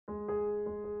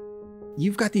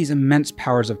You've got these immense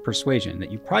powers of persuasion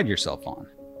that you pride yourself on.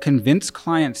 Convince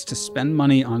clients to spend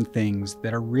money on things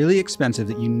that are really expensive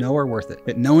that you know are worth it,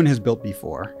 that no one has built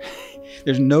before.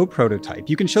 There's no prototype.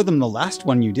 You can show them the last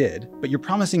one you did, but you're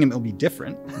promising them it'll be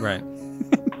different. Right.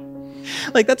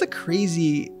 Like, that's a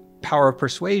crazy power of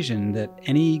persuasion that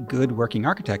any good working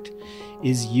architect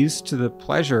is used to the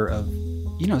pleasure of,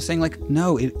 saying like,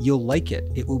 no, you'll like it.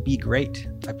 It will be great.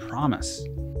 I promise.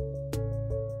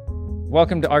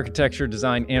 Welcome to Architecture,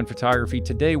 Design, and Photography.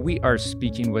 Today we are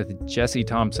speaking with Jesse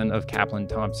Thompson of Kaplan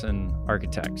Thompson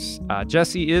Architects.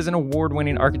 Jesse is an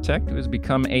award-winning architect who has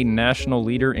become a national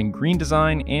leader in green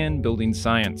design and building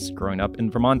science. Growing up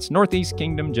in Vermont's Northeast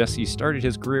Kingdom, Jesse started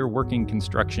his career working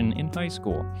construction in high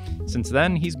school. Since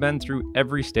then, he's been through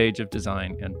every stage of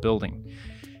design and building.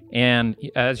 And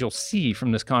as you'll see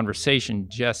from this conversation,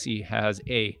 Jesse has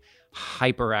a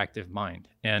hyperactive mind,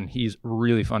 and he's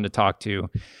really fun to talk to,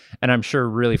 and I'm sure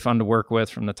really fun to work with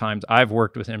from the times I've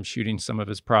worked with him shooting some of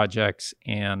his projects.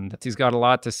 And he's got a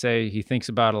lot to say. He thinks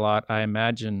about a lot. I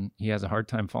imagine he has a hard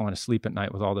time falling asleep at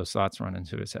night with all those thoughts running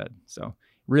through his head. So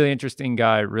really interesting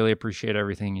guy. Really appreciate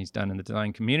everything he's done in the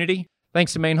design community.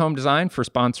 Thanks to Main Home Design for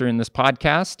sponsoring this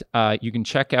podcast. You can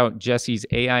check out Jesse's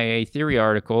AIA theory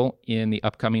article in the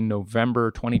upcoming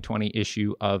November 2020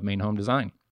 issue of Main Home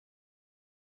Design.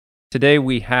 Today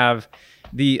we have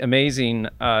the amazing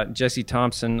Jesse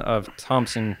Thompson of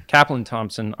Kaplan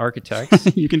Thompson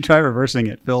Architects. You can try reversing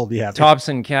it. Phil will be happy.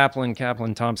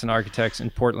 Kaplan Thompson Architects in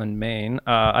Portland, Maine.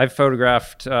 I've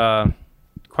photographed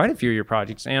quite a few of your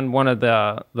projects, and one of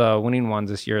the winning ones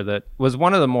this year that was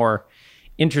one of the more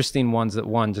interesting ones that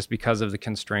won just because of the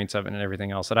constraints of it and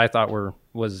everything else that I thought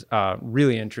was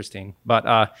really interesting.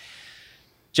 But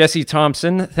Jesse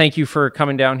Thompson, thank you for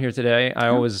coming down here today.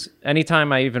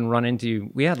 Anytime I even run into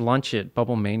you, we had lunch at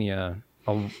Bubble Mania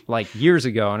like years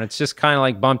ago, and it's just kind of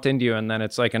like bumped into you, and then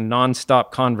it's like a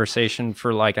nonstop conversation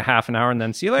for like a half an hour, and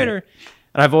then see you later.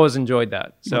 And I've always enjoyed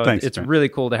that. So well, thanks, it's man. really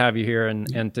cool to have you here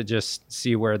and to just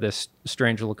see where this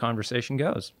strange little conversation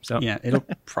goes. So yeah, it'll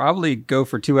probably go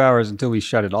for 2 hours until we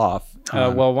shut it off.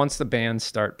 Well, once the bands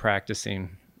start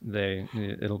practicing,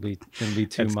 it'll be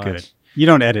too much. Good. You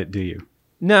don't edit, do you?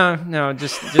 No,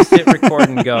 just hit record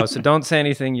and go. So don't say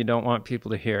anything you don't want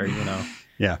people to hear,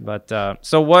 Yeah. But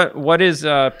so what is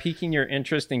piquing your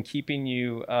interest and keeping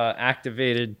you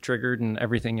activated, triggered, and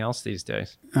everything else these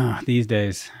days? These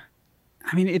days,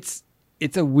 I mean, it's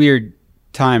a weird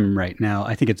time right now.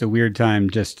 I think it's a weird time.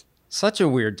 Just such a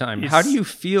weird time. How do you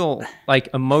feel like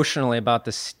emotionally about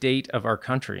the state of our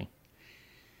country?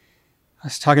 I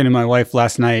was talking to my wife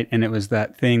last night, and it was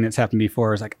that thing that's happened before.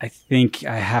 I was like, I think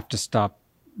I have to stop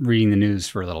reading the news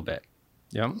for a little bit.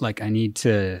 Yeah. Like I need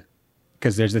to,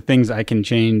 because there's the things I can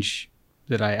change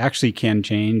that I actually can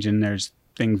change, and there's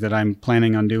things that I'm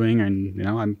planning on doing, and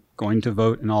I'm going to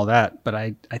vote and all that. But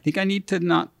I think I need to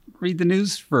not read the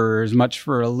news for as much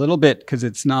for a little bit, because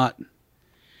it's not.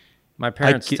 My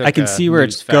parents. I can see where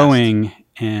it's going,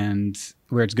 and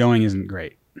where it's going isn't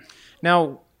great.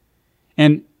 Now,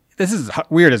 and this is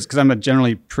weird, because I'm a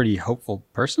generally pretty hopeful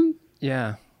person.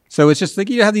 Yeah. So it's just like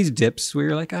you have these dips where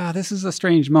you're like, this is a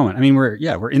strange moment. I mean, we're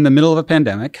in the middle of a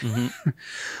pandemic. Mm-hmm.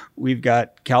 We've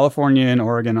got California and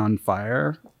Oregon on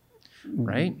fire.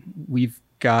 Right. We've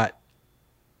got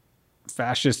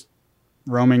fascists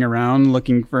roaming around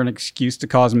looking for an excuse to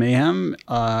cause mayhem.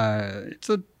 It's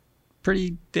a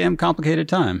pretty damn complicated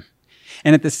time.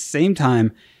 And at the same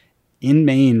time, in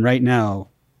Maine right now,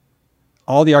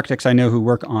 all the architects I know who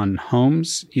work on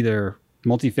homes, either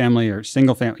multifamily or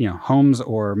single family, homes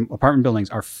or apartment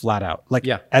buildings, are flat out.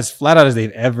 As flat out as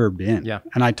they've ever been. Yeah.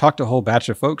 And I talked to a whole batch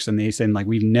of folks, and they said, like,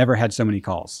 we've never had so many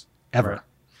calls ever. Right.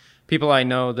 People I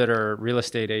know that are real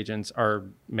estate agents are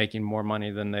making more money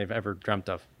than they've ever dreamt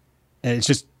of. And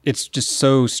it's just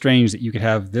so strange that you could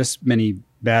have this many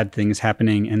bad things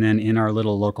happening, and then in our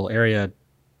little local area,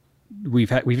 we've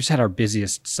just had our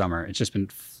busiest summer. It's just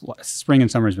been spring and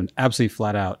summer has been absolutely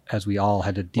flat out, as we all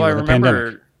had to deal with the pandemic. I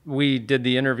remember we did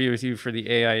the interview with you for the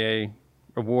AIA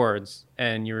awards,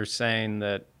 and you were saying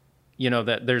that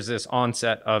that there's this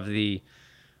onset of the,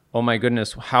 oh my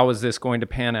goodness, how is this going to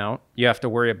pan out? You have to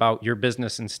worry about your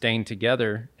business and staying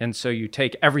together, and so you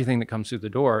take everything that comes through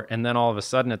the door, and then all of a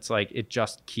sudden it's like it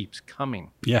just keeps coming.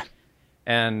 Yeah.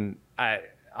 And I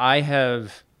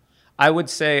would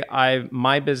say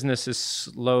my business is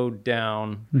slowed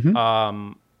down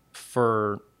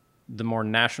for the more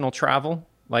national travel.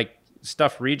 Like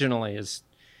stuff regionally is,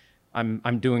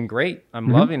 I'm doing great. I'm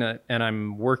loving it, and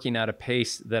I'm working at a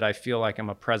pace that I feel like I'm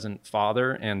a present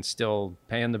father and still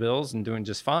paying the bills and doing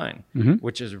just fine,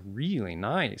 which is really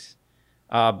nice.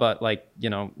 But like,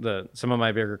 some of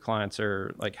my bigger clients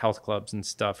are like health clubs and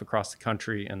stuff across the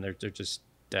country, and they're just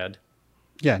dead.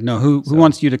 Yeah, no, who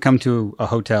wants you to come to a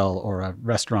hotel or a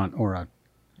restaurant or a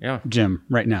gym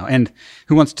right now? And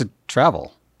who wants to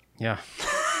travel? Yeah.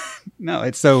 No,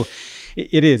 it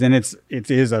is. And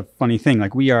it is a funny thing.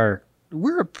 Like we're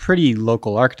a pretty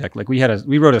local architect. Like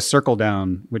we wrote a circle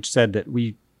down, which said that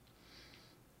we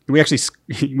actually,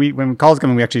 when calls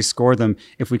come in, we actually score them.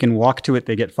 If we can walk to it,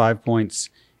 they get 5 points.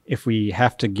 If we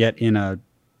have to get in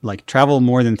travel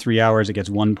more than 3 hours, it gets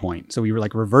 1 point. So we were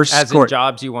like reverse as score. in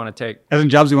jobs you want to take. As in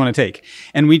jobs we want to take.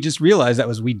 And we just realized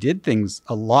we did things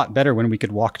a lot better when we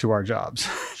could walk to our jobs.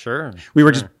 Sure. We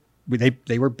were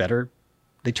they were better.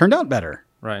 They turned out better.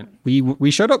 Right.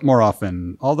 We showed up more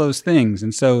often, all those things.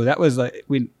 And so that was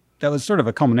sort of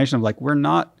a culmination of like, what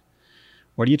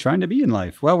are you trying to be in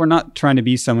life? Well, we're not trying to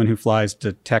be someone who flies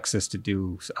to Texas to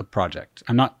do a project.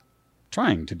 I'm not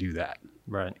trying to do that.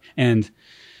 Right. And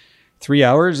 3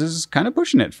 hours is kind of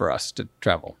pushing it for us to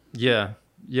travel. Yeah.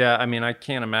 Yeah. I mean, I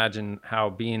can't imagine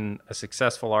how being a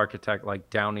successful architect like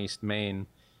Down East Maine,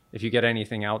 if you get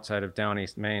anything outside of Down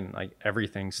East Maine, like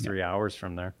everything's 3 hours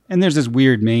from there. And there's this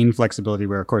weird Maine flexibility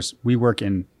where, of course, we work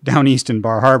in Down East in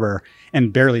Bar Harbor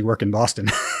and barely work in Boston.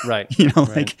 Right.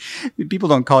 Like people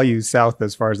don't call you south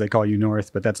as far as they call you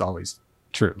north, but that's always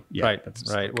true. Yeah, right.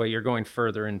 Right. Well, you're going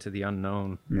further into the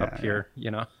unknown up here,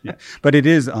 Yeah. But it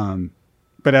is,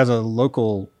 but as a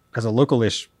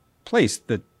local-ish place,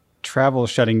 the travel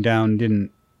shutting down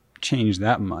didn't change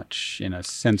that much in a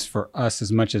sense for us,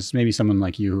 as much as maybe someone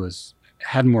like you who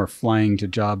had more flying to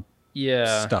job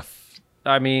stuff.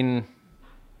 I mean,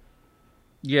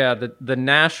 the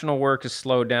national work is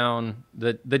slowed down.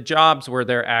 The jobs where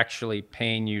they're actually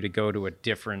paying you to go to a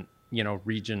different,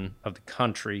 region of the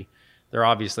country, they're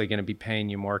obviously going to be paying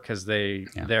you more because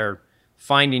they're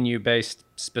finding you based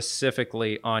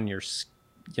specifically on your,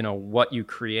 what you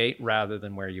create rather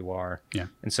than where you are. Yeah.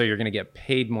 And so you're going to get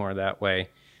paid more that way.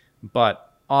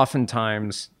 But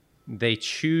oftentimes they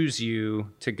choose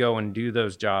you to go and do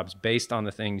those jobs based on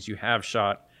the things you have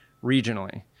shot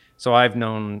regionally. So I've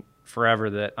known forever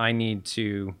that I need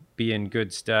to be in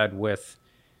good stead with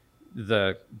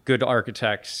the good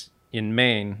architects in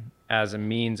Maine as a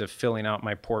means of filling out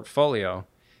my portfolio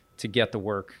to get the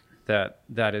work that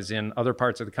is in other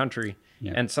parts of the country.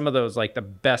 Yeah. And some of those, like the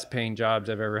best paying jobs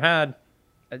I've ever had,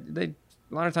 they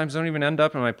a lot of times don't even end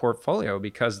up in my portfolio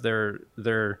because they're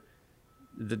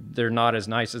not as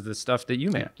nice as the stuff that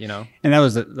you make, And that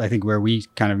was, I think, where we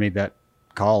kind of made that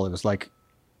call. It was like,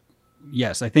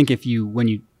 yes, I think when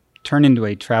you turn into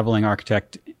a traveling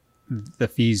architect, the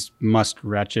fees must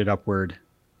ratchet upward.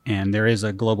 And there is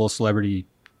a global celebrity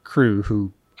crew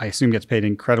who I assume gets paid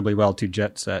incredibly well to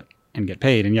jet set and get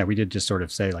paid. And we did just sort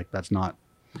of say like, that's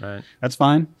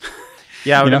fine.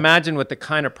 Yeah, I would imagine with the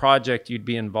kind of project you'd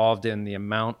be involved in, the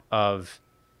amount of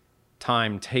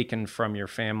time taken from your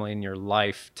family and your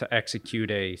life to execute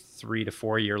a 3 to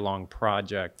 4 year long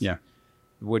project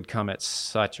would come at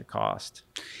such a cost.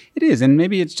 It is. And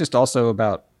maybe it's just also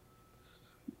about,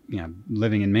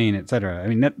 living in Maine, et cetera. I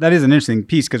mean, that is an interesting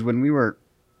piece because when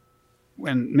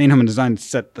Maine Home and Design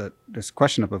set this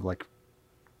question up of like,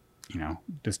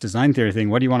 this design theory thing,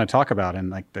 what do you want to talk about? And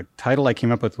like the title I came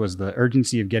up with was The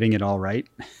Urgency of Getting It All Right,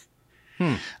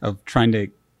 of trying to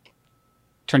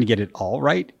get it all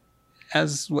right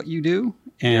as what you do.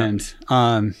 And,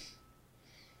 and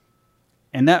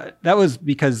that was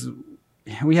because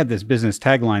we had this business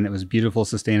tagline that was beautiful,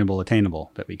 sustainable,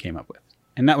 attainable that we came up with.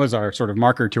 And that was our sort of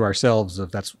marker to ourselves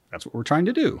of that's what we're trying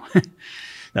to do.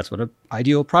 That's what an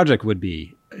ideal project would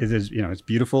be. It is, it's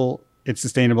beautiful, it's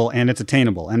sustainable, and it's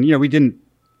attainable. And, we didn't,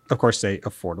 of course, say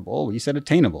affordable. We said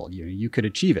attainable. You could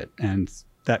achieve it. And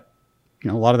that,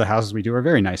 a lot of the houses we do are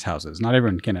very nice houses. Not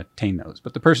everyone can attain those.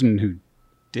 But the person who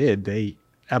did, they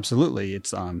absolutely,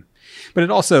 but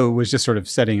it also was just sort of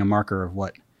setting a marker of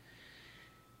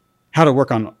how to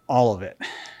work on all of it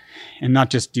and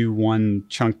not just do one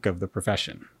chunk of the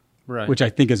profession. Right. Which I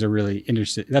think is a really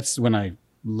interesting, that's when I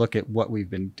look at what we've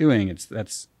been doing.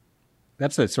 That's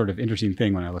a sort of interesting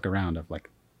thing when I look around of like,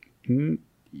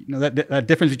 that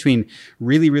difference between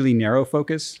really, really narrow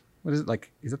focus. What is it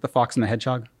like? Is it the fox and the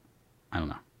hedgehog? I don't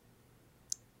know.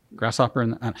 Grasshopper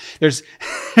and there's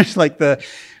like the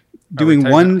doing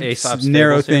one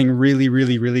narrow thing really,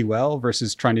 really, really well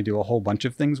versus trying to do a whole bunch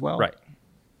of things well. Right.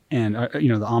 And the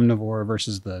omnivore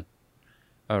versus the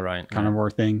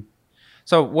carnivore thing.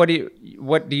 So what do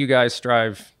you guys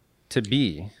strive to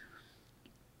be?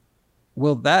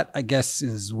 Well, that I guess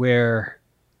is where,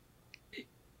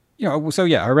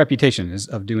 our reputation is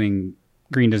of doing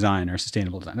green design or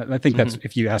sustainable design. I think that's,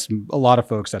 if you ask a lot of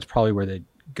folks, that's probably where they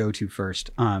go to first.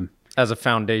 As a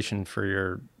foundation for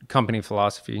your company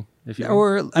philosophy, if you will.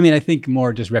 Or, I mean, I think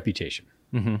more just reputation,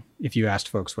 if you asked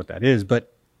folks what that is.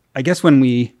 But I guess for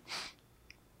me,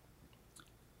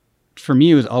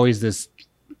 it was always this,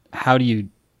 how do you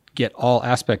get all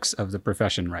aspects of the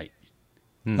profession right?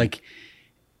 Like,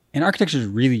 and architecture is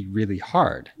really, really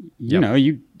hard. You know,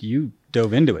 you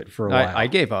dove into it for a while. I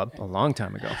gave up a long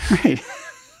time ago. Right.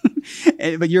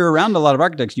 But you're around a lot of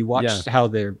architects. You watch how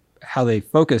they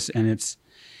focus, and it's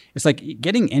like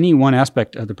getting any one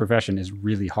aspect of the profession is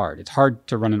really hard. It's hard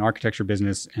to run an architecture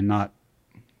business and not,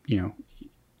 you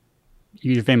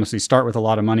either famously start with a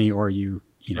lot of money or you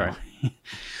know, Right.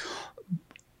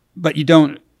 but you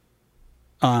don't,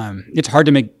 it's hard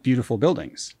to make beautiful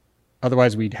buildings.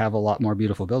 Otherwise we'd have a lot more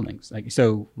beautiful buildings. Like,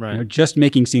 so, Right. just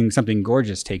seeing something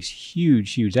gorgeous takes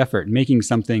huge, huge effort. Making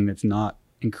something that's not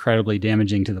incredibly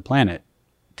damaging to the planet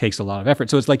takes a lot of effort.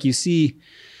 So it's like you see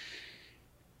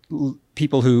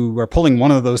people who are pulling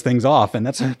one of those things off, and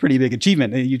that's a pretty big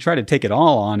achievement. You try to take it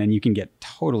all on and you can get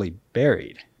totally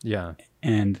buried. Yeah.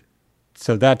 And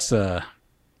so that's, and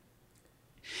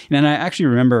I actually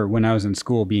remember when I was in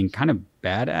school being kind of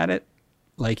bad at it.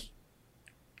 Like,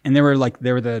 and there were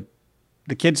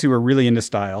the kids who were really into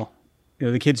style,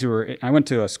 the kids I went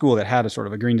to a school that had a sort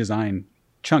of a green design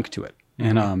chunk to it.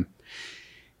 And,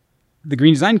 the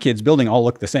green design kids building all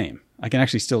looked the same. I can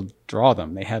actually still draw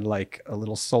them. They had like a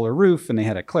little solar roof, and they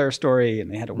had a clerestory,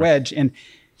 and they had a wedge,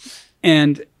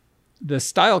 and the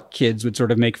style kids would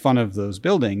sort of make fun of those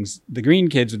buildings. The green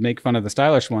kids would make fun of the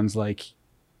stylish ones, like,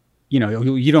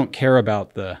 you don't care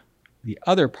about the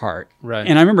other part. Right.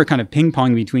 And I remember kind of ping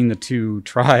pong between the two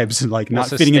tribes, like not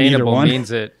fitting in either one.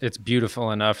 Means it's beautiful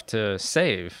enough to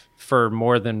save for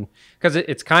more than, because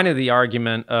it's kind of the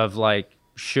argument of like,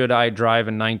 should I drive a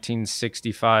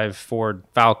 1965 Ford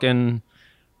Falcon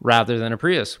rather than a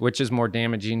Prius, which is more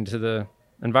damaging to the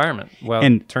environment? Well,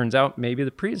 it turns out maybe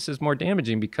the Prius is more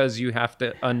damaging because you have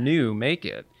to make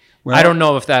it. Well, I don't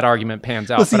know if that argument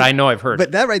pans out, but I know I've heard it.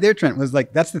 But that right there, Trent, was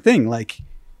like, that's the thing. Like,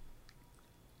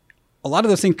 a lot of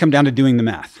those things come down to doing the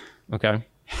math. Okay.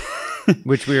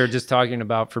 Which we were just talking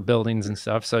about for buildings and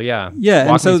stuff. So yeah. Yeah.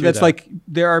 And so that's like,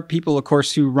 there are people, of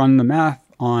course, who run the math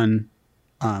on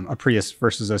a Prius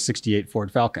versus a 68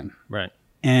 Ford Falcon. Right.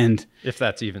 And if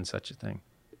that's even such a thing.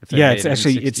 It's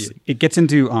actually, it gets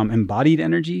into embodied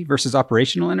energy versus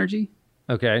operational energy.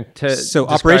 Okay. So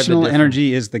operational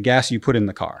energy is the gas you put in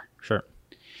the car. Sure.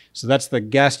 So that's the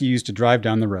gas you use to drive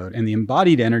down the road. And the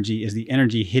embodied energy is the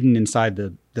energy hidden inside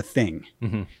the thing.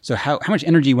 So how much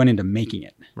energy went into making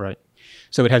it? Right.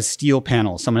 So it has steel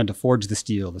panels. Someone had to forge the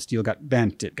steel. The steel got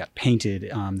bent. It got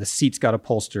painted. The seats got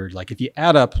upholstered. Like, if you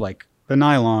add up like the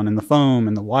nylon and the foam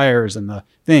and the wires and the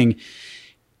thing,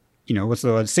 what's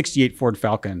the 68 Ford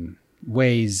Falcon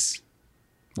weighs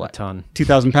a ton,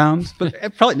 2,000 pounds,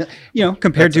 but probably,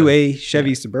 compared to a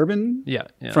Chevy Suburban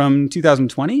from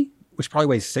 2020, which probably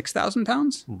weighs 6,000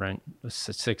 pounds. Right.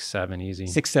 6-7 easy.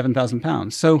 7,000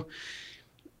 pounds. So,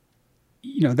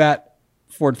 that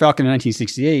Ford Falcon in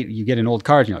 1968, you get in old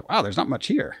cars and you're like, wow, there's not much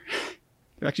here.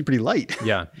 They're actually pretty light.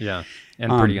 Yeah. Yeah.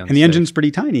 And pretty unsafe. And the engine's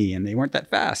pretty tiny, and they weren't that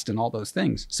fast, and all those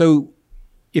things. So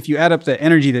if you add up the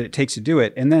energy that it takes to do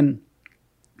it, and then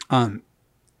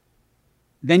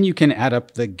you can add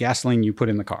up the gasoline you put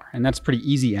in the car, and that's pretty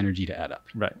easy energy to add up.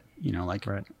 Right.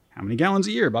 How many gallons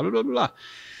a year, blah, blah, blah, blah,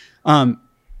 blah.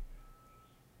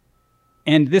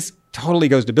 And this totally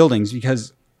goes to buildings,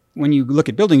 because when you look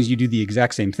at buildings, you do the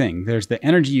exact same thing. There's the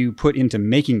energy you put into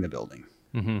making the building.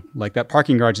 Like that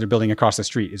parking garage they're building across the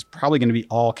street is probably going to be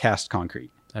all cast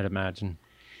concrete. I'd imagine.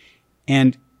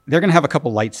 And they're going to have a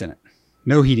couple lights in it.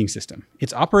 No heating system.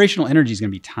 Its operational energy is going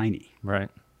to be tiny. Right.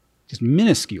 Just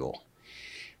minuscule.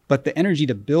 But the energy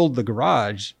to build the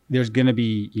garage, there's going to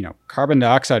be, carbon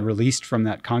dioxide released from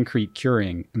that concrete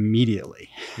curing immediately.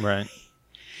 Right.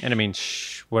 And I mean,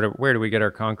 where do we get our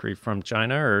concrete from?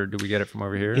 China, or do we get it from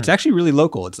over here? It's actually really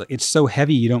local. It's so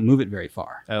heavy you don't move it very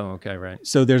far. Oh, okay, right.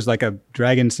 So there's like a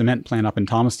Dragon cement plant up in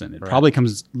Thomaston. It probably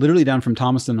comes literally down from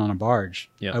Thomaston on a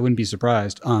barge. Yeah. I wouldn't be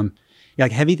surprised.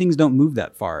 Like heavy things don't move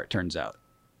that far, it turns out.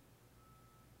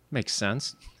 Makes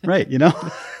sense. Right,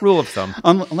 Rule of thumb.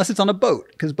 Unless it's on a boat,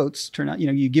 because boats turn out,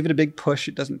 you give it a big push,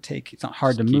 it's not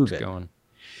hard to move it. Going.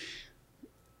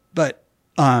 But,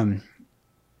 and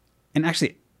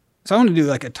actually, so I want to do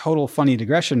like a total funny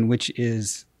digression, which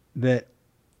is that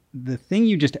the thing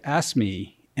you just asked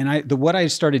me, and what I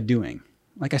started doing,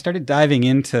 like I started diving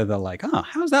into the like, how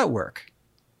does that work?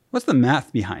 What's the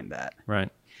math behind that? Right.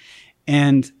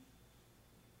 And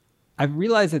I've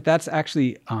realized that that's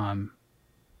actually,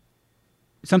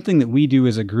 something that we do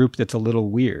as a group that's a little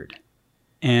weird,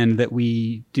 and that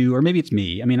we do, or maybe it's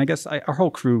me. I mean, I guess our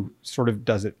whole crew sort of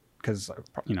does it because,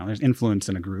 you know, there's influence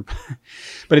in a group.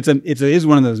 But it is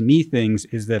one of those me things,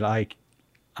 is that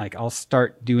I'll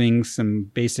start doing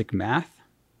some basic math,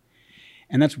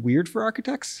 and that's weird for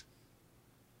architects.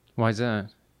 Why is that?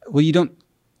 Well, you don't.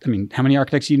 I mean, how many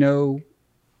architects you know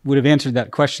would have answered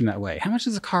that question that way? How much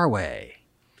does a car weigh?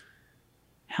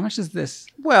 How much is this?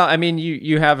 Well, I mean,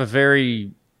 you have a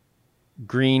very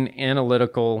green,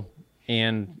 analytical,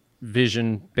 and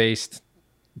vision-based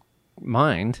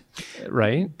mind,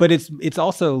 right? But it's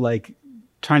also like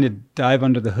trying to dive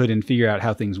under the hood and figure out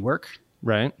how things work.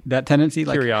 Right. That tendency,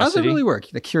 like, Curiosity. how does it really work?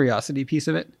 The curiosity piece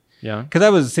of it. Yeah. Because I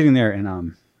was sitting there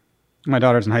and my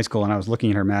daughter's in high school, and I was looking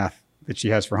at her math that she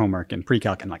has for homework and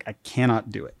pre-calc, and like, I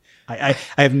cannot do it. I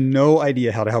have no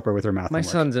idea how to help her with her math My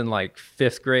homework. son's in like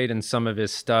 5th grade, and some of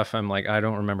his stuff, I'm like, I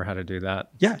don't remember how to do that.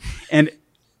 Yeah. And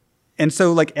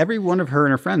so, like, every one of her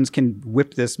and her friends can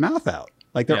whip this math out.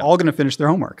 Like, they're all going to finish their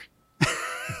homework.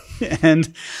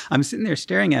 And I'm sitting there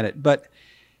staring at it. But,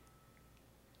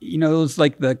 you know, it's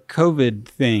like the COVID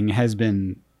thing has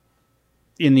been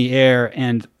in the air,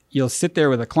 and you'll sit there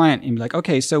with a client and be like,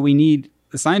 okay, so the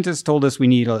scientists told us we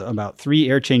need about 3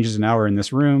 air changes an hour in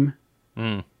this room.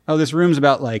 Oh, this room's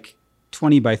about like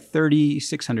 20 by 30,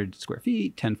 600 square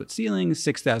feet, 10-foot ceilings,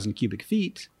 6,000 cubic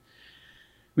feet.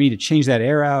 We need to change that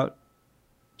air out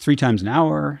 3 times an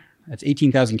hour. That's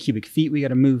 18,000 cubic feet we got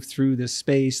to move through this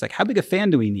space. Like, how big a fan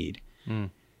do we need?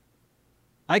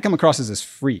 I come across as this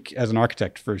freak as an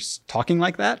architect for talking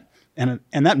like that. And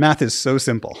that math is so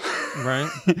simple. Right.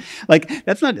 Like,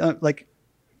 that's not like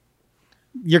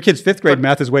your kid's 5th grade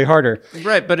math is way harder.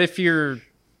 Right. But if you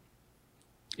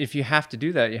have to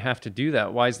do that, you have to do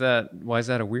that. Why is that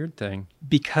a weird thing?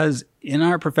 Because in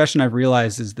our profession, I've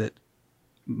realized is that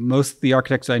most of the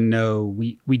architects I know,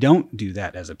 we don't do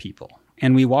that as a people,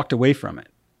 and we walked away from it.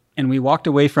 And we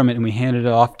handed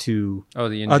it off to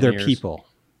the other engineers. people,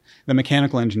 the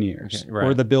mechanical engineers, Okay, right.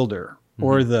 or the builder,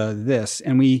 or the this,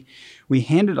 and we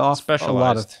handed off a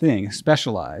lot of things,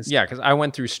 specialized. Yeah, because I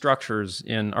went through structures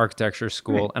in architecture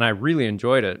school, and I really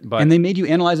enjoyed it. But And they made you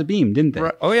analyze a beam, didn't they?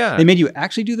 Right. Oh yeah, They made you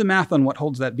actually do the math on what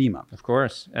holds that beam up. of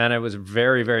course, and it was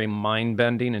very, very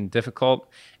mind-bending and difficult.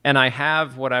 And I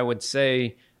have what I would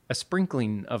say a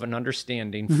sprinkling of an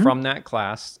understanding from that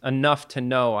class, enough to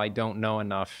know I don't know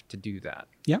enough to do that.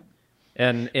 Yep.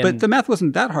 And But the math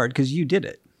wasn't that hard because you did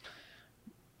it.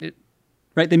 It-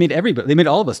 Right? They made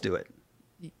all of us do it.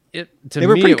 to They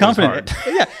were me, pretty it was confident.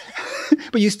 hard. Yeah.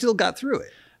 But you still got through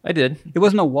it. I did. It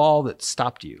wasn't a wall that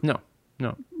stopped you. No.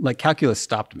 Like calculus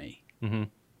stopped me. I'm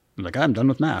like, I'm done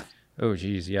with math. Oh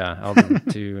geez, yeah, algebra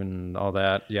 2 and all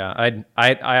that. Yeah,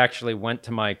 I actually went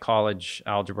to my college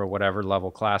algebra whatever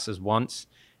level classes once,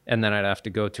 and then I'd have to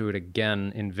go to it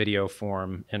again in video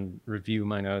form and review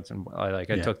my notes. And I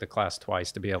took the class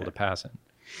twice to be able to pass it.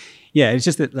 Yeah, it's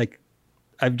just that, like,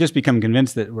 I've just become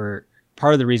convinced that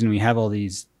part of the reason we have all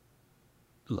these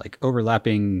like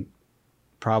overlapping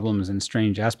problems and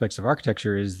strange aspects of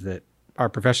architecture is that our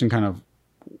profession kind of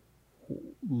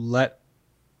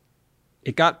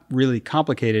it got really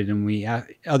complicated, and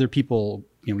other people,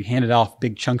 you know, we handed off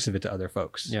big chunks of it to other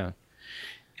folks. Yeah.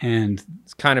 And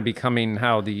It's kind of becoming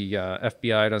how the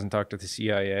FBI doesn't talk to the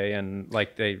CIA, and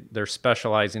like they're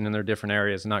specializing in their different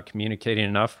areas, not communicating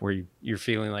enough, where you're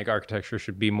feeling like architecture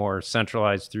should be more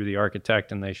centralized through the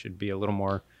architect, and they should be a little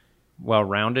more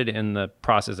well-rounded in the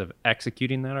process of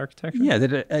executing that architecture.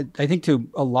 yeah, I think to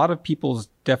a lot of people's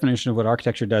definition of what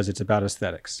architecture does, it's about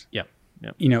aesthetics. Yeah.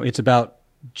 You know, it's about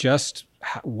just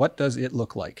what does it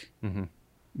look like?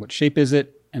 What shape is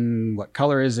it? And what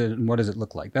color is it? And what does it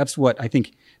look like? That's what I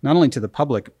think, not only to the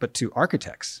public, but to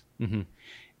architects.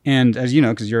 And as you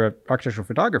know, because you're an architectural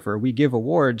photographer, we give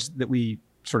awards that we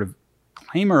sort of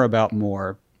clamor about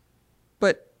more.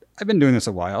 But I've been doing this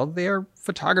a while. They are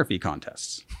photography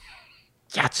contests.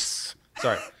 Yes.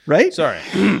 Sorry. Right? Sorry.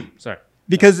 Sorry.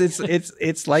 Because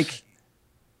it's like,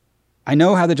 I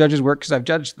know how the judges work because I've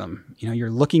judged them. You know,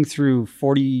 you're looking through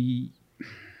 40,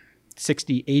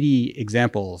 60, 80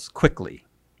 examples quickly.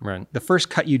 Right. The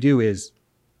first cut you do is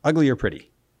ugly or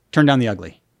pretty. Turn down the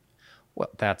ugly. Well,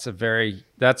 that's a very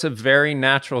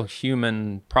natural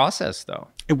human process, though.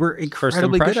 And we're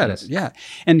incredibly good at it. Yeah.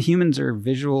 And humans are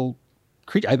visual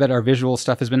creatures. I bet our visual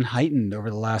stuff has been heightened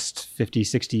over the last 50,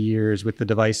 60 years with the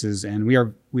devices. And we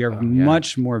are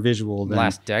much more visual than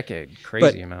Last decade.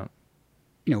 Crazy amount.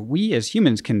 You know, we as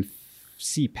humans can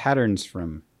see patterns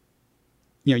from,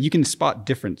 you know, you can spot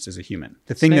difference as a human.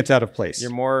 The thing that's out of place. You're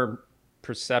more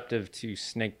perceptive to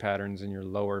snake patterns in your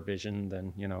lower vision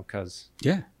than, because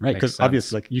Yeah, right. Makes Because sense.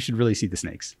 obviously, like, you should really see the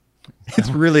snakes. It's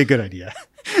really a good idea.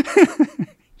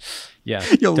 yeah,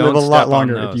 You'll don't live a lot step on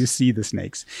longer if those. you see the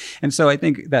snakes. And so I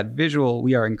think that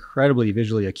we are incredibly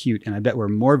visually acute, and I bet we're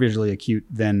more visually acute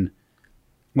than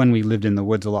when we lived in the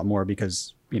woods a lot more,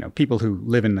 because people who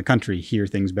live in the country hear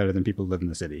things better than people who live in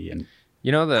the city. And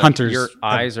hunters your have-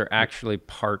 eyes are actually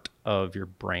part of your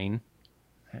brain.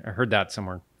 I heard that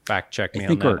somewhere. Fact check me on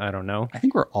think that. we're- I don't know. I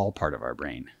think we're all part of our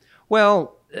brain.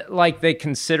 Well, like they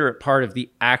consider it part of the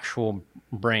actual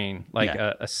brain, like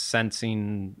Yeah. a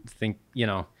sensing thing,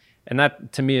 and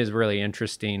that to me is really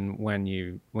interesting when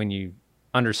you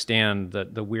understand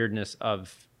the weirdness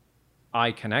of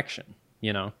eye connection,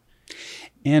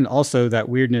 And also that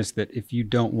weirdness that if you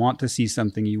don't want to see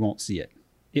something, you won't see it.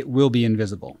 It will be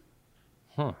invisible.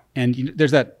 Huh. And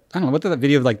there's that, I don't know, what's that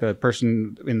video of like the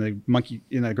person in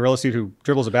the gorilla suit who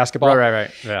dribbles a basketball?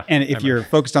 Right. Yeah. And I if you're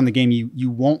focused on the game, you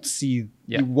won't see,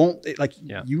 Yeah. you won't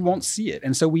Yeah. you won't see it.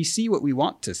 And so we see what we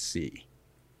want to see.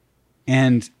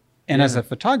 And as a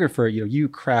photographer, you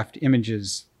craft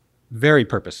images very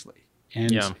purposely.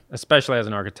 And yeah, especially as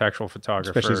an architectural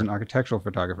photographer. especially as an architectural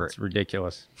photographer, It's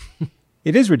ridiculous.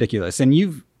 it is ridiculous. And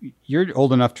you're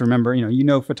old enough to remember,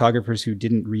 photographers who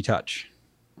didn't retouch.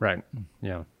 Right.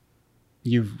 Yeah.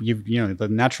 You've the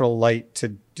natural light to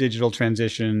digital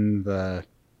transition, the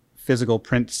physical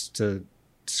prints to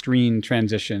screen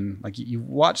transition. Like you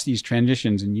watch these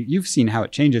transitions and you've seen how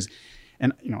it changes.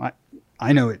 And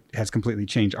I know it has completely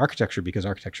changed architecture because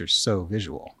architecture is so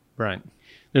visual. Right.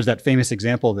 There's that famous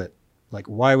example that, like,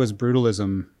 why was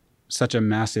brutalism such a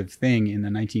massive thing in the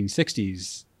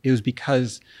 1960s? It was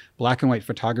because black and white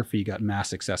photography got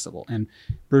mass accessible, and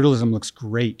brutalism looks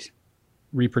great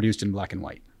reproduced in black and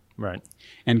white. Right.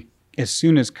 And as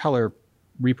soon as color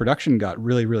reproduction got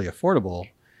really, really affordable,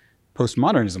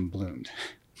 postmodernism bloomed.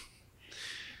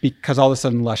 Because all of a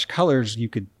sudden, lush colors, you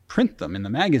could print them in the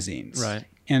magazines. Right.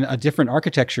 And a different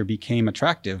architecture became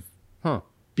attractive Huh.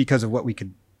 because of what we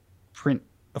could print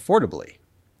affordably.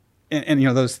 And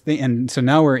those things. And so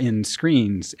now we're in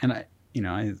screens, and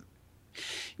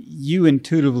you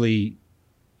intuitively,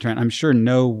 Trent, I'm sure,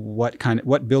 know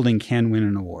what building can win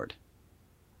an award.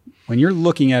 When you're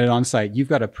looking at it on site, you've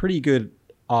got a pretty good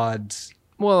odds.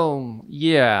 Well,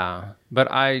 yeah,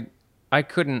 but I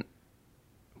couldn't.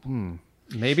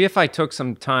 Maybe if I took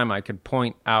some time, I could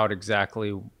point out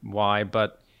exactly why.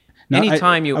 But No,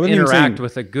 anytime you I wasn't even interact saying-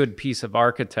 with a good piece of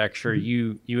architecture,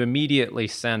 you immediately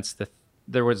sense that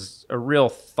there was a real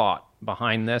thought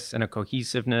behind this and a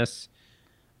cohesiveness.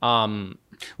 Well,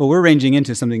 we're ranging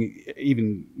into something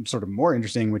even sort of more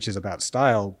interesting, which is about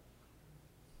style.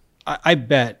 I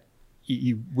bet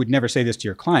you would never say this to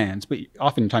your clients, but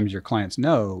oftentimes your clients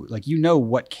know, like,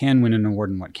 what can win an award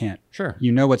and what can't. Sure.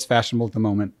 You know what's fashionable at the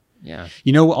moment. Yeah.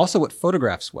 You know also what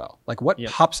photographs well, like what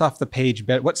Yep. pops off the page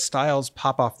better, what styles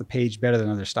pop off the page better than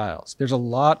other styles. There's a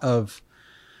lot of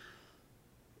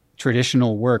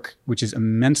traditional work which is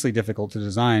immensely difficult to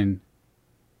design,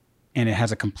 and it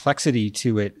has a complexity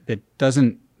to it that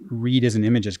doesn't read as an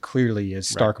image as clearly as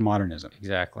stark modernism.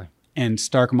 Exactly. And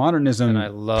stark modernism And I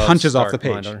love punches off the stark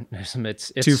page. modernism.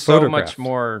 It's to so photograph. much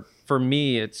more for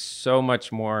me. It's so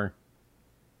much more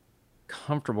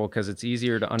comfortable because it's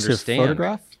easier to understand. To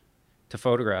photograph? To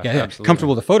photograph, Yeah, absolutely.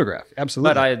 comfortable to photograph.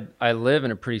 Absolutely. But I live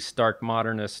in a pretty stark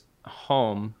modernist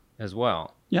home as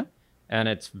well. Yeah. And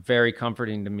it's very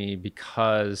comforting to me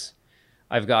because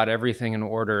I've got everything in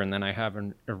order, and then I have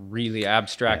a really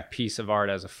abstract piece of art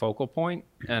as a focal point,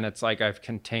 and it's like I've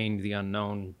contained the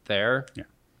unknown there. Yeah.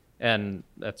 And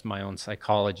that's my own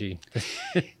psychology.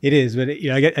 It is, but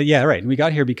right. We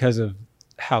got here because of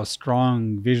how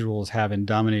strong visuals have in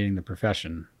dominating the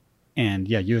profession. And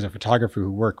you as a photographer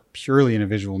who work purely in a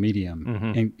visual medium,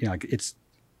 Mhm. and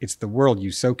it's the world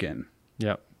you soak in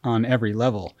Yep. on every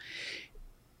level.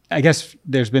 I guess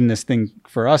there's been this thing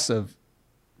for us of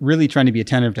really trying to be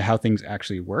attentive to how things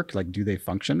actually work. Like, do they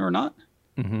function or not?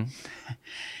 Mm-hmm.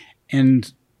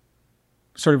 And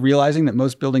sort of realizing that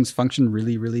most buildings function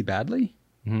really, really badly.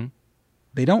 Mm-hmm.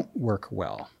 They don't work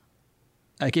well.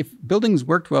 Like, if buildings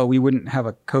worked well, we wouldn't have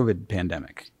a COVID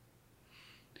pandemic.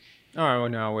 All right, well,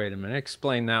 now wait a minute.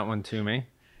 Explain that one to me.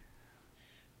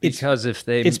 It's- Because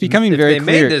it's becoming very they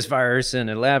clear- made this virus in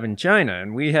a lab in China,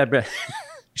 and we had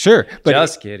Sure, but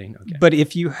just kidding. Okay. but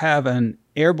if you have an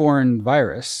airborne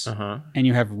virus Uh-huh. and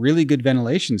you have really good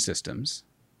ventilation systems,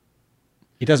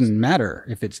 it doesn't matter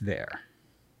if it's there.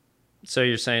 So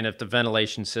you're saying if the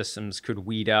ventilation systems could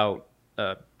weed out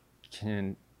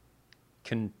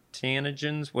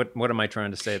contagions? What am I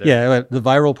trying to say there? Yeah, the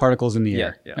viral particles in the Yeah,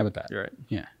 air. yeah. How about that? You're right.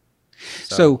 Yeah.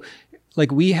 So- So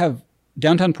like we have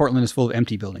downtown Portland is full of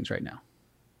empty buildings right now.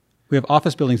 We have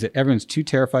office buildings that everyone's too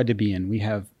terrified to be in. We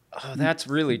have that's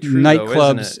really true.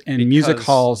 Nightclubs though, and music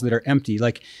halls that are empty.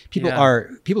 Like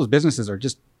people's businesses are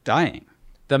just dying.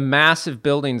 The massive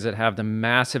buildings that have the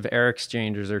massive air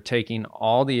exchangers are taking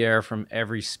all the air from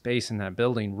every space in that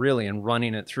building, really, and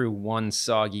running it through one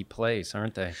soggy place,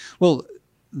 aren't they? Well,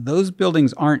 those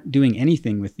buildings aren't doing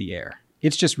anything with the air.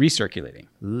 It's just recirculating.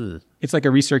 Ugh. It's like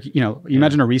you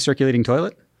imagine a recirculating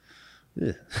toilet,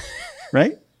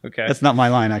 right? Okay. That's not my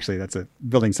line, actually. That's a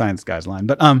building science guy's line.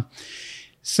 But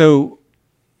so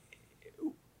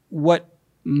what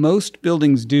most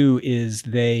buildings do is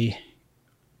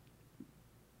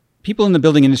people in the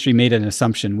building industry made an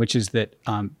assumption, which is that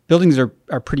buildings are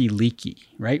pretty leaky,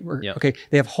 right? Okay,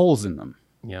 they have holes in them.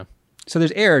 Yeah. So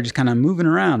there's air just kind of moving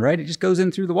around, right? It just goes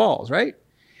in through the walls, right?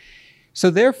 So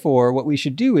therefore, what we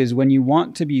should do is when you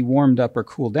want to be warmed up or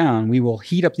cooled down, we will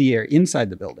heat up the air inside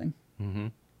the building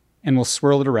and we'll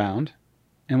swirl it around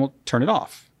and we'll turn it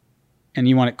off. And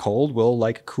you want it cold, we'll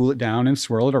like cool it down and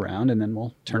swirl it around and then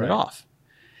we'll turn it off.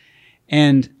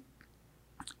 And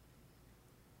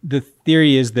the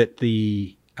theory is that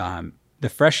the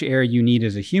fresh air you need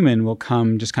as a human will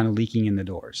come just kind of leaking in the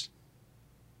doors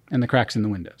and the cracks in the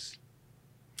windows.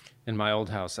 In my old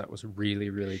house, that was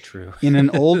really, really true. In an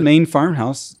old Maine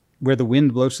farmhouse where the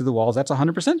wind blows through the walls, that's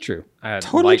 100% true. I had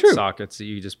totally light true. sockets that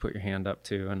you just put your hand up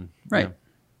to. And right.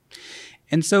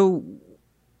 And so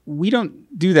we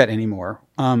don't do that anymore.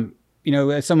 As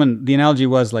the analogy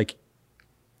was like,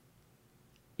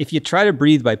 if you try to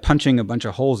breathe by punching a bunch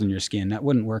of holes in your skin, that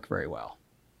wouldn't work very well.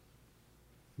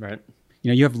 Right.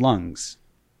 You have lungs.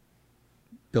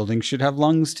 Buildings should have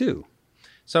lungs too.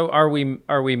 So are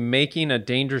we making a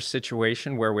dangerous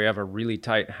situation where we have a really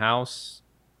tight house,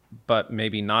 but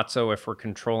maybe not so if we're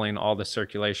controlling all the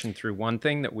circulation through one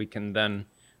thing that we can then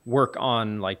work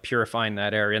on like purifying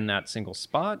that air in that single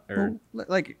spot? Or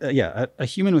a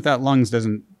human without lungs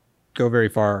doesn't go very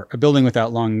far. A building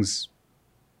without lungs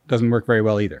doesn't work very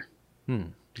well either.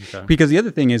 Okay. Because the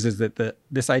other thing is that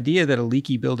this idea that a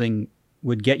leaky building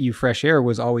would get you fresh air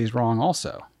was always wrong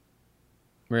also.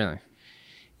 Really?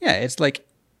 Yeah, it's like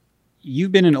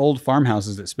you've been in old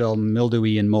farmhouses that smell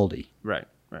mildewy and moldy. Right.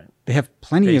 They have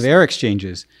plenty of air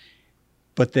exchanges,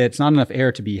 but it's not enough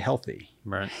air to be healthy.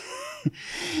 Right.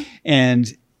 And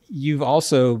you've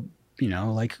also,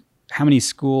 like how many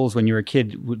schools when you were a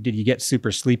kid did you get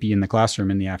super sleepy in the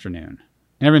classroom in the afternoon?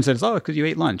 And everyone says, oh, because you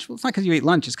ate lunch. Well, it's not because you ate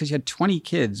lunch. It's because you had 20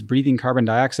 kids breathing carbon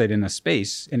dioxide in a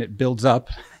space and it builds up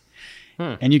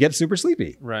and you get super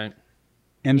sleepy. Right.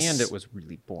 And it was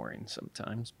really boring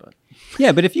sometimes, but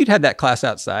yeah, but if you'd had that class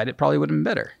outside, it probably would have been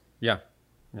better. Yeah.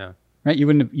 Right.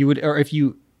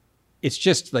 It's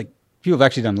just like people have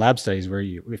actually done lab studies where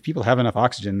if people have enough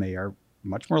oxygen, they are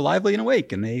much more lively and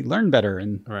awake and they learn better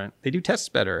and they do tests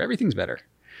better. Everything's better.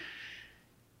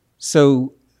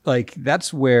 So like,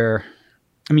 that's where,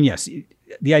 yes,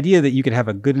 the idea that you could have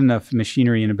a good enough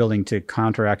machinery in a building to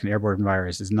counteract an airborne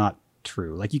virus is not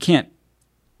true. Like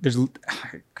there's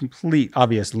complete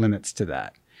obvious limits to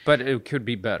that. But it could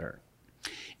be better.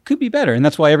 It could be better. And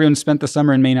that's why everyone spent the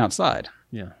summer in Maine outside.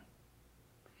 Yeah.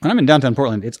 When I'm in downtown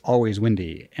Portland, it's always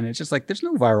windy. And it's just like, there's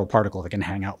no viral particle that can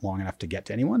hang out long enough to get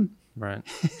to anyone. Right.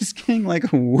 It's getting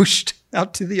like whooshed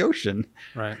out to the ocean.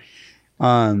 Right.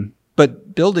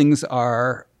 But buildings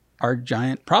are our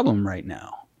giant problem right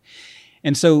now.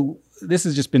 And so this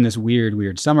has just been this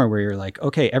weird summer where you're like,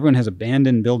 okay, everyone has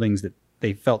abandoned buildings that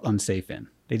they felt unsafe in.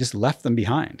 They just left them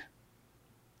behind.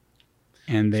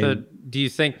 And so do you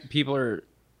think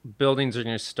buildings are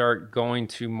going to start going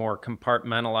to more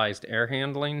compartmentalized air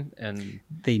handling? And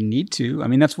they need to.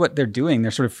 That's what they're doing.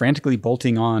 They're sort of frantically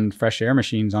bolting on fresh air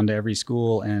machines onto every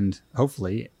school and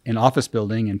hopefully an office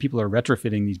building. And people are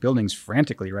retrofitting these buildings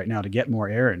frantically right now to get more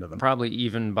air into them. Probably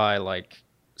even by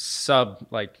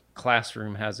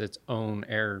classroom has its own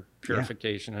air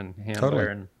purification and handler.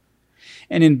 Totally.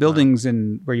 And in buildings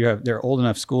where they're old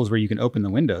enough schools where you can open the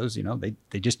windows,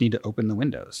 they just need to open the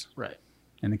windows. Right.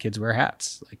 And the kids wear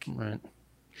hats. Right.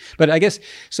 But I guess,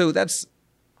 so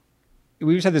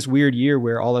we just had this weird year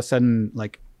where all of a sudden,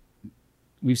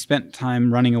 we've spent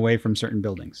time running away from certain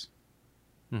buildings.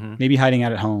 Mm-hmm. Maybe hiding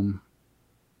out at home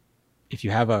if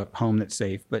you have a home that's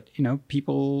safe. But,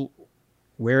 people,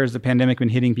 where has the pandemic been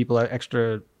hitting people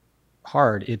extra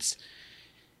hard? It's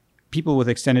people with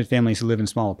extended families who live in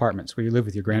small apartments where you live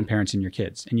with your grandparents and your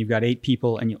kids. And you've got 8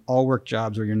 people and you all work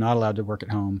jobs where you're not allowed to work at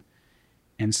home.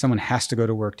 And someone has to go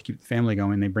to work to keep the family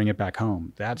going. They bring it back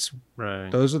home.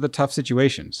 Those are the tough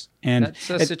situations. And that's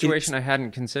a situation I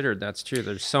hadn't considered. That's true.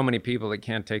 There's so many people that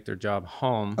can't take their job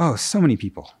home. Oh, so many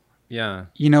people. Yeah.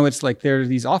 You know, it's like there are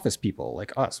these office people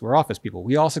like us. We're office people.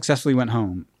 We all successfully went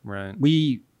home. Right.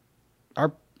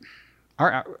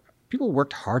 Our people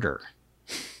worked harder.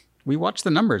 We watched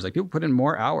the numbers. Like people put in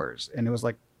more hours, and it was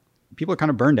like people are kind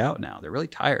of burned out now. They're really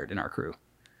tired in our crew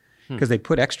because they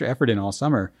put extra effort in all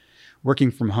summer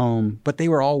working from home, but they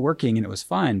were all working and it was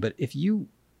fine. But if you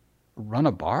run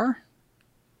a bar,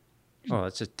 Oh,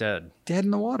 it's just dead. dead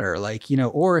in the water. Like, you know,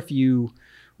 or if you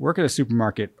work at a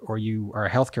supermarket or you are a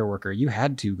healthcare worker, you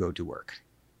had to go to work.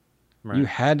 Right. You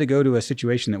had to go to a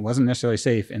situation that wasn't necessarily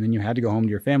safe, and then you had to go home to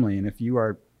your family. And if you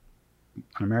are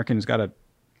an American who's got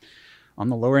on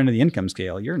the lower end of the income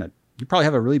scale, you probably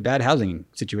have a really bad housing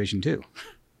situation too.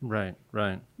 Right.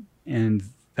 Right. And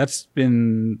that's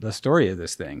been the story of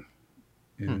this thing.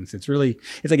 It's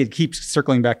like it keeps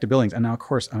circling back to buildings. And now, of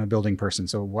course, I'm a building person,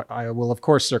 so I will, of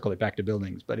course, circle it back to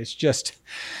buildings. But it's just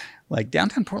like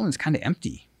downtown Portland's kind of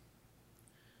empty.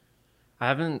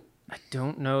 I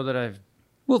don't know that I've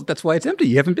Well, that's why it's empty.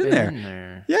 You haven't been been there.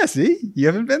 there. Yeah, see? You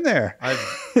haven't been there.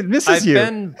 It misses I've you.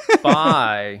 been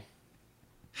by.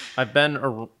 I've been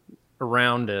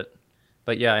around it.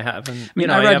 But yeah, I haven't.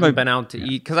 I haven't been out to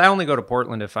eat because I only go to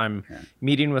Portland if I'm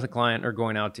meeting with a client or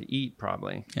going out to eat.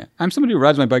 Probably. Yeah, I'm somebody who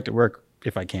rides my bike to work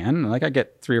if I can. Like I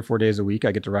get 3 or 4 days a week,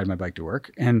 I get to ride my bike to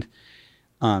work, and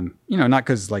not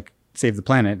because like save the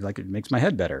planet, like it makes my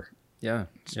head better. Yeah,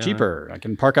 it's cheaper. I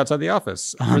can park outside the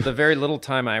office. For the very little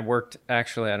time I worked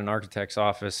actually at an architect's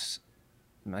office,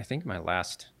 I think my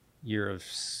last year of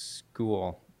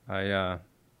school,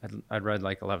 I'd ride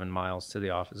like 11 miles to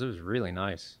the office. It was really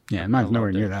nice. Yeah, mine's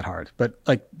nowhere near that hard. But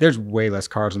like there's way less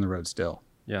cars on the road still.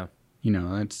 Yeah.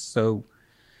 It's so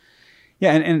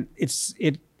yeah, and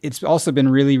it's also been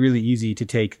really, really easy to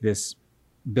take this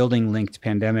building linked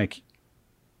pandemic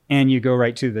and you go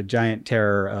right to the giant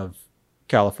terror of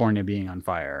California being on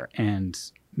fire and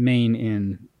Maine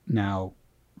in now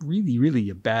really, really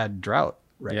a bad drought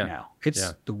now.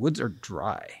 The woods are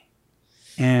dry.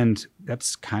 And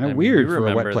that's kind of weird for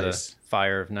a wet place. The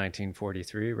fire of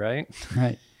 1943, right?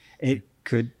 Right.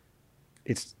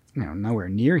 It's nowhere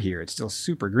near here. It's still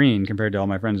super green compared to all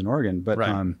my friends in Oregon. But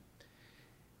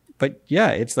but yeah,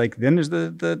 it's like then there's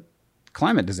the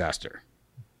climate disaster,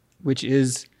 which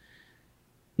is,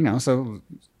 so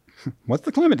what's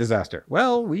the climate disaster?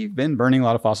 Well, we've been burning a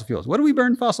lot of fossil fuels. What do we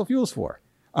burn fossil fuels for?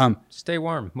 Stay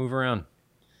warm, move around.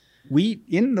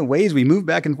 In the ways we move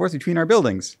back and forth between our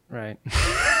buildings. Right.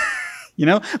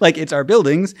 Like it's our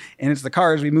buildings and it's the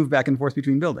cars we move back and forth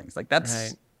between buildings. Like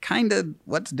that's kind of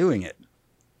what's doing it.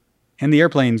 And the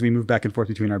airplanes we move back and forth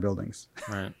between our buildings.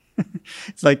 Right.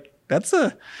 It's like, that's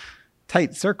a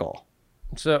tight circle.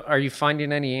 So are you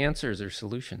finding any answers or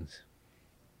solutions?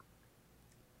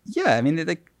 Yeah. I mean,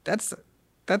 that's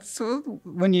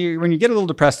when you get a little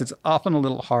depressed, it's often a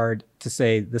little hard to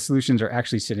say the solutions are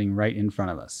actually sitting right in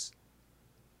front of us.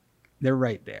 They're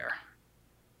right there.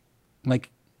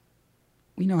 Like,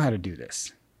 we know how to do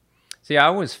this. See, I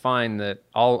always find that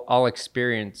I'll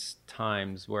experience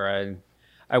times where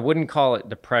I wouldn't call it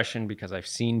depression because I've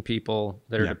seen people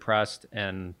that are depressed,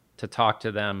 and to talk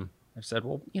to them, I've said,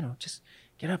 well, just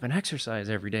get up and exercise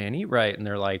every day and eat right. And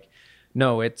they're like,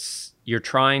 no, you're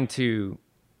trying to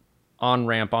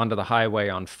on-ramp onto the highway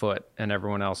on foot and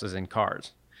everyone else is in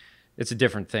cars. It's a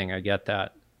different thing. I get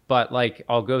that. But like,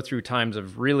 I'll go through times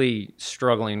of really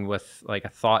struggling with like a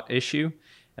thought issue,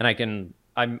 and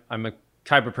I'm a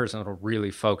type of person that'll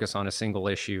really focus on a single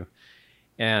issue,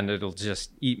 and it'll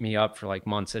just eat me up for like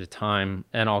months at a time.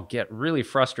 And I'll get really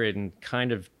frustrated and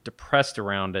kind of depressed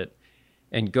around it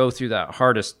and go through that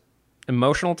hardest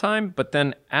emotional time. But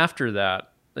then after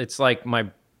that, it's like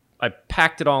I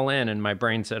packed it all in and my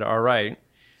brain said, all right,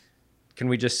 can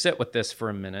we just sit with this for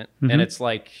a minute? Mm-hmm. And it's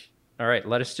like, all right,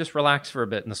 let us just relax for a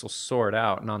bit and this will sort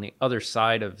out. And on the other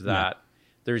side of that,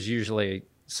 there's usually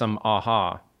some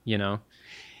aha,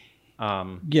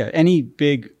 any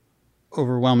big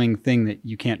overwhelming thing that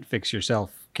you can't fix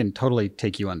yourself can totally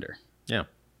take you under. Yeah.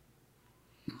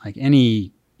 Like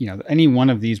any one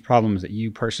of these problems that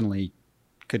you personally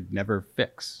could never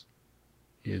fix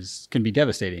can be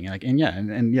devastating.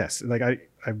 And yes, like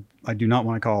I do not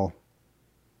want to call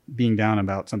being down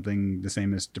about something the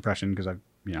same as depression, because I've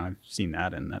seen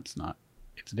that, and it's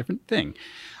a different thing.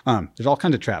 There's all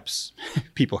kinds of traps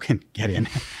people can get in.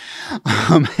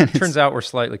 Turns out we're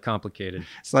slightly complicated.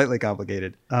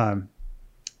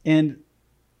 And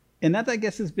that, I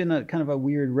guess, has been a kind of a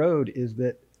weird road, is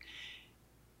that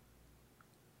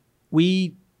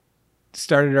we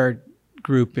started our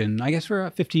group in, I guess we're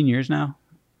 15 years now.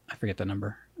 I forget the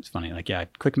number. It's funny. Like,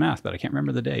 quick math, but I can't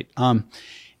remember the date.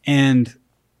 And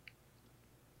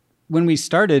when we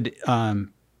started,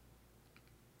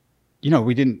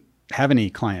 we didn't have any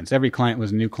clients. Every client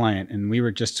was a new client, and we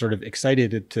were just sort of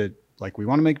excited to like, we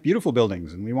want to make beautiful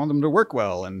buildings and we want them to work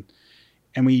well. And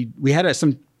we had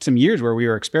some years where we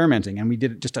were experimenting, and we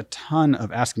did just a ton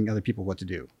of asking other people what to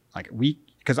do. Like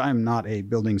because I'm not a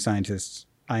building scientist,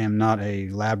 I am not a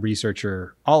lab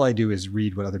researcher. All I do is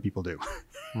read what other people do.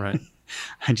 Right.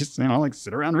 I just, like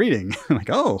sit around reading. Like,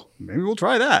 oh, maybe we'll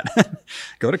try that.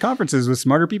 Go to conferences with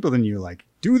smarter people than you. Like,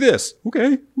 do this.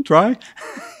 Okay, we'll try.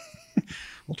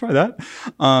 We'll try that.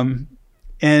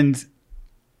 And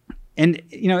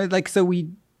like, so it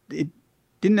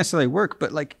didn't necessarily work,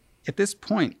 but like at this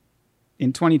point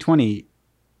in 2020,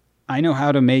 I know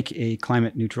how to make a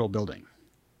climate neutral building.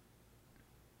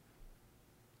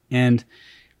 And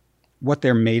what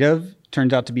they're made of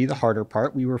turned out to be the harder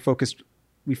part. We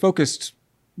focused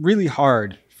really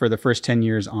hard for the first 10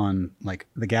 years on like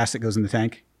the gas that goes in the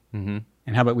tank. Mm-hmm.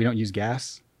 And how about we don't use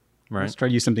gas? Right. Let's try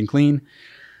to use something clean.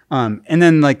 And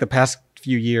then like the past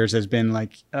few years has been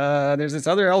like, there's this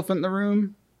other elephant in the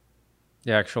room.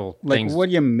 The actual like things. What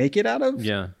do you make it out of?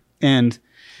 Yeah. And,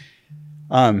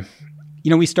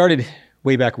 we started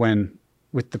way back when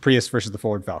with the Prius versus the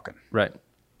Ford Falcon. Right.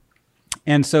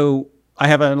 And so I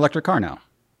have an electric car now.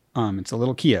 It's a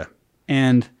little Kia.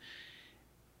 And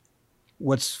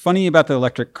what's funny about the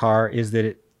electric car is that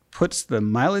it puts the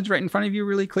mileage right in front of you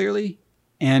really clearly.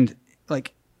 And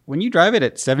like when you drive it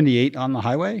at 78 on the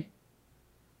highway,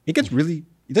 it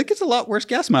gets a lot worse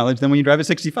gas mileage than when you drive at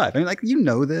 65. I mean, like,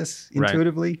 this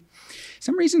intuitively. Right.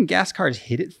 Some reason gas cars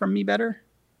hit it from me better.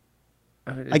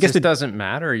 I guess it doesn't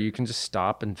matter. You can just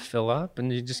stop and fill up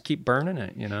and you just keep burning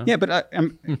it, Yeah, but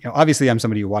I'm obviously I'm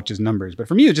somebody who watches numbers, but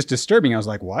for me it was just disturbing. I was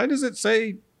like, why does it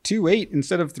say 2.8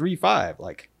 instead of 3.5?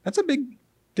 Like, that's a big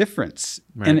difference.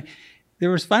 Right. And there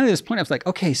was finally this point I was like,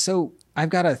 okay, so I've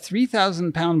got a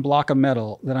 3,000 pound block of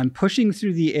metal that I'm pushing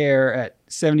through the air at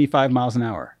 75 miles an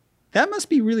hour. That must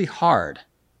be really hard.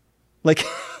 Like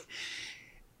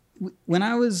when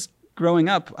I was growing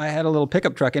up, I had a little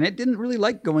pickup truck and it didn't really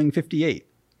like going 58.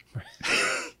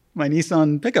 My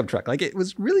Nissan pickup truck, like it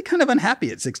was really kind of unhappy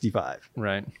at 65.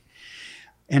 Right.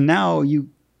 And now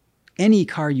any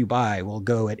car you buy will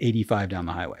go at 85 down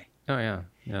the highway. Oh yeah.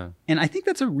 Yeah. And I think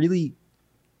that's a really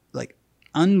like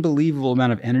unbelievable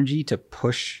amount of energy to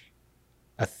push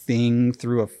a thing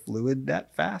through a fluid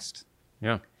that fast.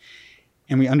 Yeah.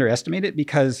 And we underestimate it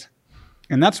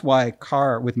and that's why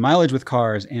with mileage with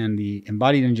cars and the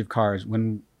embodied energy of cars,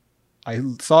 when I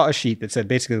saw a sheet that said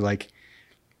basically like,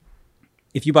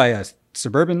 if you buy a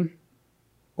Suburban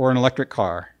or an electric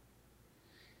car,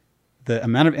 the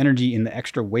amount of energy in the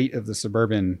extra weight of the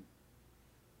Suburban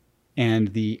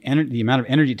and the amount of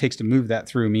energy it takes to move that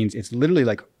through means it's literally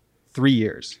like 3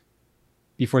 years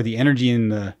before the energy in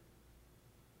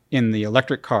the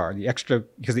electric car,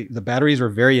 because the batteries were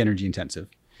very energy intensive.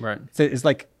 Right. So it's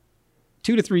like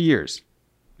 2 to 3 years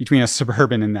between a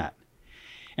Suburban and that.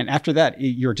 And after that,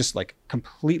 you're just like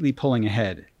completely pulling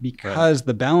ahead because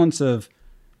the balance of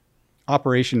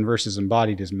operation versus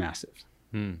embodied is massive.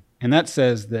 And that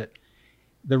says that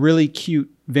the really cute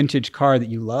vintage car that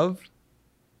you love,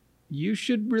 you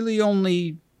should really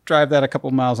only drive that a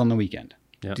couple miles on the weekend.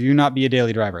 Yep. Do not be a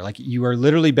daily driver. Like, you are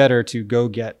literally better to go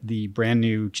get the brand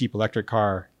new cheap electric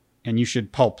car and you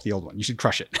should pulp the old one. You should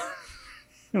crush it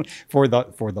for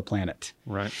the planet.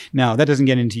 Right. Now, that doesn't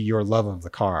get into your love of the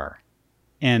car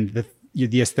and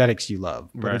the aesthetics you love.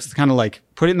 But it's kind of like,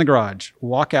 put it in the garage,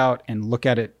 walk out and look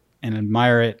at it and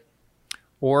admire it.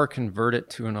 Or convert it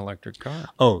to an electric car.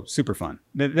 Oh, super fun.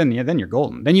 Then you're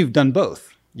golden. Then you've done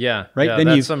both. Yeah. Right. Yeah, then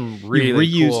that's some really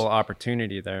cool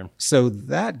opportunity there. So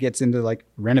that gets into like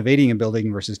renovating a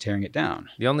building versus tearing it down.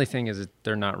 The only thing is that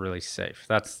they're not really safe.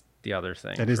 That's the other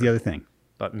thing. That is the other thing.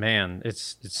 But man,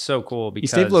 it's so cool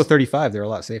because you stay below 35, they're a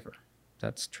lot safer.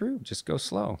 That's true. Just go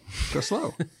slow. Go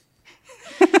slow.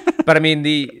 But I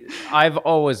mean, I've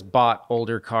always bought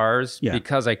older cars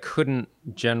because I couldn't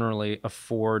generally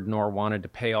afford nor wanted to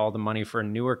pay all the money for a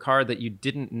newer car that you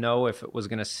didn't know if it was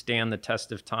going to stand the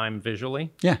test of time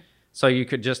visually. Yeah. So you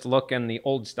could just look in the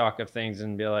old stock of things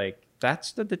and be like, that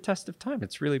stood the test of time.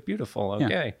 It's really beautiful. Okay.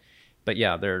 Yeah. But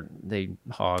yeah, they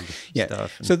hog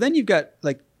stuff. So then you've got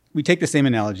like, we take the same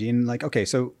analogy and like, okay,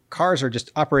 so cars are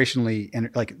just operationally, and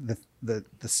like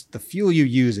the fuel you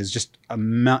use is just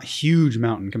a huge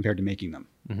mountain compared to making them.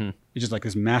 Mm-hmm. It's just like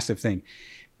this massive thing.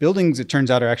 Buildings, it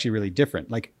turns out, are actually really different.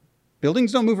 Like,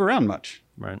 buildings don't move around much.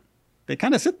 Right. They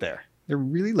kind of sit there. They're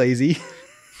really lazy.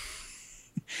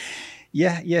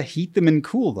 Yeah, heat them and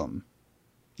cool them.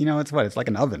 It's like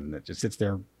an oven that just sits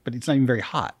there, but it's not even very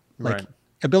hot. Like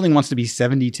a building wants to be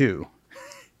 72.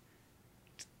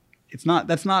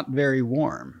 That's not very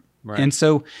warm. Right. And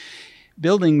so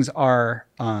buildings are,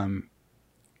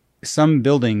 some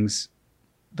buildings,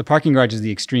 the parking garage is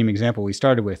the extreme example we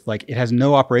started with. Like, it has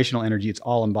no operational energy. It's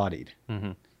all embodied.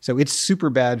 Mm-hmm. So it's super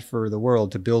bad for the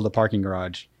world to build a parking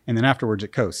garage, and then afterwards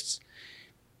it coasts.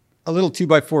 A little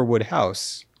 2x4 wood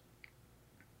house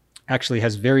actually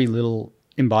has very little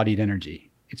embodied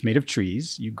energy. It's made of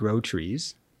trees. You grow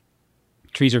trees.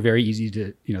 Trees are very easy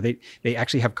to, they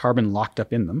actually have carbon locked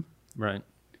up in them. Right.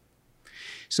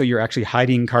 So you're actually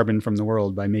hiding carbon from the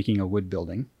world by making a wood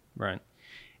building. Right.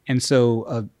 And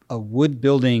so a wood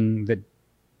building that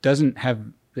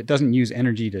doesn't use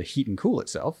energy to heat and cool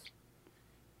itself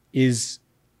is,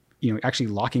 actually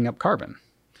locking up carbon.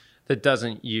 That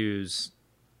doesn't use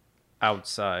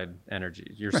outside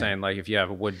energy. You're saying, like, if you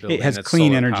have a wood building, it has that's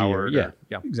clean solar energy. powered, Yeah,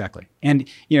 yeah, exactly. And,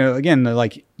 again,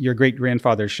 like your great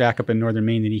grandfather's shack up in northern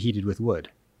Maine that he heated with wood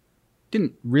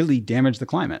didn't really damage the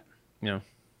climate. Yeah.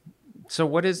 So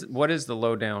what is the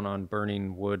lowdown on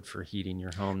burning wood for heating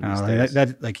your home these days?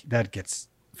 That gets,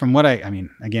 from what I mean,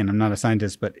 again, I'm not a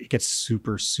scientist, but it gets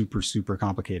super, super, super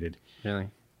complicated. Really?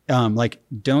 Like,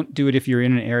 don't do it if you're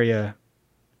in an area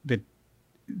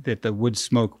that the wood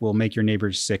smoke will make your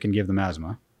neighbors sick and give them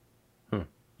asthma.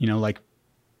 Like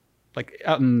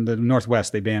out in the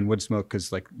Northwest, they ban wood smoke because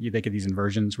they get these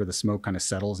inversions where the smoke kind of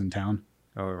settles in town.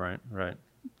 Oh, right.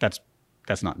 That's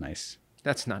not nice.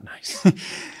 That's not nice.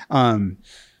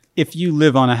 If you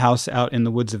live on a house out in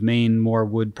the woods of Maine, more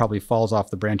wood probably falls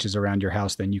off the branches around your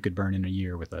house than you could burn in a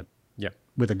year with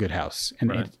a good house. And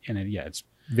right. It's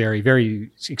very,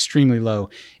 very extremely low.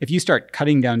 If you start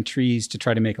cutting down trees to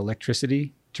try to make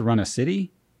electricity to run a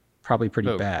city, probably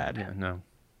pretty bad. Yeah, no.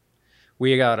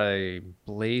 We got a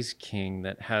Blaze King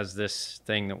that has this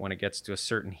thing that when it gets to a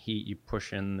certain heat, you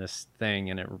push in this thing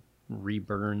and it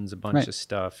reburns a bunch of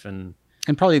stuff. And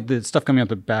probably the stuff coming out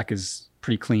the back is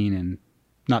pretty clean and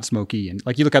not smoky. And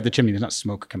like, you look out the chimney, there's not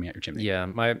smoke coming out your chimney. Yeah,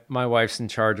 my wife's in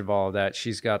charge of all of that.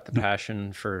 She's got the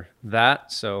passion for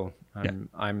that. So I'm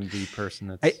the person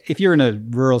that's... If you're in a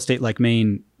rural state like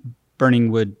Maine,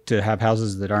 burning wood to have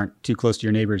houses that aren't too close to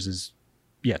your neighbors is,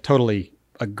 totally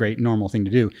a great normal thing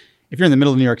to do. If you're in the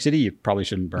middle of New York City, you probably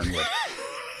shouldn't burn wood.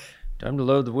 Time to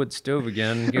load the wood stove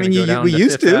again. I mean, we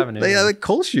used to. They had like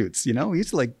coal chutes, We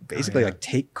used to basically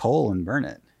take coal and burn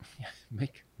it. Yeah,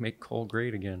 make coal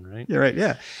great again, right? Yeah, right.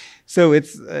 Yeah. So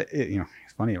it's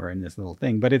it's funny we're in this little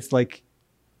thing, but it's like,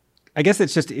 I guess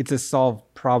it's a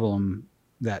solved problem.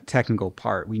 That technical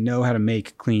part, we know how to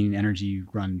make clean energy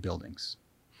run buildings.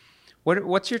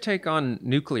 What's your take on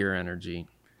nuclear energy?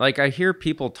 Like, I hear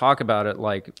people talk about it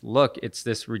like, look, it's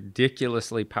this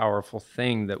ridiculously powerful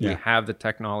thing that we have the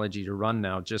technology to run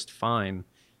now just fine,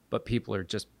 but people are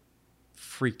just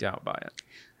freaked out by it.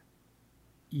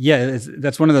 Yeah,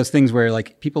 that's one of those things where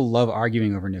like people love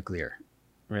arguing over nuclear.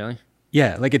 Really?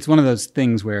 Yeah, like it's one of those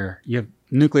things where you have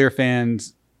nuclear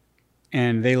fans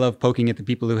and they love poking at the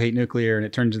people who hate nuclear, and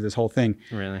it turns into this whole thing.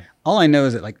 Really? All I know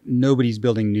is that like nobody's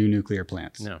building new nuclear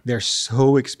plants. No. They're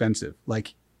so expensive.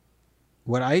 Like,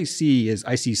 what I see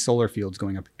solar fields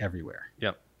going up everywhere.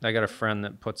 Yep. I got a friend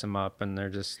that puts them up, and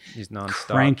he's nonstop.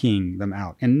 Cranking them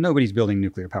out. And nobody's building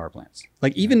nuclear power plants.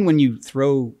 Like, even when you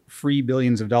throw free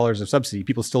billions of dollars of subsidy,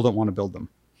 people still don't want to build them.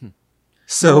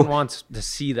 So no one wants to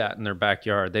see that in their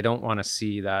backyard. They don't want to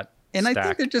see that And stack. I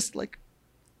think they're just like,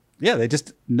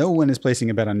 no one is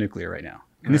placing a bet on nuclear right now.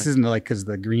 And this isn't like because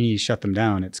the greenies shut them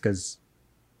down. It's because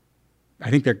I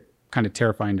think they're kind of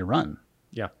terrifying to run.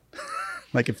 Yeah.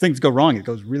 Like, if things go wrong, it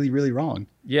goes really, really wrong.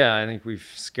 Yeah, I think we've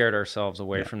scared ourselves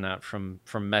away from that, from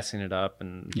messing it up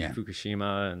and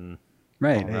Fukushima and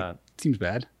all that. It seems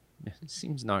bad. It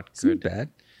seems not good. Seems bad.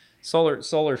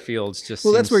 Solar fields just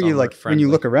Well, that's where you like friendly. when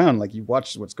you look around, like you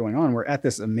watch what's going on. We're at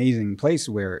this amazing place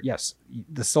where, yes,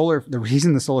 the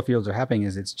reason the solar fields are happening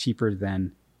is it's cheaper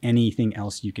than anything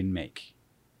else you can make.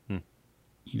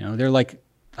 They're like,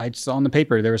 I saw in the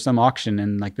paper there was some auction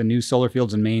and like the new solar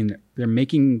fields in Maine, they're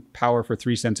making power for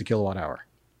 3 cents a kilowatt hour,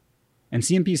 and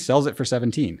CMP sells it for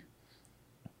 17.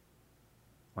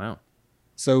 Wow.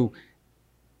 So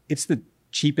it's the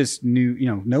cheapest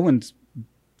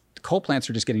coal plants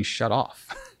are just getting shut off.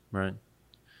 Right.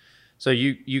 So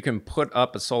you can put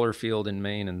up a solar field in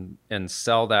Maine and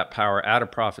sell that power at a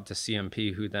profit to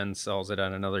CMP, who then sells it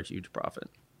at another huge profit.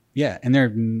 Yeah, and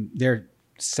they're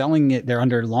selling it. They're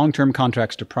under long-term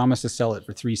contracts to promise to sell it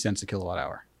for 3 cents a kilowatt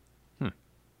hour.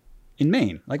 In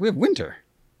Maine, like we have winter.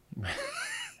 How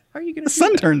are you going to? The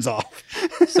sun turns off.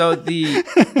 So the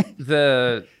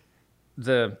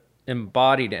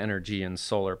embodied energy in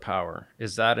solar power.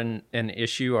 Is that an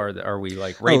issue? Are we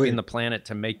like raping the planet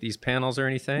to make these panels or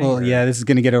anything? Well, yeah, this is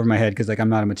going to get over my head because like I'm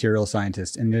not a material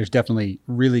scientist, and there's definitely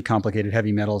really complicated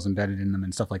heavy metals embedded in them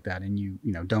and stuff like that. And you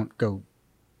know, don't go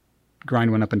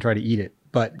grind one up and try to eat it.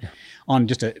 But on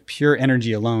just a pure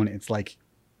energy alone, it's like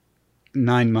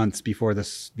 9 months before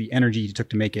the energy you took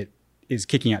to make it is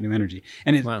kicking out new energy.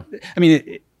 And Wow. I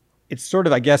mean, it's sort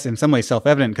of, I guess, in some ways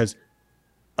self-evident because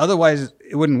otherwise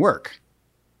it wouldn't work.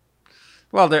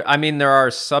 Well, there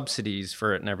are subsidies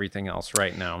for it and everything else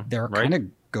right now. They're right? kind of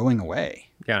going away.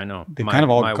 Yeah, I know. They've kind of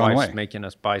all my gone wife's away. making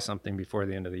us buy something before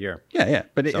the end of the year. Yeah.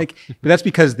 But but that's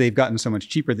because they've gotten so much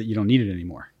cheaper that you don't need it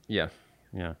anymore. Yeah.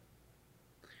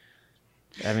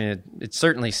 I mean, it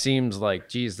certainly seems like,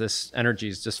 geez, this energy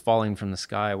is just falling from the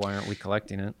sky. Why aren't we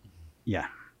collecting it? Yeah.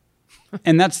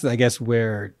 And that's, I guess,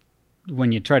 where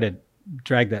when you try to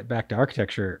drag that back to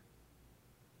architecture,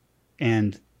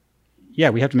 and yeah,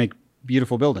 we have to make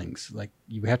beautiful buildings. Like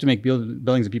you have to make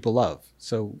buildings that people love.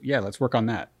 So yeah, let's work on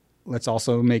that. Let's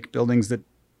also make buildings that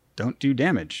don't do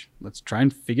damage. Let's try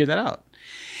and figure that out.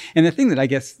 And the thing that I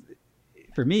guess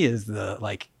for me is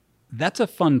that's a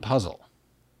fun puzzle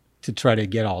to try to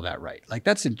get all that right. Like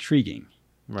that's intriguing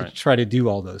to try to do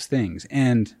all those things.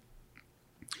 And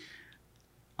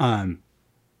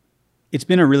it's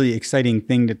been a really exciting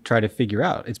thing to try to figure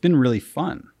out. It's been really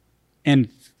fun. And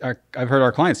I've heard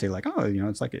our clients say like, oh, you know,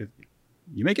 it's like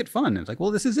you make it fun. And it's like, well,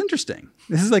 this is interesting.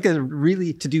 This is like a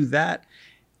really to do that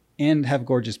and have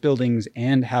gorgeous buildings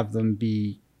and have them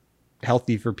be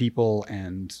healthy for people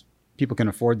and people can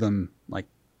afford them. Like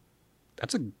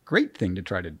that's a great thing to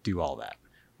try to do all that.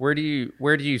 Where do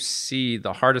you see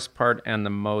the hardest part and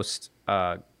the most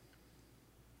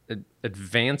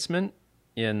advancement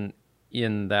in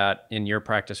your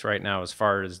practice right now, as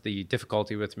far as the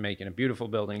difficulty with making a beautiful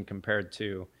building compared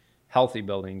to healthy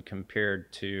building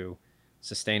compared to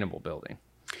sustainable building?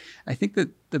 I think that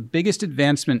the biggest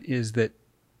advancement is that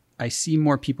I see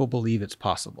more people believe it's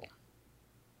possible.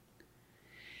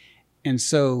 And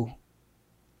so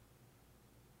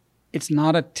it's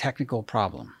not a technical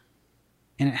problem.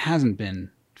 And it hasn't been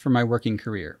for my working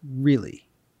career, really.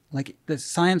 Like the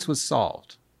science was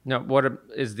solved. Now, what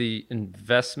is the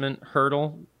investment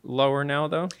hurdle lower now,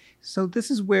 though? So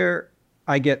this is where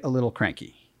I get a little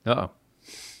cranky. Uh-oh.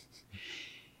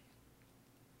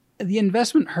 The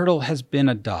investment hurdle has been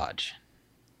a dodge.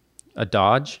 A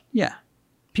dodge? Yeah.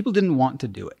 People didn't want to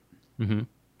do it. Mm-hmm.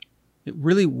 It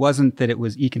really wasn't that it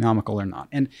was economical or not.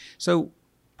 And so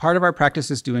part of our practice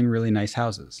is doing really nice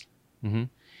houses. Mm-hmm.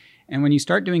 And when you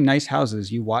start doing nice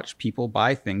houses, you watch people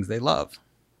buy things they love.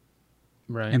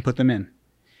 Right. And put them in.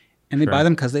 And they buy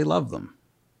them because they love them.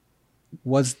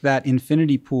 Was that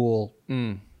infinity pool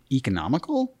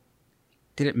economical?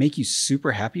 Did it make you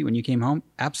super happy when you came home?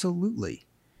 Absolutely.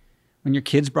 When your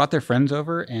kids brought their friends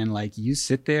over and like you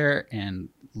sit there and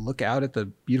look out at the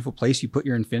beautiful place you put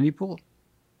your infinity pool,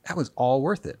 that was all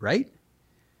worth it, right?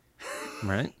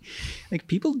 Right. Like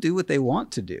people do what they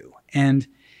want to do. And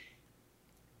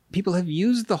people have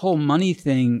used the whole money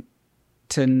thing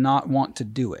to not want to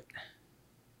do it.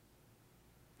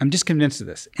 I'm just convinced of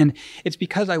this. And it's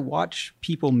because I watch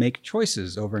people make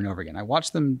choices over and over again. I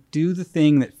watch them do the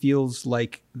thing that feels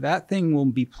like that thing will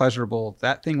be pleasurable.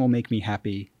 That thing will make me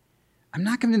happy. I'm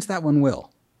not convinced that one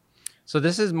will. So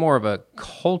this is more of a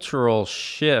cultural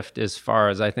shift as far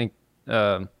as I think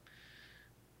a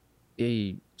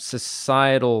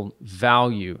societal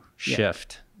value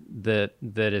shift that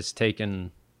has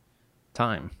taken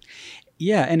time.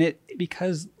 Yeah. And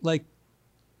because like,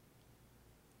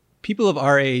 people of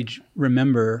our age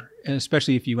remember, and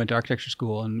especially if you went to architecture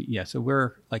school, and so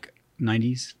we're like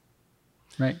 90s,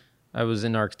 right? I was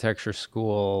in architecture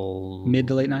school mid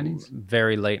to late 90s,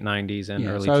 very late 90s and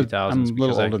early so 2000s. I'm a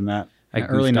little older than that. I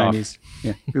early 90s,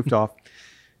 goofed off.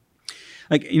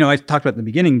 Like I talked about in the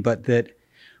beginning, but that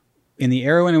in the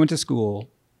era when I went to school,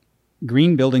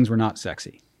 green buildings were not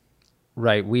sexy.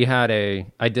 Right.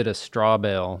 I did a straw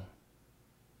bale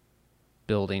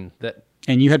building that.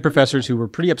 And you had professors who were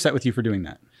pretty upset with you for doing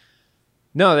that.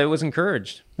 No, it was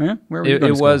encouraged. Yeah? Where were you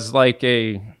going to It school? was like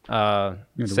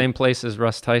same place as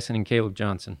Russ Tyson and Caleb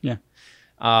Johnson. Yeah.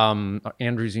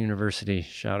 Andrews University.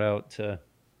 Shout out to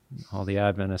all the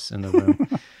Adventists in the room.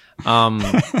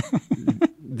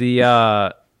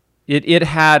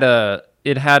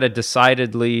 It had a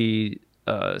decidedly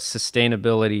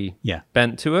sustainability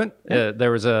bent to it. Yeah.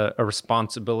 There was a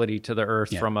responsibility to the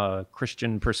earth from a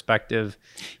Christian perspective,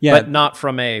 but not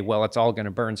from it's all going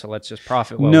to burn, so let's just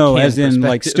profit. No, as in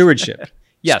like stewardship.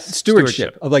 Yes,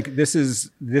 stewardship of like this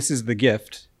is the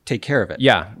gift, take care of it.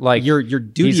 Yeah, like your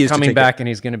duty he's is coming to take back and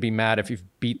he's going to be mad if you've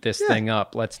beat this thing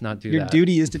up. Let's not do your that.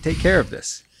 duty is to take care of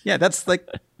this. Yeah, that's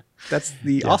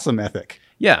the awesome ethic.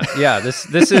 Yeah.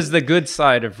 This is the good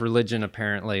side of religion,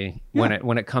 apparently.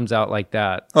 When it comes out like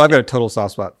that. Oh, I've got a total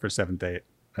soft spot for Seventh Day.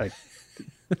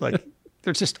 Like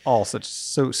they're just all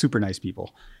so super nice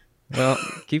people. Well,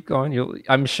 keep going.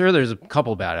 I'm sure there's a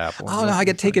couple bad apples. Oh no, I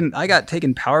got taken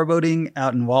powerboating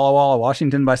out in Walla Walla,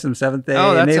 Washington by some Seventh Day.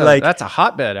 Oh, and that's a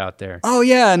hotbed out there. Oh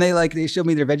yeah, and they showed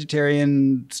me their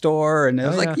vegetarian store, and it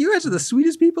was like, you guys are the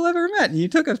sweetest people I've ever met. And you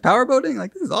took us powerboating.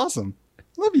 Like, this is awesome.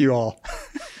 Love you all.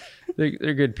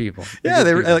 They're good people.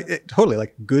 They were totally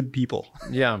like good people.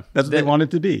 Yeah, that's what they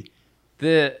wanted to be.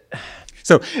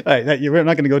 So we're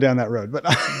not going to go down that road,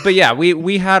 but yeah,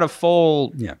 we had a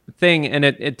full thing, and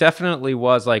it definitely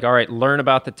was like, all right, learn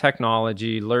about the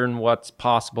technology, learn what's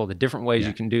possible, the different ways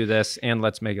you can do this, and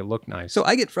let's make it look nice. So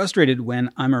I get frustrated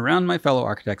when I'm around my fellow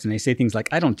architects and they say things like,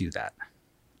 I don't do that.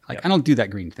 I don't do that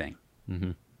green thing.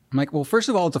 Mm-hmm. I'm like, well, first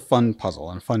of all, it's a fun puzzle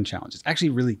and a fun challenge. It's actually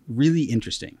really, really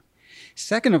interesting.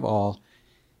 Second of all,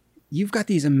 you've got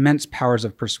these immense powers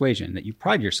of persuasion that you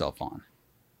pride yourself on.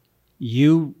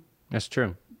 That's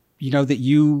true. That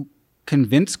you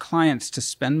convince clients to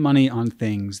spend money on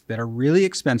things that are really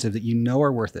expensive that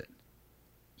are worth it.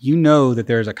 You know that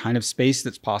there's a kind of space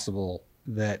that's possible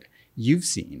that you've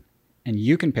seen and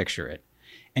you can picture it,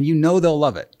 and they'll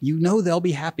love it. They'll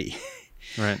be happy.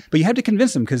 Right. But you have to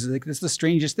convince them, because that's the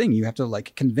strangest thing. You have to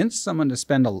convince someone to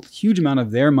spend a huge amount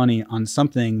of their money on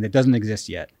something that doesn't exist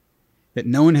yet, that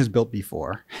no one has built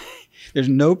before. There's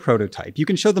no prototype. You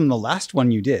can show them the last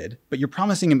one you did, but you're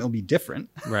promising them it'll be different.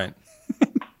 Right.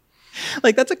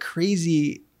 That's a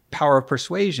crazy power of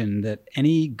persuasion that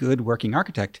any good working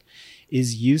architect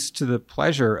is used to the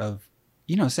pleasure of,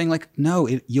 saying no,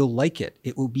 you'll like it.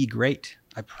 It will be great.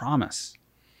 I promise.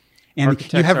 And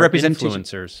architects you have are representation,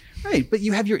 influencers. Right? But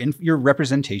you have your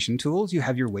representation tools. You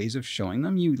have your ways of showing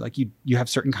them. You have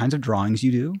certain kinds of drawings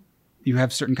you do. You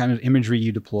have certain kind of imagery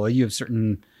you deploy. You have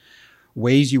certain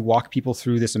ways you walk people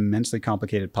through this immensely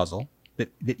complicated puzzle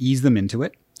that ease them into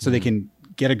it, so they can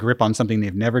get a grip on something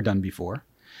they've never done before.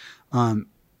 And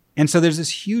so there's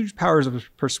this huge powers of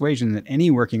persuasion that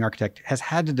any working architect has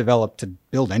had to develop to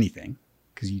build anything,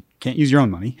 because you can't use your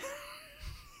own money.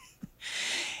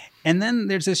 And then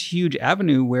there's this huge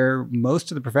avenue where most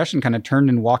of the profession kind of turned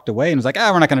and walked away and was like,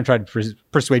 we're not going to try to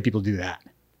persuade people to do that.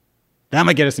 That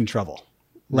might get us in trouble.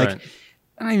 Right.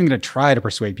 I'm not even going to try to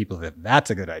persuade people that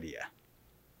that's a good idea.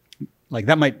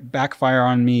 That might backfire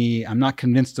on me. I'm not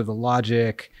convinced of the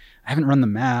logic. I haven't run the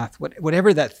math.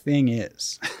 Whatever that thing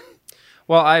is.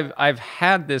 Well, I've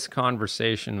had this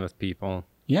conversation with people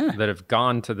that have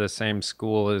gone to the same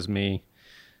school as me,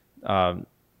 and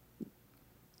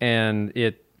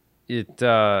it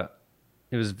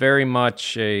was very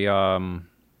much a I'm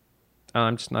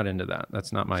just not into that.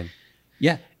 That's not my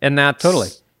and that's totally.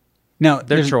 Now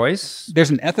their choice.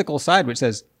 There's an ethical side which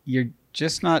says you're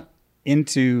just not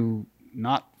into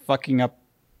not fucking up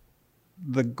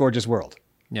the gorgeous world.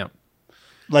 Yeah.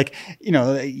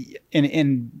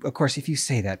 And of course, if you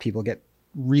say that, people get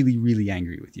really, really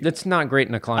angry with you. That's not great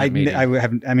in a client meeting. I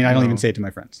don't even say it to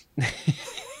my friends.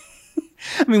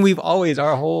 We've always,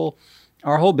 our whole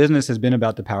business has been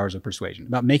about the powers of persuasion,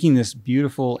 about making this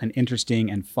beautiful and interesting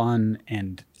and fun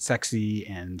and sexy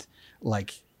and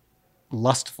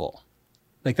lustful.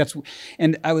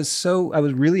 And I was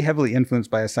really heavily influenced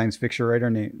by a science fiction writer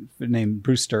named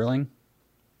Bruce Sterling,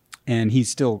 and he's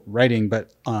still writing,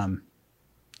 but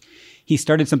he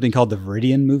started something called the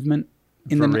Viridian movement.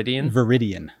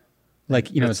 Viridian.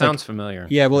 It sounds familiar.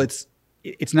 Yeah, well, it's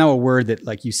now a word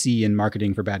that you see in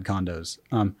marketing for bad condos.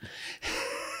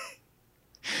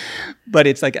 But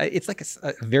it's like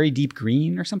a very deep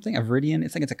green or something. A viridian.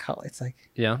 It's a color. I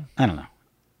don't know.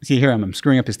 See, here I'm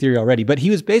screwing up his theory already. But he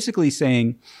was basically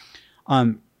saying,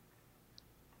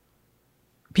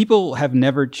 people have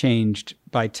never changed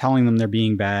by telling them they're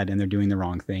being bad and they're doing the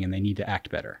wrong thing and they need to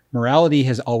act better. Morality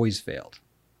has always failed.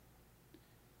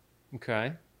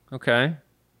 Okay.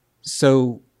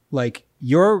 So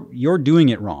you're doing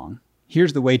it wrong.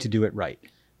 Here's the way to do it right.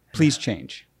 Please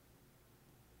change.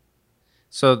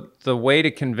 So the way to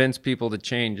convince people to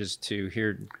change is to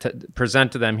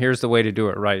present to them, here's the way to do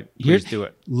it right. Please do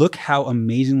it. Look how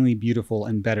amazingly beautiful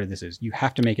and better this is. You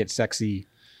have to make it sexy,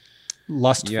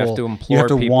 lustful. You have to implore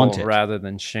people rather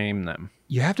than shame them.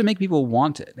 You have to make people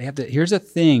want it. Here's a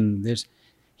thing.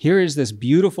 Here is this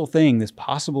beautiful thing, this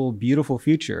possible beautiful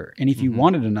future. And if you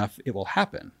want it enough, it will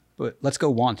happen. But let's go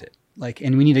want it.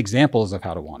 And we need examples of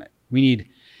how to want it. We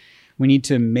need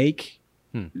to make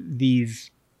these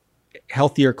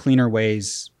healthier, cleaner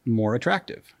ways more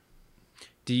attractive.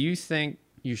 Do you think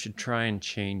you should try and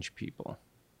change people?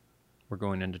 We're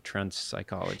going into trend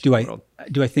psychology.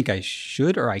 Do I think I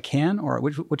should, or I can, or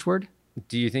which word?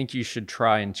 Do you think you should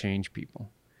try and change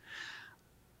people?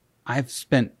 I've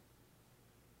spent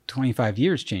 25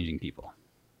 years changing people.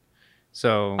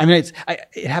 So I mean,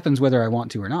 it happens whether I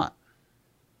want to or not.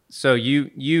 So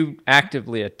you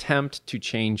actively attempt to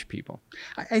change people.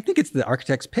 I think it's the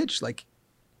architect's pitch. Like,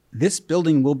 this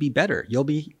building will be better. You'll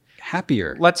be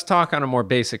happier. Let's talk on a more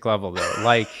basic level, though.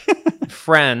 Like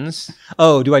friends.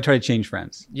 Oh, do I try to change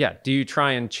friends? Yeah. Do you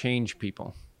try and change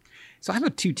people? So I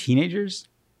have 2 teenagers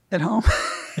at home.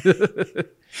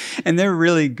 And they're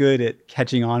really good at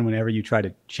catching on whenever you try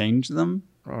to change them.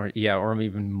 Or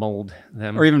even mold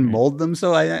them. Or even mold them.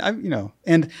 So I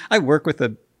and I work with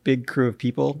a big crew of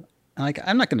people. And like,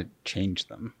 I'm not going to change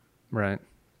them. Right.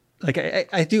 Like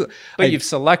I do. But you've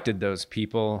selected those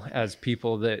people as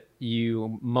people that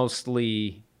you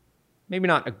mostly maybe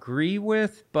not agree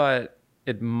with, but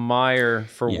admire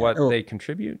for what they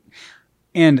contribute.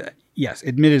 And yes,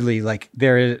 admittedly, like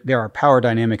there are power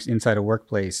dynamics inside a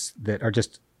workplace that are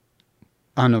just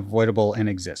unavoidable and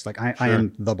exist. Like I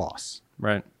am the boss.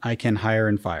 Right. I can hire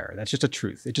and fire. That's just a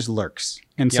truth. It just lurks.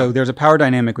 And so there's a power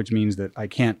dynamic, which means that I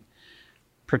can't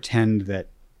pretend that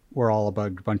we're all a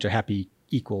bunch of happy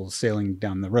equals sailing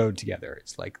down the road together.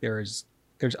 It's like there's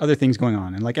other things going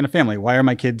on. And like in a family, why are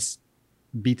my kids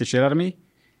beat the shit out of me?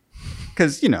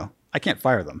 Because, I can't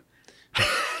fire them.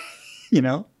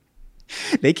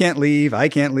 They can't leave. I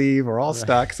can't leave. We're all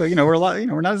stuck. So,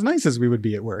 we're not as nice as we would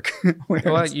be at work.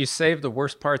 Well, you save the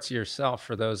worst parts of yourself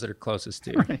for those that are closest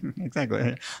to you. Right,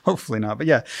 exactly. Hopefully not. But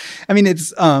yeah, I mean, it's,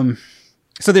 so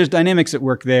there's dynamics at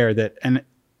work there and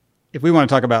if we want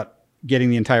to talk about getting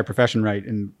the entire profession right,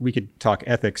 and we could talk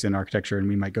ethics in architecture, and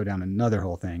we might go down another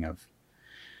whole thing of,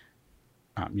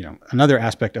 another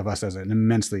aspect of us as an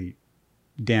immensely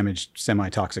damaged,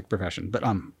 semi-toxic profession. But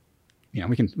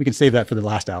we can save that for the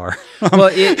last hour. Well,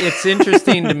 it's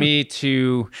interesting to me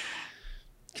to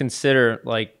consider,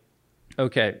 like,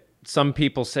 okay, some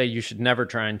people say you should never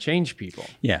try and change people.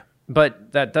 Yeah,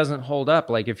 but that doesn't hold up.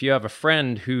 Like, if you have a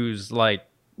friend who's like,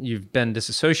 you've been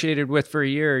disassociated with for a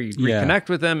year, you reconnect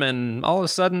with them, and all of a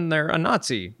sudden they're a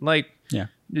Nazi. Like,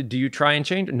 do you try and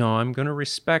change? No, I'm going to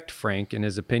respect Frank and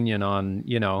his opinion on,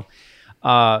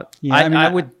 I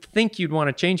would think you'd want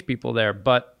to change people there,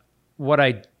 but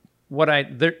I'm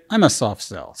a soft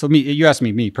sell. So you asked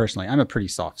me personally, I'm a pretty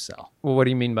soft sell. Well, what do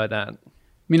you mean by that? I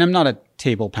mean, I'm not a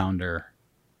table pounder.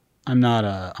 I'm not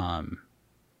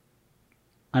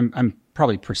I'm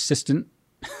probably persistent.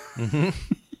 Mm-hmm.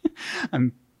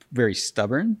 I'm very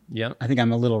stubborn. Yeah. I think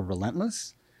I'm a little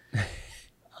relentless.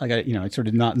 Like it's sort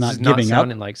of not this is giving not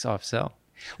sounding up. Like soft sell.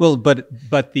 Well, but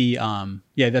the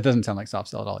that doesn't sound like soft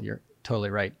sell at all. You're totally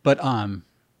right. But I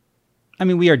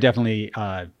mean, we are definitely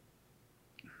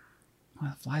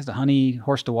flies to honey,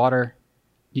 horse to water.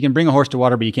 You can bring a horse to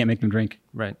water, but you can't make them drink.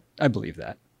 Right. I believe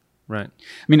that. Right.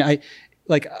 I mean,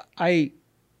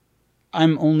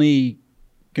 I'm only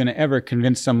going to ever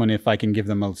convince someone if I can give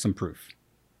them some proof.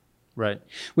 Right.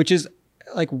 Which is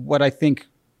like what I think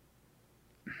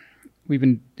we've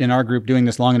been in our group doing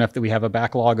this long enough that we have a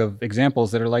backlog of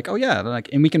examples that are like, oh yeah,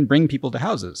 and we can bring people to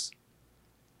houses.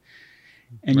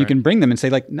 And you can bring them and say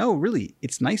like, no, really,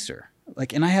 it's nicer.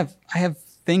 Like, and I have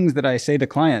things that I say to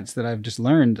clients that I've just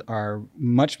learned are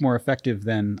much more effective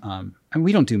than, and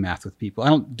we don't do math with people. I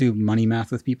don't do money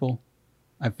math with people.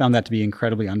 I've found that to be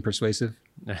incredibly unpersuasive.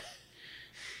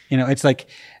 It's like,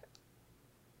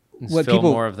 Is Phil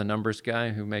more of the numbers guy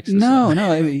who makes this No,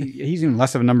 he's even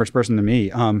less of a numbers person than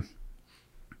me.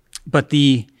 But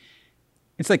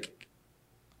it's like,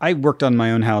 I worked on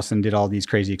my own house and did all these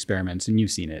crazy experiments, and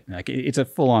you've seen it. Like, it's a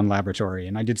full-on laboratory,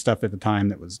 and I did stuff at the time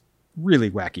that was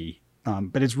really wacky,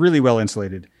 but it's really well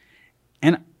insulated.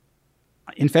 And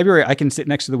in February, I can sit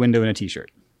next to the window in a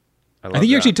t-shirt. I think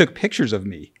you actually took pictures of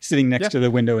me sitting next to the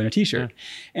window in a t-shirt,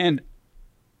 and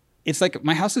it's like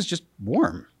my house is just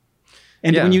warm.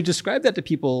 And when you describe that to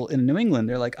people in New England,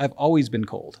 they're like, I've always been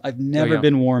cold. I've never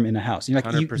been warm in a house. You're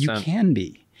like, you can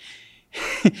be.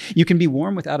 You can be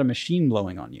warm without a machine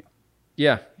blowing on you.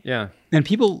 Yeah, yeah. And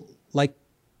people, like,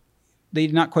 they're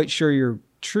not quite sure you're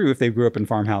true if they grew up in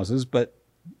farmhouses, but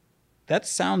that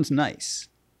sounds nice.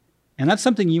 And that's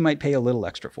something you might pay a little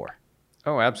extra for.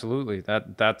 Oh, absolutely.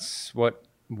 That's what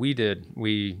we did.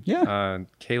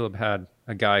 Caleb had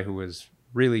a guy who was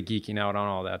really geeking out on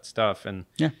all that stuff, and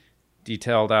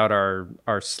detailed out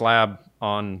our slab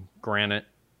on granite,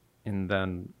 and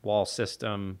then wall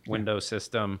system, window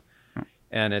system.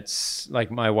 And it's like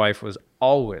my wife was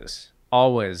always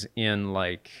in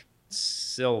like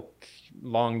silk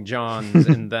long johns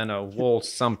and then a wool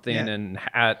something Yeah. and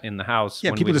hat in the house.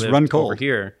 Yeah, when people we just lived run over cold.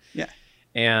 here. Yeah.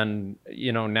 And,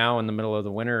 now in the middle of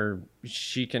the winter,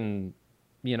 she can,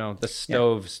 the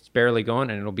stove's barely going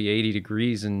and it'll be 80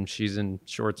 degrees and she's in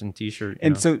shorts and t-shirt.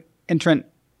 And Trent,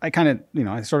 I kind of,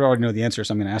 I sort of already know the answer,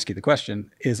 so I'm going to ask you the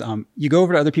question is, you go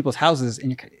over to other people's houses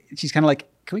and she's kind of like,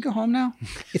 can we go home now?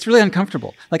 It's really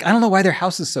uncomfortable. Like, I don't know why their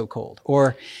house is so cold.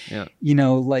 Or,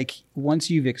 like once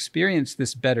you've experienced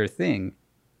this better thing,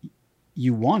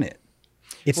 you want it.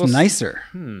 It's nicer.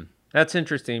 That's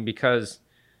interesting because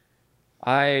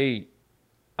I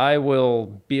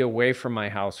will be away from my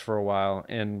house for a while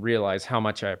and realize how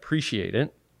much I appreciate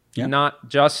it. Yeah. Not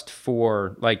just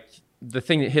for like the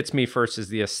thing that hits me first is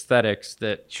the aesthetics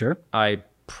that I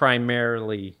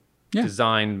primarily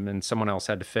designed and someone else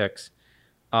had to fix.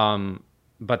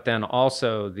 But then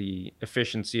also the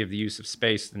efficiency of the use of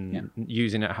space and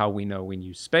using it how we know we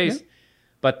use space. Yeah.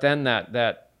 But then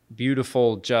that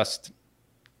beautiful just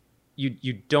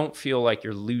you don't feel like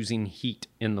you're losing heat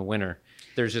in the winter.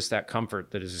 There's just that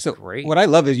comfort that is just great. What I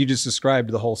love is you just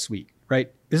described the whole suite,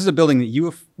 right? This is a building that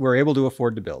you were able to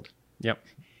afford to build. Yep.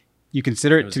 You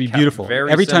consider it to be beautiful. Very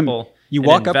Every simple, time you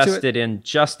walk up to it, invested in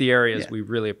just the areas we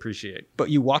really appreciate. But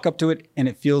you walk up to it and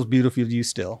it feels beautiful to you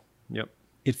still. Yep.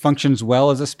 It functions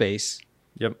well as a space.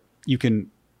 Yep.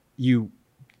 You're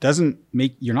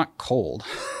not cold.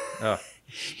 Oh,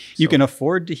 you can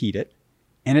afford to heat it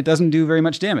and it doesn't do very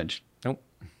much damage. Nope.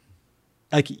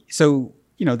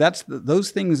 That's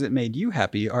those things that made you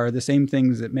happy are the same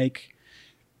things that make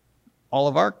all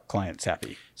of our clients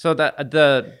happy. So that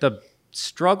the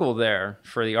struggle there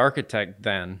for the architect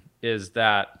then is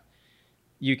that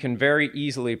you can very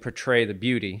easily portray the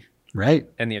beauty, right,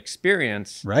 and the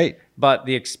experience, right, but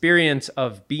the experience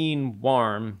of being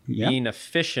warm, being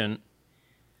efficient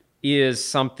is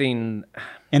something.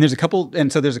 And there's a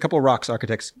couple rocks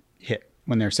architects hit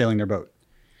when they're sailing their boat.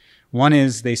 One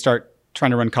is they start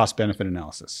trying to run cost benefit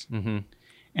analysis. Mm-hmm.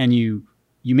 And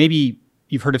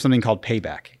you've heard of something called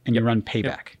payback, and you run payback.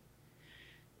 Yep.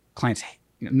 Clients,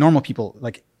 normal people,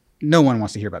 like no one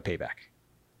wants to hear about payback.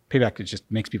 Payback just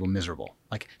makes people miserable.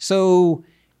 Like, so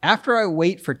after I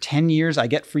wait for 10 years, I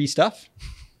get free stuff.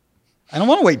 I don't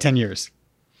want to wait 10 years.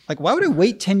 Like, why would I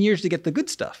wait 10 years to get the good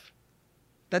stuff?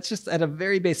 That's just at a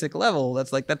very basic level.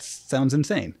 That sounds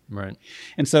insane. Right.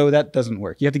 And so that doesn't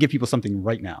work. You have to give people something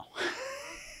right now.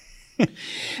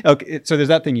 Okay. So there's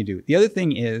that thing you do. The other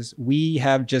thing is we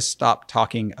have just stopped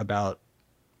talking about,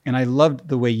 and I loved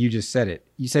the way you just said it.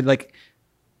 You said like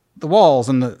the walls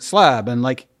and the slab and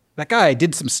like that guy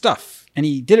did some stuff and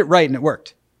he did it right and it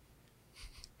worked.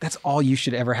 That's all you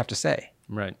should ever have to say.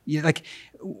 Right.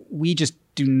 We just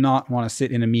do not want to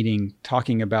sit in a meeting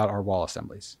talking about our wall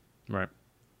assemblies. Right.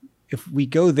 If we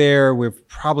go there, we've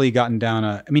probably gotten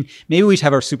down maybe we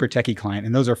have our super techie client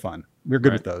and those are fun. We're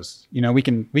good with those. We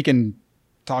can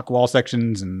talk wall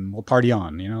sections and we'll party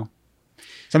on,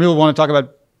 Some people want to talk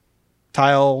about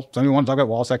tile. Some people want to talk about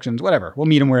wall sections, whatever. We'll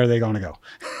meet them where they're going to go.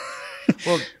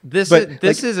 Well, this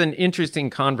is an interesting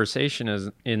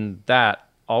conversation in that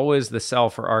always the sell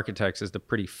for architects is the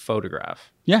pretty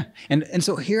photograph. Yeah. And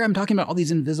so here I'm talking about all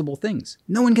these invisible things.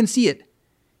 No one can see it.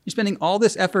 You're spending all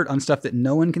this effort on stuff that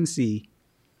no one can see.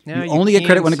 No, you only get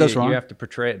credit when it goes wrong. You have to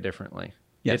portray it differently.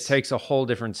 Yes. It takes a whole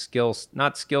different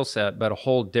not skill set, but a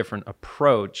whole different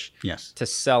approach to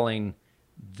selling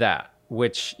that,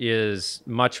 which is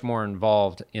much more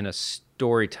involved in a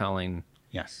storytelling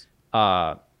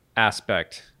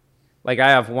aspect. Like I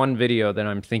have one video that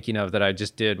I'm thinking of that I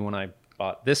just did when I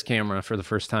bought this camera for the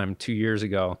first time 2 years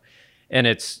ago. And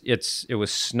it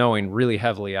was snowing really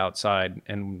heavily outside,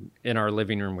 and in our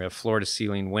living room we have floor to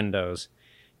ceiling windows,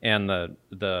 and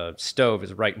the stove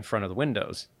is right in front of the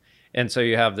windows. And so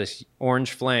you have this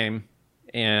orange flame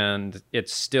and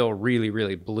it's still really,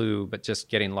 really blue, but just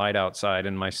getting light outside.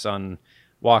 And my son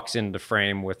walks into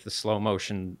frame with the slow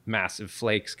motion, massive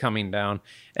flakes coming down.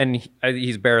 And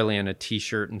he's barely in a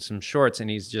t-shirt and some shorts, and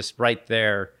he's just right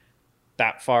there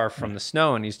that far from the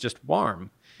snow, and he's just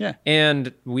warm. Yeah.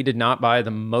 And we did not buy the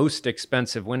most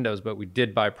expensive windows, but we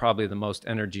did buy probably the most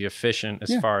energy efficient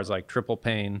as far as like triple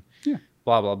pane,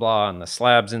 blah, blah, blah. And the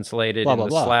slab's insulated, blah, and blah, the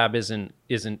blah. slab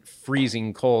isn't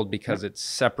freezing cold because it's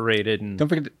separated. And don't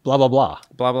forget blah, blah, blah.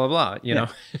 Blah, blah, blah. You know,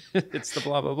 it's the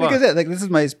blah, blah, blah. Because this is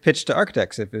my pitch to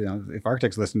architects. If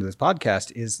architects listen to this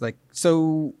podcast, is like,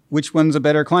 so which one's a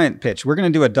better client pitch? We're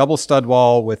going to do a double stud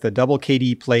wall with a double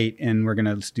KD plate, and we're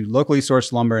going to do locally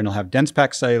sourced lumber, and it'll have dense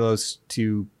packed cellulose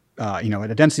to at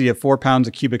a density of 4 pounds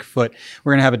a cubic foot.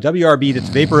 We're going to have a WRB that's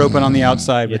vapor open on the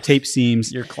outside with tape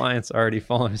seams. Your client's already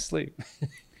fallen asleep.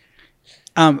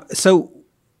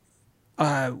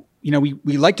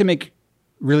 we like to make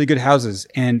really good houses,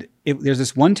 and there's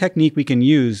this one technique we can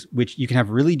use, which you can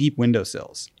have really deep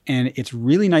windowsills, and it's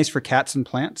really nice for cats and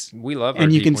plants. We love our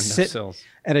and you deep can windowsills. sit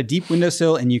at a deep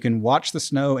windowsill, and you can watch the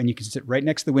snow, and you can sit right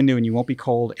next to the window, and you won't be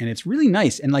cold, and it's really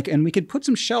nice. And and we could put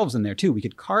some shelves in there too. We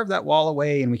could carve that wall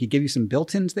away, and we could give you some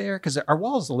built-ins there, because our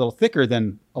wall is a little thicker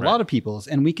than a lot of people's,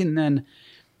 and we could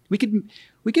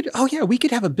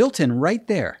have a built-in right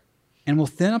there, and we'll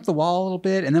thin up the wall a little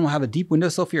bit, and then we'll have a deep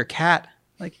windowsill for your cat.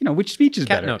 Like, which speech is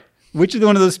Cat better? note. Which of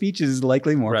one of those speeches is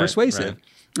likely more persuasive?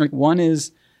 Like one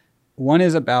is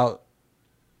about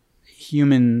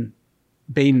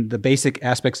the basic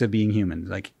aspects of being human.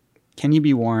 Like, can you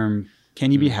be warm?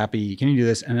 Can you be happy? Can you do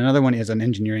this? And another one is an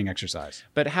engineering exercise.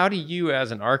 But how do you, as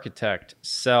an architect,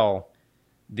 sell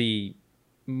the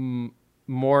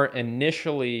more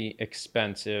initially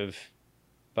expensive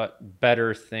but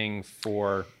better thing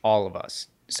for all of us?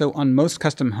 So on most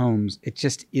custom homes, it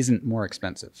just isn't more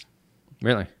expensive.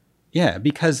 Really? Yeah,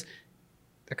 because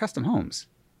they're custom homes.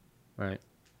 Right.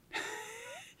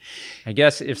 I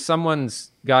guess if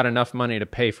someone's got enough money to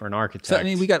pay for an architect. So, I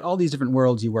mean, we got all these different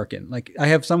worlds you work in. Like, I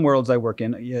have some worlds I work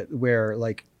in where,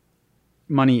 like,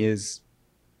 money is,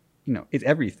 it's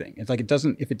everything. It's like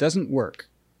if it doesn't work,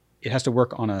 it has to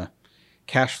work on a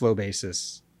cash flow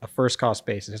basis, a first cost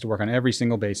basis. It has to work on every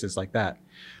single basis like that.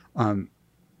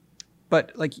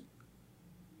 But, like,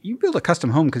 you build a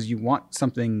custom home because you want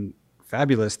something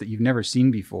fabulous that you've never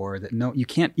seen before, you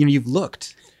can't, you've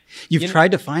looked. You've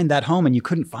tried to find that home and you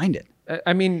couldn't find it.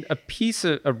 I mean,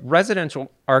 a residential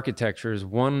architecture is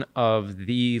one of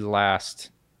the last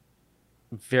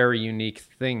very unique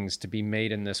things to be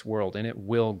made in this world, and it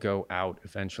will go out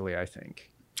eventually, I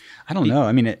think. I don't know.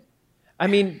 I mean,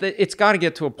 it's got to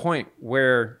get to a point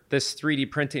where this 3D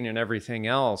printing and everything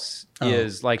else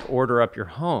is like order up your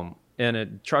home, and a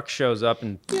truck shows up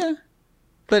and... Yeah,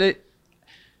 but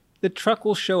the truck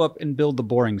will show up and build the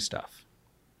boring stuff.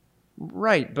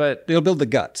 Right, but... They'll build the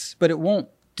guts, but it won't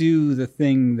do the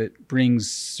thing that brings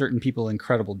certain people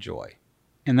incredible joy.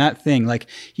 And that thing, like,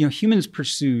 humans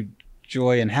pursue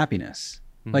joy and happiness.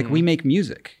 Mm-hmm. Like, we make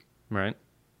music. Right.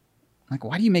 Like,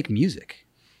 why do you make music?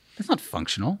 That's not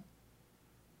functional.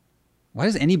 Why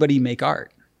does anybody make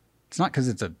art? It's not because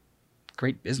it's a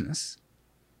great business.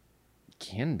 It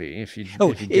can be if you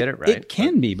get it right. It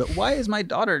can be, but why is my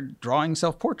daughter drawing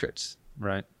self-portraits?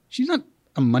 Right. She's not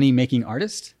a money-making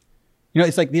artist.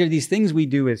 It's like there are these things we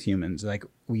do as humans, like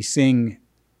we sing,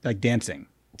 like dancing.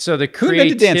 So the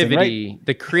creativity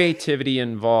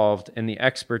involved and the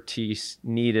expertise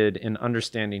needed in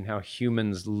understanding how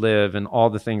humans live and all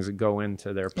the things that go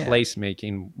into their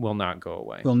placemaking will not go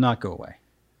away. Will not go away.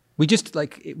 We're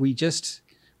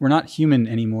not human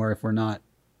anymore if we're not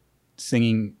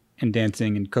singing and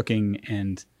dancing and cooking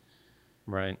and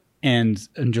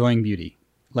enjoying beauty.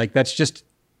 Like it's just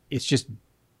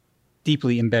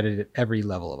deeply embedded at every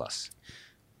level of us.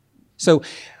 So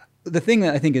the thing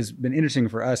that I think has been interesting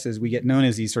for us is we get known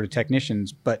as these sort of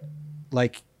technicians, but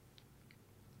like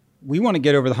we want to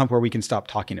get over the hump where we can stop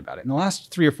talking about it. In the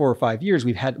last 3 or 4 or 5 years,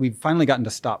 we've finally gotten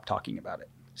to stop talking about it.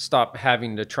 Stop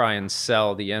having to try and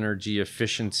sell the energy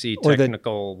efficiency,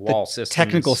 technical wall systems.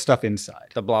 Technical stuff inside.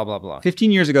 The blah, blah, blah.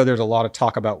 15 years ago, there was a lot of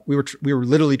talk about, we were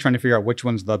literally trying to figure out which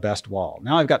one's the best wall.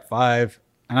 Now I've got 5,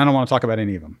 and I don't want to talk about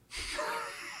any of them.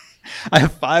 I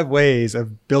have 5 ways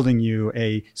of building you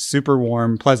a super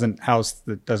warm, pleasant house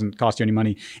that doesn't cost you any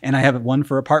money. And I have one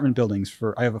for apartment buildings.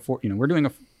 We're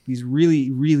doing these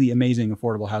really, really amazing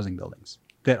affordable housing buildings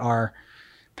that are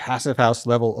passive house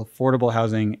level affordable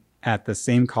housing at the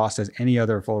same cost as any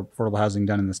other affordable housing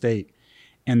done in the state.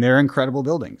 And they're incredible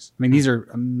buildings. I mean, these are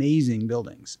amazing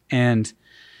buildings. And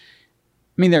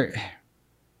I mean, they're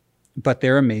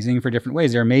amazing for different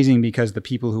ways. They're amazing because the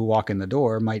people who walk in the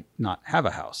door might not have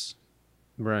a house.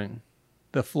 Right.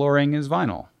 The flooring is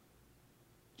vinyl.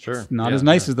 Sure. It's not as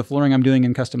nice as the flooring I'm doing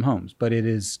in custom homes, but it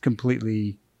is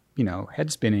completely,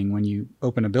 head spinning when you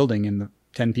open a building and the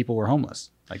 10 people were homeless.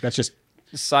 Like that's just...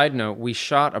 Side note, we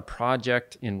shot a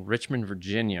project in Richmond,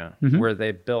 Virginia, where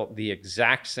they built the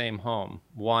exact same home,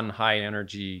 one high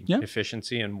energy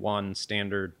efficiency and one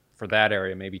standard for that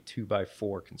area, maybe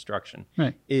 2x4 construction.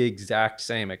 Right. Exact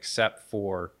same, except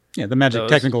for the magic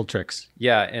technical tricks.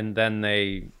 Yeah, and then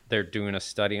they're doing a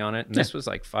study on it. And this was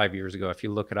like 5 years ago. If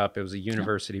you look it up, it was a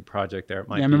university project there. It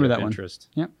might be of interest.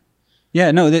 Yeah.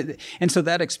 Yeah, no. And so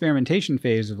that experimentation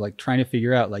phase of like trying to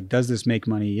figure out, like, does this make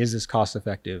money? Is this cost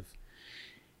effective?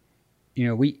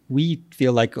 We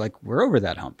feel like we're over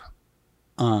that hump.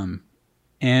 And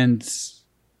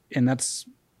that's,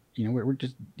 we're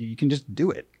just, you can just do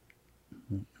it.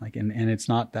 Like, and it's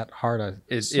not that hard.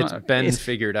 It's been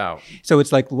figured out. So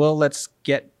it's like, well, let's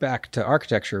get back to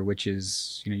architecture, which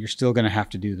is, you're still going to have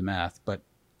to do the math, but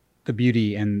the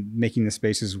beauty and making the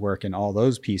spaces work and all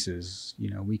those pieces,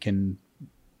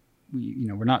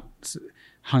 we're not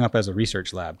hung up as a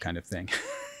research lab kind of thing.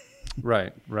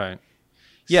 Right.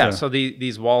 Yeah. So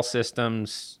these wall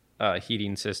systems,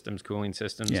 heating systems, cooling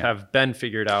systems have been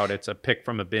figured out. It's a pick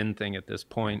from a bin thing at this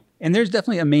point. And there's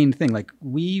definitely a main thing. Like,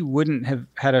 we wouldn't have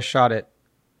had a shot at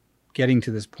getting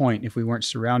to this point if we weren't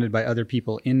surrounded by other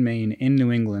people in Maine, in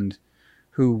New England,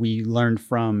 who we learned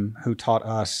from, who taught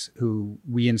us, who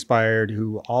we inspired,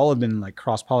 who all have been like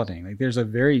cross-pollinating. Like, there's a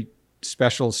very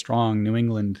special, strong New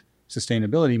England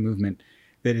sustainability movement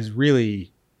that is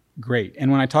really great.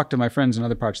 And when I talk to my friends in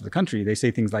other parts of the country, they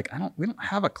say things like, we don't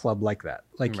have a club like that.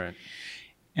 Like, right.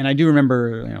 And I do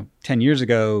remember, 10 years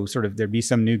ago, sort of there'd be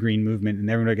some new green movement and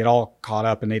everyone would get all caught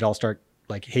up and they'd all start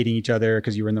like hating each other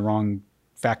because you were in the wrong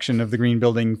faction of the green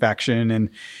building faction. And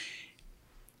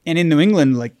in New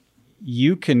England, like,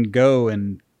 you can go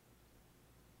and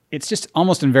it's just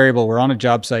almost invariable. We're on a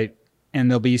job site and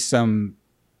there'll be some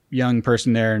young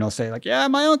person there and they'll say like, yeah,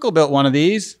 my uncle built one of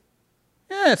these.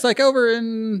 Yeah, it's like over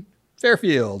in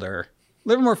Fairfield or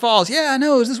Livermore Falls. Yeah, I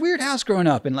know. It was this weird house growing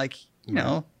up. And like,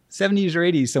 70s or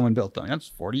 80s, someone built them. That's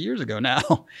 40 years ago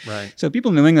now. Right. So people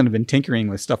in New England have been tinkering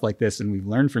with stuff like this and we've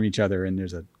learned from each other. And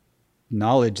there's a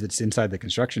knowledge that's inside the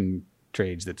construction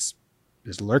trades that's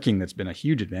lurking that's been a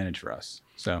huge advantage for us.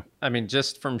 So, I mean,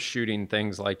 just from shooting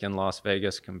things like in Las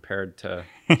Vegas compared to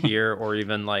here, or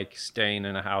even like staying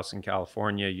in a house in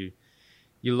California,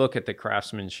 you look at the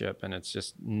craftsmanship and it's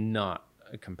just not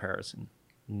a comparison.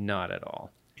 Not at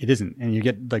all. It isn't. And you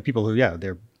get like people who,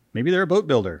 maybe they're a boat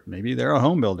builder, maybe they're a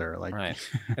home builder. Like, right.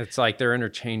 It's like they're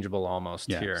interchangeable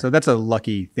almost here. So that's a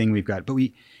lucky thing we've got. But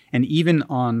and even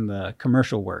on the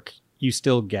commercial work, you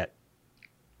still get,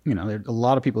 there's a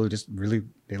lot of people who just really,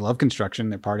 they love construction.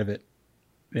 They're part of it.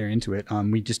 They're into it.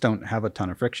 We just don't have a ton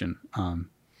of friction.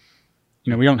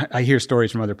 I hear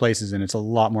stories from other places and it's a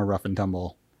lot more rough and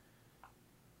tumble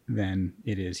than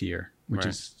it is here, which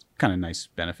is kind of a nice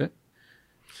benefit.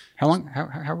 How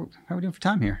are we doing for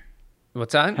time here?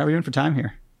 What's that? How are we doing for time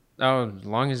here? Oh, as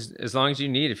long as you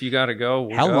need. If you got to go,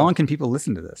 how long can people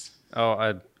listen to this?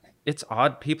 Oh, it's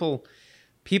odd. People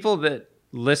that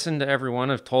listen to everyone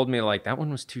have told me like that one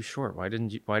was too short. Why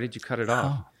did you cut it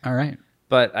off? Oh, all right.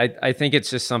 But I think it's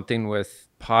just something with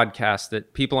podcasts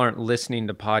that people aren't listening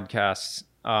to podcasts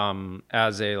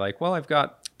as a like, well, I've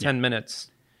got 10 minutes.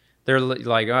 They're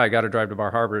like, oh, I got to drive to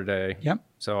Bar Harbor today. Yep.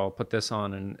 So I'll put this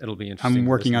on and it'll be interesting. I'm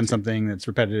working on something that's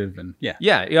repetitive and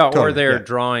totally, or they're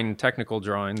drawing technical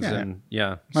drawings and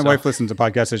My wife listens to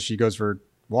podcasts as she goes for a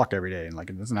walk every day and like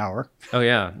it's an hour. Oh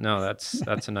yeah, no, that's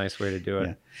a nice way to do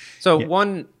it. So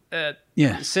one,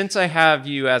 since I have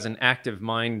you as an active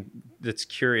mind that's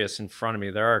curious in front of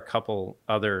me, there are a couple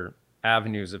other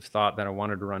avenues of thought that I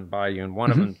wanted to run by you, and one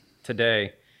of them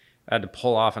today, I had to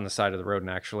pull off on the side of the road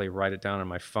and actually write it down on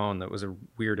my phone. That was a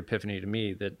weird epiphany to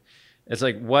me. That it's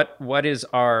like, what is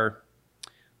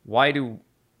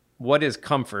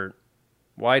comfort?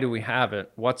 Why do we have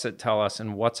it? What's it tell us?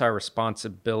 And what's our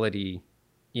responsibility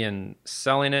in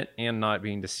selling it and not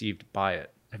being deceived by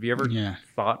it? Have you ever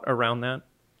thought around that?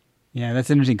 Yeah, that's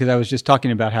interesting because I was just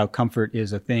talking about how comfort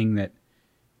is a thing that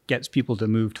gets people to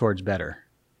move towards better.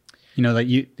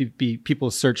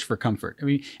 People search for comfort. I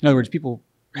mean, in other words, people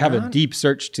have a deep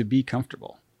search to be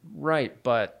comfortable. Right,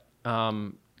 but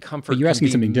comfort you're asking can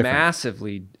be something different.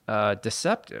 Massively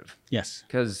deceptive. Yes.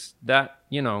 Because that,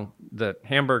 the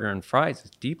hamburger and fries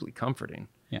is deeply comforting.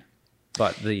 Yeah.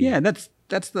 But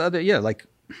that's the other, like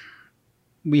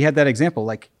we had that example,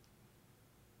 like,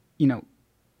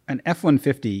 an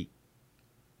F-150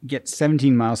 gets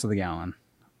 17 miles to the gallon,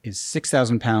 is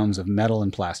 6,000 pounds of metal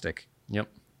and plastic. Yep.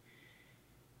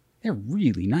 They're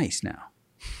really nice now.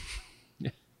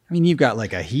 I mean, you've got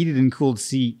like a heated and cooled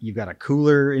seat. You've got a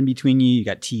cooler in between you. You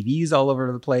got TVs all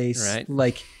over the place. Right.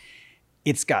 Like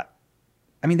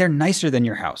they're nicer than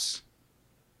your house,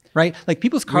 right? Like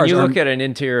people's cars. When you look at an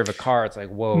interior of a car, it's like,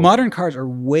 whoa. Modern cars are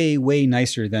way, way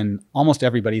nicer than almost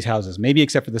everybody's houses, maybe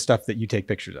except for the stuff that you take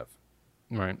pictures of.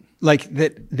 Right. Like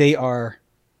that they have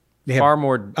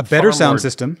a better sound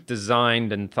system,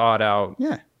 designed and thought out.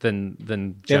 Than they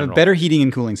general. have a better heating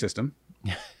and cooling system.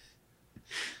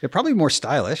 They're probably more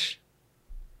stylish.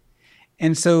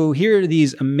 And so here are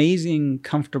these amazing,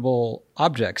 comfortable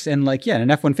objects. And like, in an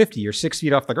F-150, you're 6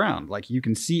 feet off the ground. Like you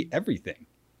can see everything.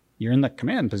 You're in the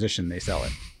command position, they sell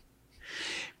it.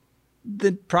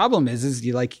 The problem is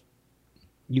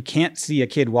you can't see a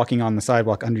kid walking on the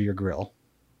sidewalk under your grill.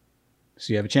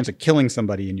 So you have a chance of killing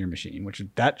somebody in your machine, which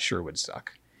that sure would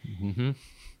suck. Mm-hmm.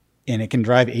 And it can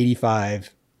drive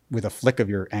 85 with a flick of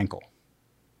your ankle.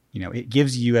 You know, it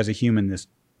gives you as a human this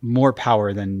more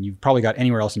power than you've probably got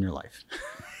anywhere else in your life.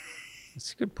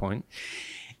 That's a good point.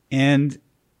 And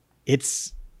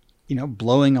it's, you know,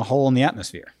 blowing a hole in the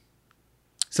atmosphere.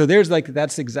 So there's like,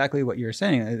 that's exactly what you're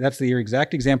saying. That's your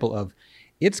exact example of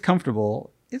it's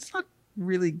comfortable. It's not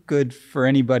really good for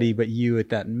anybody but you at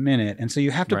that minute. And so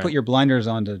you have to Right. put your blinders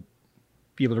on to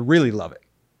be able to really love it.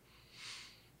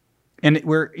 And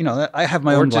we're, you know, I have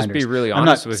my Or own just blinders. be really I'm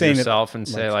not honest with saying that, yourself and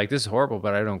say, like- like, this is horrible,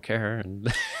 but I don't care.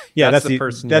 And yeah, that's the the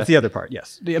person. that's the other part.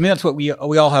 Yes. I mean, that's what we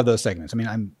all have those segments. I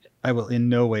mean, I will in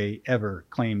no way ever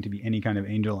claim to be any kind of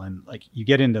angel. And like you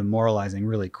get into moralizing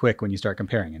really quick when you start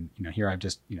comparing. And, you know, here I've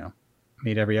just, you know,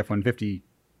 made every F-150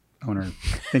 owner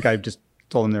think I've just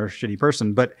told them they're a shitty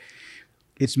person. But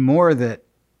it's more that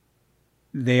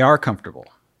they are comfortable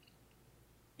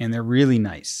and they're really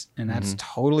nice. And that's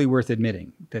totally worth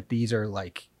admitting that these are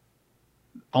like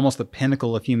almost the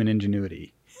pinnacle of human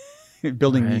ingenuity,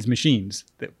 building Right. these machines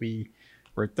that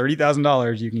for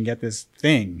 $30,000, you can get this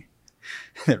thing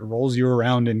that rolls you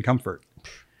around in comfort.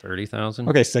 30,000.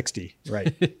 Okay, 60,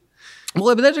 right.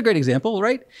 Well, but that's a great example,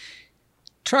 right?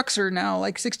 Trucks are now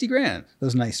like 60 grand,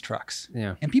 those nice trucks.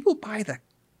 Yeah, And people buy the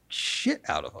shit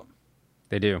out of them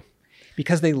they do.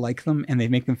 because they like them and they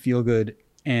make them feel good.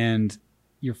 And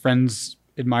your friends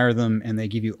admire them and they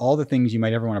give you all the things you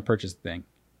might ever want to purchase the thing.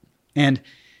 And,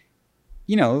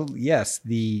 you know, yes,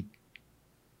 the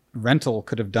rental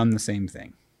could have done the same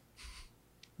thing.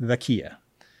 The Kia,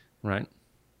 Right.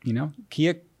 you know,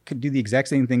 Kia could do the exact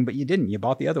same thing, but you didn't. You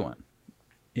bought the other one.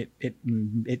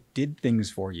 It did things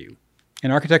for you.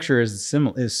 And architecture is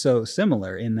so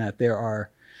similar in that there are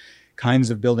kinds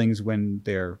of buildings when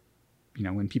they're, you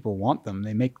know, when people want them,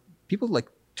 they make people like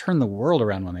turn the world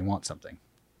around when they want something.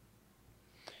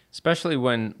 Especially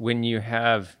when you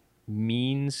have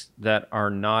means that are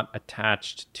not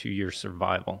attached to your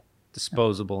survival,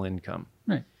 disposable income,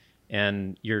 Right.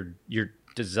 and your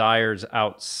desires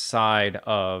outside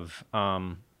of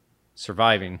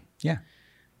surviving Yeah.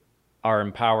 are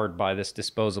empowered by this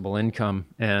disposable income,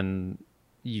 and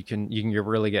you can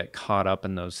really get caught up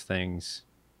in those things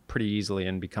pretty easily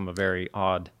and become a very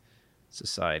odd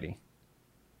society.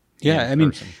 Yeah. and I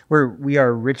mean, person. we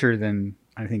are richer than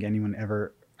I think anyone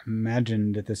ever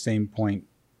imagined. At the same point,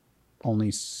 only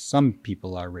some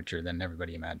people are richer than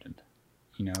everybody imagined.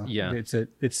 You know, Yeah.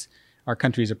 it's our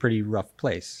country's a pretty rough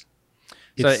place.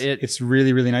 So It's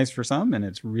really, really nice for some, and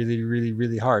it's really, really,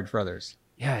 really hard for others.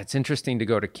 Yeah, it's interesting to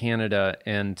go to Canada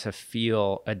and to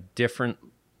feel a different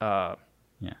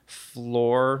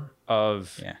floor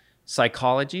of Yeah.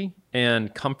 psychology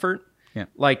and comfort. Yeah.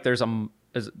 Like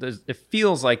it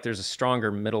feels like there's a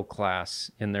stronger middle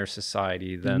class in their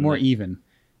society than More even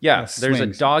yeah. less There's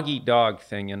swings. a dog eat dog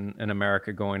thing in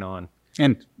America going on.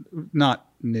 and not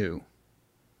new.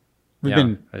 We've Yeah,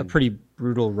 been a pretty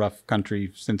brutal, rough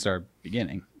country since our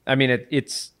beginning. I mean,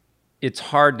 it's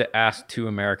hard to ask two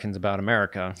Americans about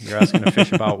America. You're asking a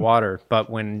fish about water. But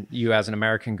when you, as an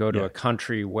American, go to Yeah. a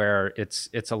country where it's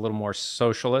a little more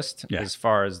socialist Yeah. as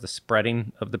far as the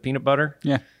spreading of the peanut butter,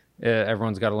 Yeah.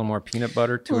 everyone's got a little more peanut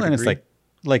butter to Well, a and it's degree.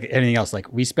 like anything else.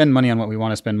 Like we spend money on what we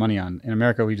want to spend money on. In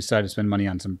America, we decided to spend money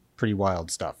on some pretty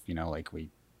wild stuff. You know, like we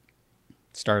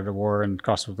started a war and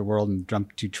crossed the world and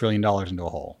dumped $2 trillion into a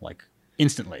hole, like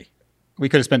instantly. We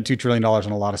could have spent $2 trillion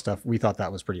on a lot of stuff. We thought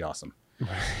that was pretty awesome.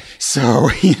 So,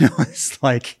 you know, it's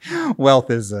like wealth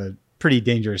is a pretty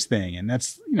dangerous thing. And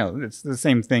that's, you know, it's the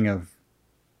same thing of,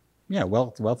 yeah,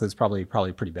 wealth is probably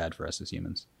pretty bad for us as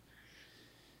humans.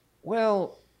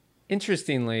 Well,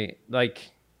 interestingly,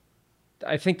 like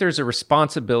I think there's a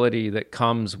responsibility that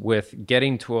comes with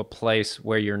getting to a place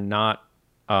where you're not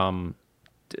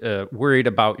worried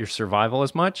about your survival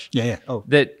as much. Yeah, yeah. Oh,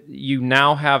 That you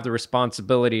now have the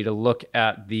responsibility to look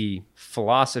at the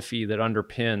philosophy that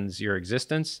underpins your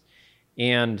existence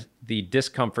and the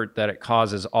discomfort that it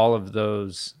causes all of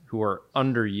those who are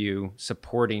under you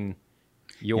supporting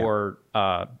your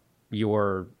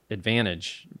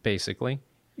advantage, basically.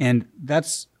 and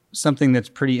that's something that's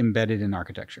pretty embedded in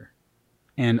architecture.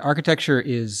 And architecture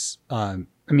is,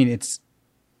 we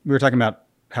were talking about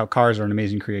how cars are an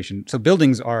amazing creation. So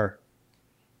buildings are,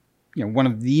 you know, one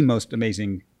of the most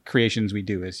amazing creations we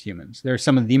do as humans. They're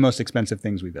some of the most expensive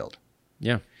things we build.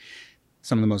 Yeah.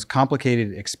 Some of the most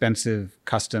complicated, expensive,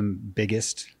 custom,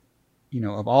 biggest, you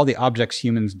know, of all the objects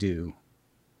humans do,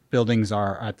 buildings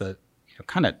are at the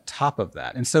kind of top of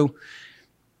that. And so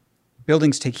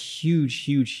buildings take huge,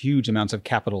 huge, huge amounts of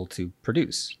capital to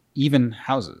produce, even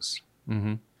houses.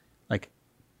 Mm-hmm. Like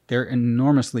they're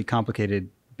enormously complicated,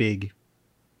 big,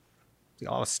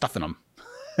 all the stuff in them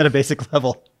at a basic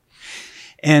level.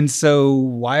 And so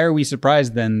why are we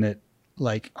surprised then that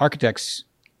like architects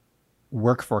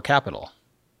work for capital?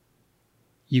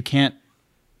 You can't,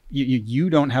 you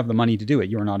don't have the money to do it.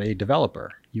 You're not a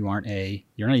developer. You're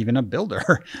not even a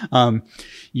builder.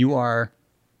 Your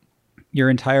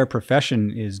entire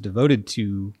profession is devoted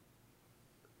to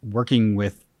working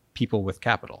with people with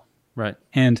capital. Right.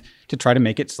 And to try to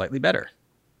make it slightly better.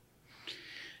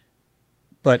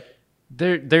 But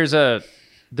there's a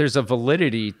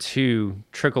validity to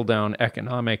trickle-down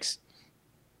economics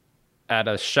at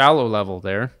a shallow level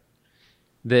there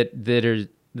that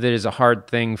is a hard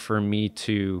thing for me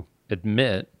to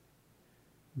admit,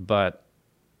 but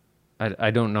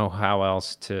I don't know how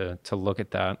else to look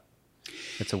at that.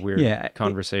 It's a weird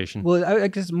conversation. I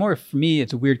guess more for me,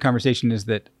 it's a weird conversation is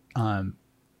that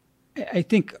I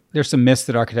think there's some myths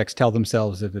that architects tell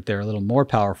themselves that they're a little more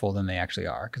powerful than they actually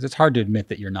are, because it's hard to admit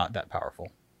that you're not that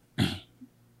powerful.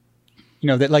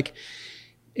 That like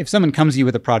if someone comes to you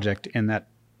with a project and that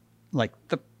like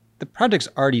the project's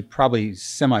already probably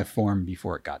semi-formed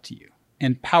before it got to you,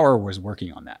 and power was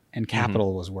working on that, and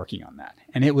capital was working on that,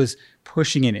 and it was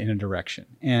pushing it in a direction,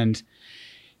 and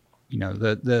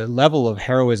the level of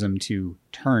heroism to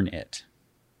turn it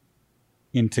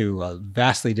into a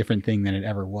vastly different thing than it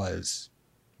ever was,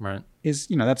 right, is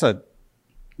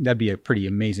that'd be a pretty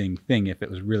amazing thing if it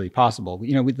was really possible.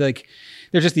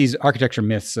 There's just these architecture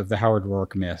myths of the Howard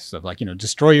Roark myths of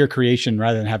destroy your creation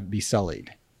rather than have it be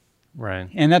sullied. Right.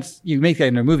 And you make that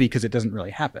in a movie because it doesn't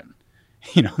really happen.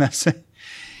 That's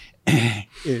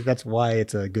why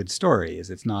it's a good story. Is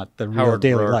it's not the real Howard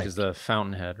daily Roark life. is the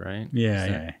fountainhead, right?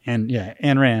 Yeah. And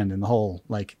Ayn Rand and the whole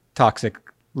like toxic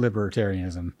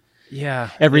libertarianism. Yeah.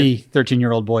 Every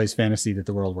 13-year-old boy's fantasy that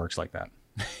the world works like that.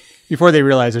 Before they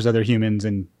realize there's other humans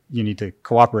and you need to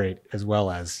cooperate as well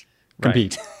as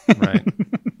compete. Right.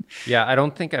 Yeah, I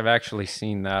don't think I've actually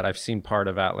seen that. I've seen part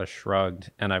of Atlas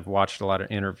Shrugged, and I've watched a lot of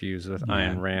interviews with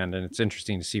Ayn Rand, and it's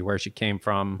interesting to see where she came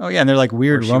from. Oh, yeah, and they're like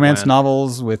weird romance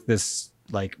novels with this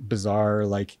like bizarre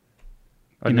like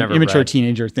immature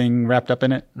teenager thing wrapped up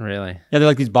in it. Really? Yeah, they're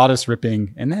like these bodice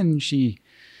ripping, and then she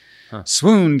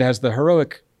swooned as the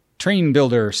heroic train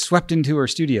builder swept into her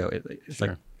studio. It's sure.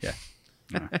 Like,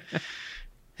 yeah.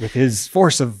 With his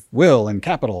force of will and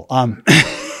capital.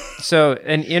 So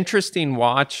an interesting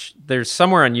watch. There's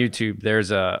somewhere on YouTube.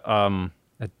 There's a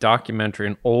documentary,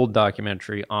 an old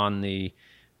documentary on the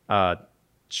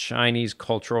Chinese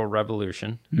Cultural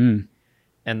Revolution,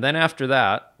 and then after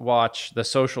that, watch The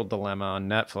Social Dilemma on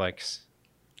Netflix.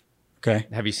 Okay.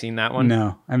 Have you seen that one?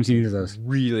 No, I haven't seen either of those.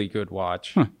 Really good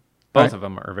watch. Both of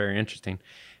them are very interesting.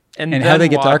 And how do they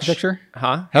get to architecture?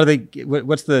 Huh? How do they?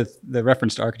 What's the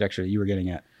reference to architecture that you were getting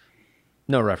at?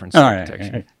 No reference to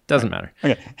architecture. Right. Doesn't matter.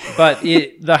 Okay. But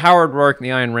the Howard Roark, the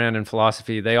Ayn Rand, and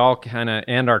philosophy, they all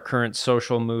and our current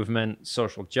social movement,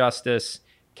 social justice,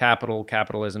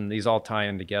 capitalism, these all tie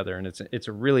in together. And it's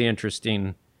a really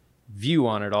interesting view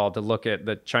on it all to look at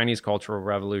the Chinese Cultural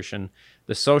Revolution,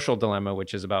 the Social Dilemma,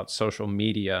 which is about social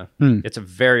media. It's a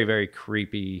very, very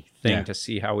creepy thing to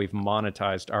see how we've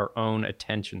monetized our own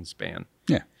attention span.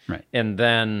 Yeah, right. And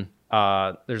then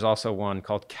there's also one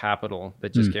called Capital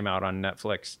that just came out on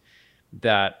Netflix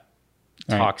that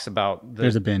talks about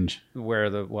there's a binge where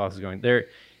the wealth is going.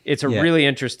 It's a really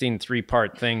interesting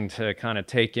 3-part thing to kind of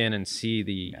take in and see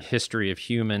the history of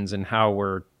humans and how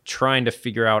we're trying to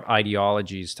figure out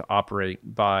ideologies to operate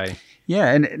by.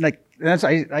 Yeah, and like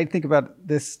I think about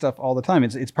this stuff all the time.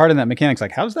 It's part of that mechanics.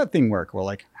 Like, how does that thing work? Well,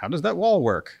 like, how does that wall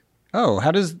work? Oh,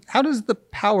 how does the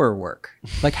power work?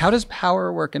 Like, how does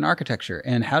power work in architecture,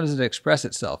 and how does it express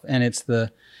itself? And it's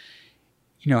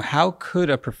how could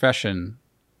a profession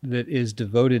that is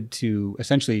devoted to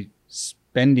essentially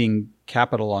spending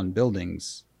capital on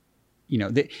buildings,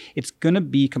 it's going to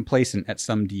be complacent at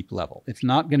some deep level. It's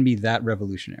not going to be that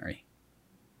revolutionary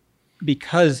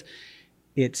because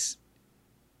it's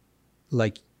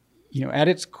like, at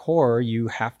its core, you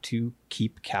have to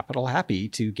keep capital happy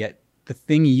to get the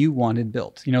thing you wanted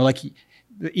built. Like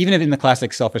even if in the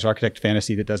classic selfish architect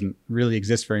fantasy that doesn't really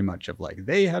exist very much of like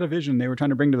they had a vision they were trying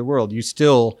to bring to the world, you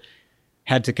still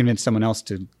had to convince someone else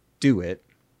to do it.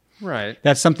 Right.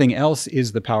 That something else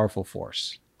is the powerful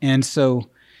force. And so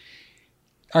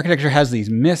architecture has these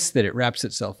myths that it wraps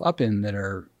itself up in that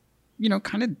are,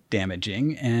 kind of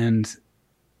damaging and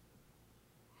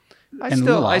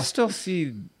I still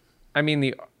see, I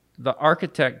mean, the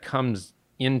architect comes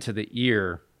into the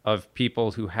ear of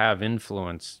people who have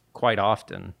influence quite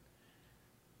often.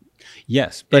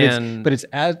 Yes, but it's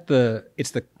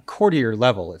the courtier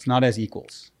level. It's not as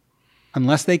equals.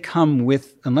 unless they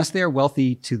are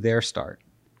wealthy to their start.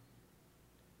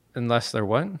 Unless they're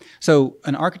what? So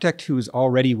an architect who is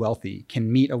already wealthy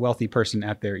can meet a wealthy person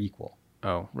at their equal.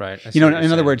 Oh, right. You know,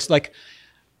 in other words, like,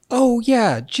 oh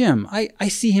yeah, Jim, I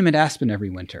see him at Aspen every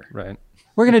winter. Right.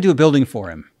 We're going to do a building for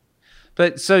him.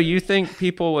 But so you think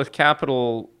people with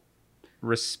capital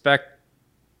respect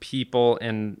people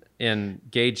and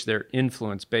gauge their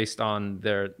influence based on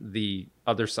the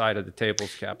other side of the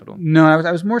table's capital? No,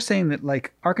 I was more saying that,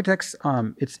 like, architects,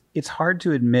 it's hard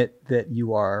to admit that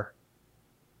you are,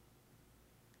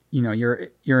 you know,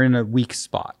 you're in a weak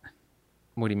spot.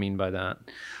 What do you mean by that?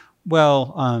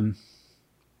 Well,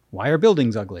 why are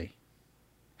buildings ugly?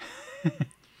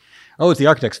 Oh, it's the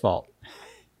architect's fault.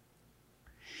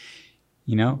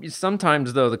 You know?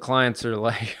 Sometimes, though, the clients are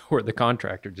like, or the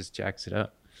contractor just jacks it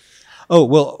up. Oh,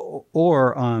 well,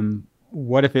 or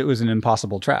what if it was an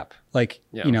impossible trap? Like,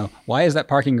 Yeah. you know, why is that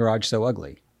parking garage so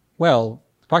ugly? Well,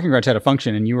 the parking garage had a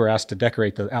function and you were asked to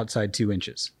decorate the outside 2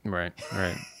 inches. Right,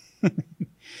 right.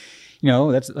 You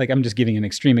know, that's like, I'm just giving an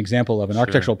extreme example of an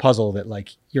architectural puzzle that, like,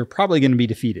 you're probably going to be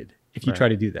defeated if you try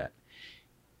to do that.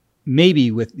 Maybe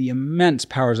with the immense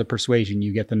powers of persuasion,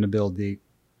 you get them to build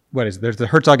there's the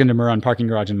Herzog and de Meuron parking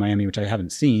garage in Miami, which I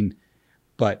haven't seen,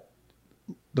 but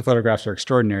the photographs are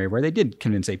extraordinary, where they did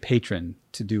convince a patron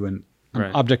to do an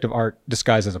object of art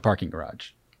disguised as a parking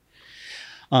garage.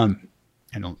 I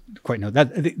don't quite know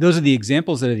that. Those are the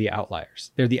examples that are the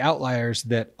outliers. They're the outliers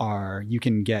that you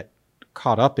can get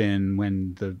caught up in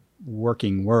when the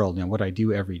working world, you know, what I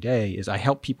do every day is I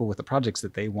help people with the projects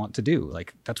that they want to do.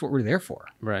 Like, that's what we're there for.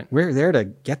 Right. We're there to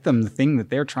get them the thing that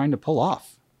they're trying to pull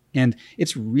off. And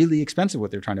it's really expensive what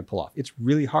they're trying to pull off. It's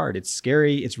really hard. It's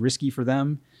scary. It's risky for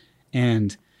them.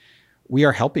 And we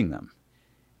are helping them.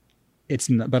 I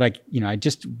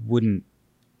just would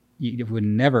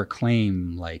never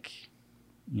claim, like,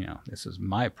 you know, this is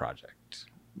my project.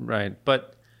 Right.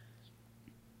 But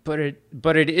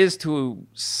it is to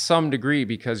some degree,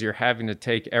 because you're having to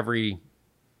take every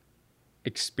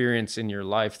experience in your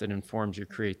life that informs your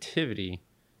creativity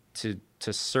to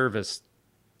service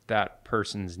that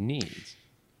person's needs.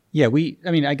 Yeah,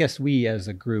 I guess we as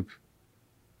a group,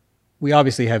 we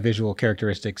obviously have visual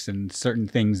characteristics and certain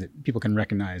things that people can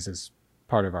recognize as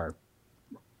part of our,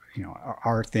 you know,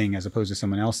 our thing as opposed to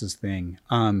someone else's thing.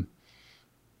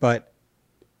 But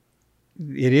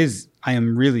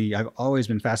I've always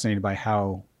been fascinated by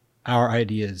how our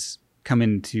ideas come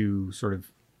into sort of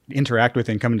interact with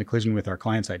and come into collision with our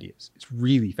clients' ideas. It's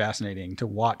really fascinating to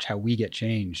watch how we get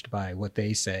changed by what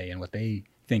they say and what they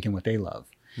think and what they love.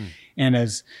 And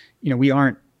as you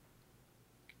know,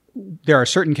 there are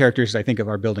certain characteristics, I think, of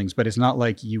our buildings, but it's not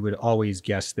like you would always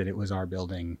guess that it was our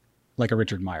building, like a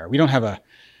Richard Meyer. We don't have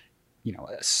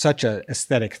such a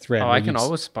aesthetic thread. Oh, I can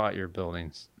always spot your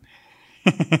buildings.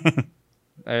 Okay,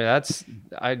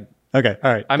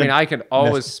 all right. I mean, I could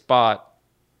always spot.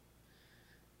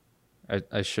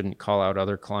 I shouldn't call out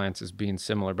other clients as being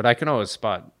similar, but I can always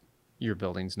spot your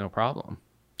buildings, no problem.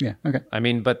 Yeah. Okay. I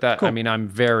mean, but that, cool. I mean, I'm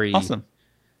very awesome.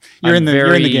 You're in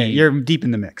the game. You're deep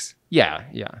in the mix. Yeah.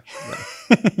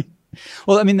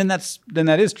 Well, I mean, then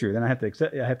that is true. Then I have to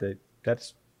accept.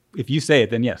 That's if you say it,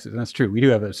 then yes, that's true. We do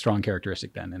have a strong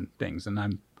characteristic then in things, and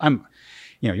I'm,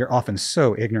 you know, you're often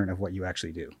so ignorant of what you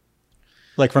actually do,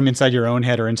 like from inside your own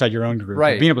head or inside your own group.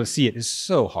 Right. Being able to see it is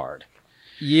so hard.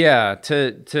 Yeah.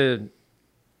 To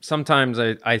sometimes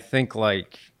I think,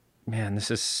 like, man,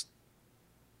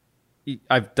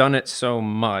 I've done it so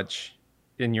much.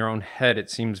 In your own head, it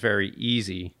seems very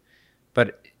easy,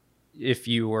 but if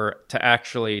you were to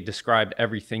actually describe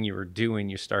everything you were doing,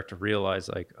 you start to realize,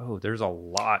 like, oh, there's a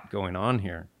lot going on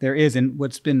here. There is. And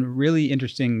what's been really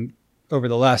interesting over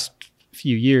the last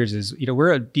few years is, you know,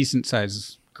 we're a decent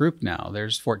sized group now.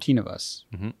 There's 14 of us.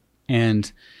 Mm-hmm.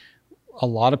 And a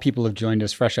lot of people have joined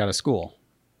us fresh out of school.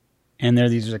 And they're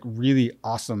these, like, really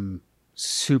awesome,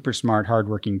 super smart,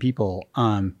 hardworking people.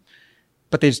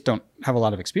 But they just don't have a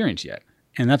lot of experience yet.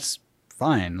 And that's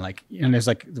fine. Like, and it's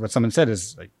like what someone said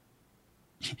is, like,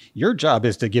 your job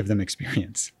is to give them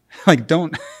experience. Like,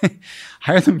 don't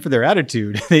hire them for their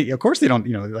attitude. Of course they don't,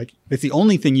 you know, like, it's the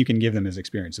only thing you can give them is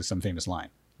experience, is some famous line.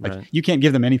 Like, you can't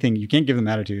give them anything. You can't give them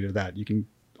attitude or that.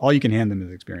 All you can hand them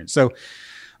is experience. So,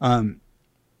 the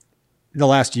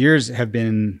last years have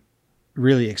been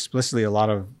really explicitly, a lot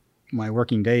of my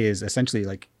working day is essentially,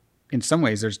 like, in some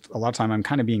ways, there's a lot of time I'm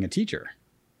kind of being a teacher.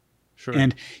 Sure.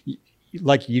 And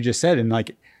like you just said, and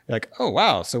like, oh,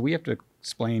 wow. So we have to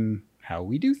explain how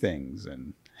we do things.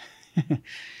 And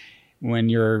when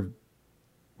you're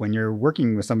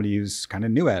working with somebody who's kind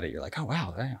of new at it, you're like, oh,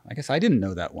 wow, I guess I didn't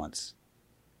know that once.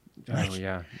 Oh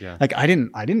yeah. Like I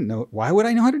didn't know. Why would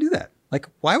I know how to do that? Like,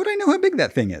 why would I know how big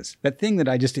that thing is? That thing that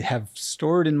I just have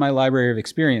stored in my library of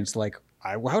experience. Like,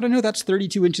 how would I know that's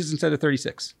 32 inches instead of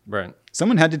 36? Right.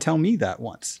 Someone had to tell me that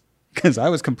once because I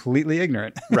was completely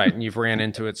ignorant. Right. And you've ran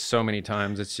into it so many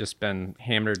times. It's just been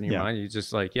hammered in your mind. You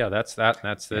just like, yeah, that's that, and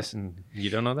that's this. And you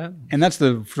don't know that. And that's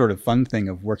the sort of fun thing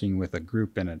of working with a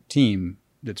group and a team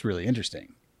that's really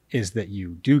interesting is that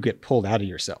you do get pulled out of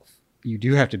yourself. You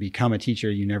do have to become a teacher.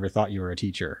 You never thought you were a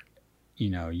teacher. You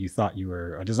know, you thought you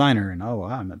were a designer and, oh,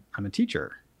 I'm a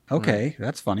teacher. Okay.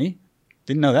 That's funny.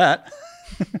 Didn't know that.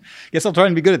 Guess I'll try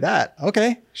and be good at that.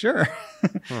 Okay, sure.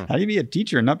 How do you be a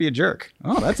teacher and not be a jerk?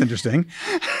 Oh, that's interesting.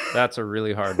 That's a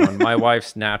really hard one. My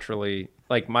wife's naturally,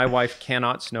 like my wife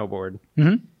cannot snowboard,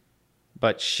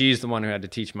 but she's the one who had to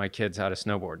teach my kids how to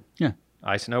snowboard. Yeah.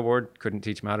 I snowboard, couldn't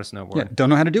teach them how to snowboard. Yeah, don't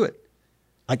know how to do it.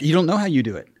 Like, you don't know how you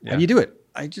do it. How do you do it?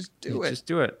 I just do it. Just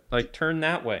do it. Like, turn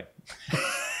that way.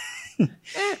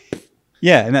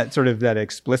 Yeah, and that sort of that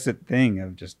explicit thing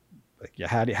of just like, yeah,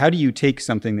 how do you take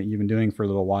something that you've been doing for a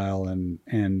little while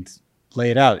and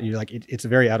lay it out? You're like, it's a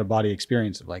very out of body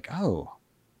experience of like, oh,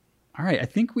 all right, I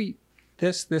think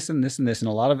this and this and this, and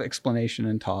a lot of explanation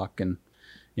and talk, and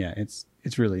yeah, it's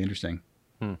really interesting.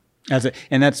 And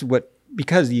that's what,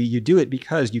 because you do it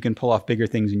because you can pull off bigger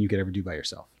things than you could ever do by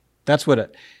yourself. That's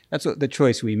what the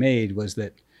choice we made was,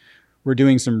 that we're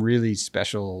doing some really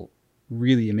special,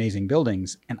 really amazing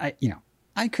buildings, and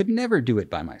I could never do it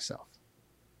by myself.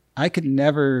 I could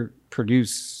never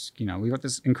produce, we've got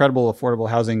this incredible affordable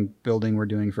housing building we're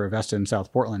doing for Avesta in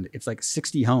South Portland. It's like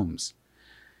 60 homes.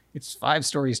 It's 5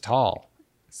 stories tall.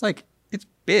 It's like, it's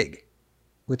big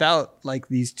without like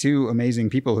these 2 amazing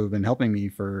people who've been helping me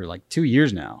for like 2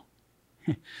 years now,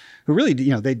 who really,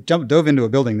 they dove into a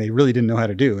building they really didn't know how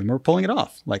to do. And we're pulling it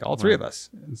off, like all 3 of us.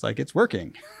 It's like, it's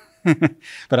working.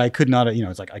 But I could not,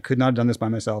 it's like, I could not have done this by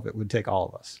myself. It would take all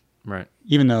of us. Right.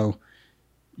 Even though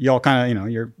y'all kind of,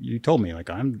 you told me like,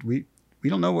 we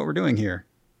don't know what we're doing here.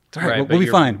 It's all right. We'll be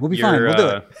fine. We'll be fine. We'll do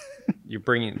it. You're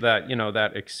bringing that,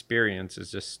 that experience is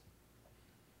just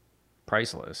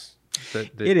priceless.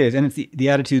 It is. And it's the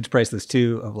attitude's priceless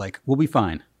too, of like, we'll be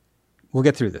fine. We'll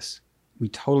get through this. We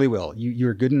totally will.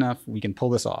 You're good enough. We can pull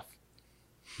this off.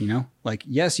 Like,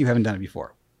 yes, you haven't done it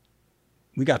before.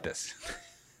 We got this.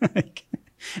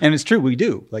 And it's true. We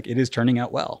do. Like, it is turning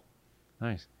out well.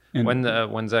 Nice. And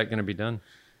when's that going to be done?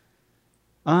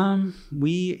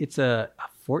 It's a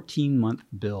 14-month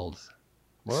build.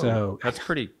 Whoa, so that's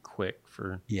pretty quick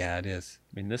for. Yeah, it is.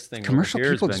 I mean, this thing commercial over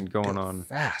here people has been going on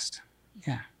fast.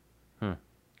 Yeah. I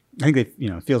think it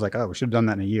feels like, oh, we should have done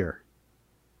that in a year.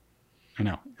 I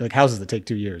know, like houses that take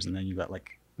 2 years, and then you've got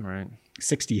like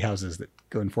 60 houses that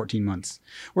go in 14 months.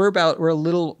 We're a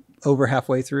little over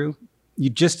halfway through.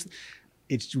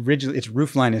 Its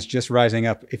roof line is just rising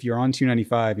up. If you're on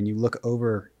 295 and you look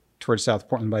over towards South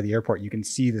Portland by the airport, you can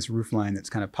see this roof line that's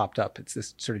kind of popped up. It's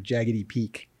this sort of jaggedy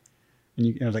peak.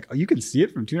 And I was like, oh, you can see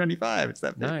it from 295. It's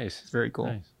that big. Nice. It's very cool.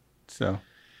 Nice. So,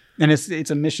 and it's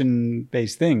a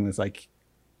mission-based thing. It's like,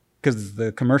 because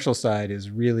the commercial side is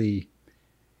really,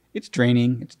 it's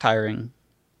draining, it's tiring,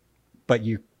 but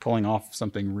you're pulling off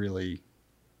something really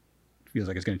feels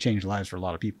like it's going to change lives for a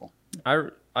lot of people. I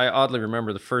oddly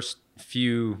remember the first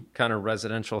few kind of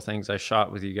residential things I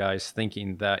shot with you guys,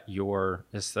 thinking that your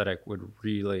aesthetic would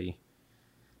really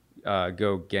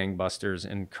go gangbusters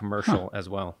in commercial as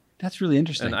well. That's really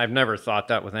interesting. And I've never thought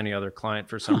that with any other client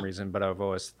for some reason, but I've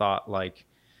always thought like,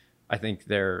 I think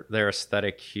their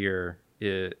aesthetic here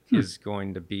is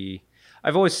going to be,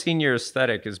 I've always seen your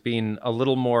aesthetic as being a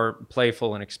little more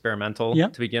playful and experimental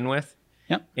to begin with.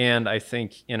 Yep. And I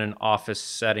think in an office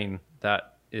setting that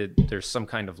there's some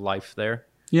kind of life there.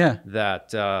 Yeah.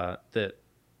 That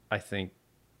I think,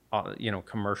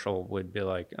 commercial would be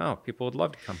like, oh, people would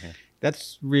love to come here.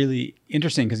 That's really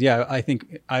interesting because, I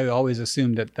think I always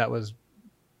assumed that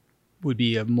would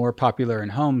be more popular in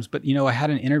homes. But, I had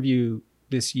an interview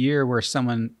this year where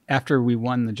someone, after we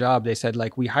won the job, they said,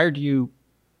 like, we hired you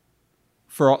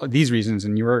for all these reasons,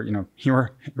 and you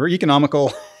were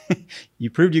economical. You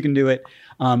proved you can do it.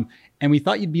 And we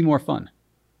thought you'd be more fun.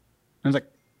 I was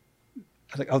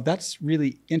like, oh, that's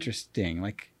really interesting.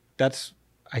 Like,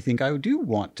 I think I do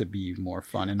want to be more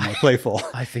fun and more playful.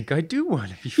 I think I do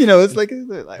want to be fun. It's like,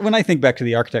 when I think back to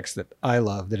the architects that I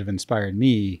love that have inspired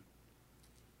me,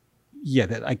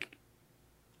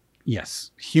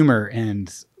 yes, humor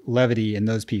and levity in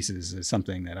those pieces is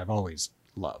something that I've always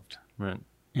loved. Right.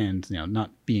 And,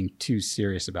 not being too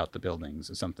serious about the buildings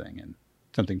is something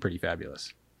pretty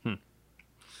fabulous.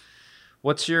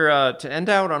 What's your, to end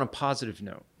out on a positive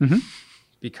note,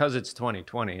 because it's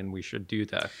 2020 and we should do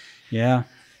that. Yeah.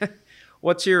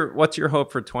 What's your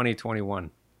hope for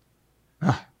 2021?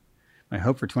 My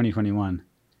hope for 2021.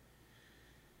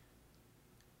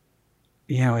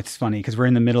 It's funny because we're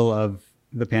in the middle of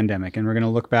the pandemic, and we're going to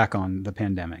look back on the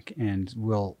pandemic, and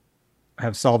we'll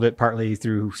have solved it partly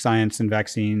through science and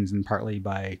vaccines and partly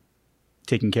by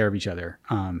taking care of each other.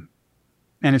 And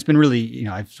it's been really,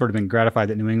 I've sort of been gratified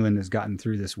that New England has gotten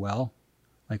through this well.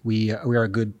 Like we are a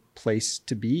good place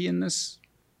to be in this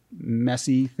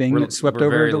messy thing that swept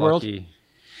over the world.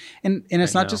 And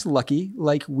it's not just lucky.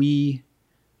 Like we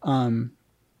are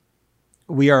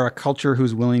a culture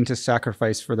who's willing to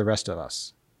sacrifice for the rest of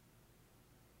us.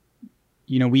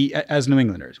 We, as New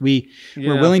Englanders, we're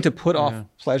willing to put off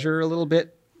pleasure a little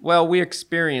bit. Well, we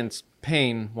experience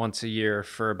pain once a year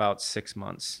for about 6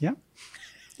 months. Yeah.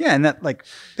 Yeah. And that, like,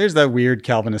 there's the weird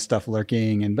Calvinist stuff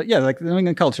lurking. But like the New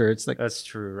England culture, it's like, that's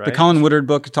true, right? The Colin Woodard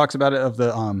book talks about it, of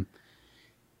the,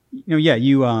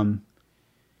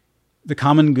 the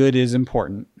common good is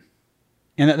important.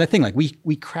 And that thing, like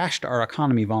we crashed our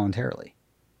economy voluntarily.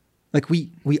 Like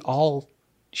we all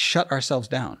shut ourselves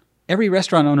down. Every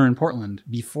restaurant owner in Portland,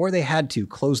 before they had to,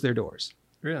 closed their doors.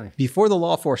 Really? Before the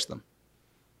law forced them.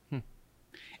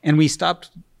 And we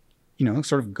stopped,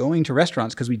 sort of going to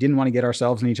restaurants because we didn't want to get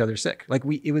ourselves and each other sick. Like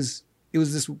that was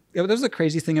the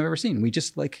craziest thing I've ever seen. We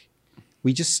just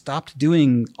stopped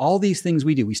doing all these things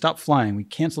we do. We stopped flying. We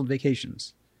canceled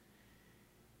vacations.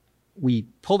 We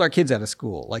pulled our kids out of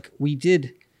school. Like we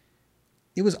did.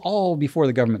 It was all before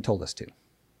the government told us to.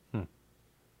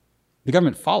 The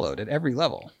government followed at every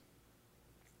level.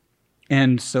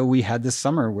 And so we had this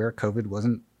summer where COVID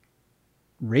wasn't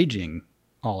raging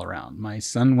all around. My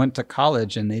son went to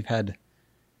college, and they've had,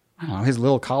 his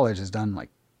little college has done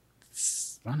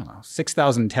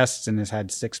 6,000 tests and has had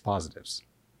 6 positives.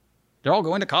 They're all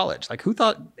going to college. Like, who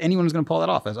thought anyone was going to pull that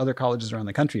off, as other colleges around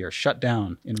the country are shut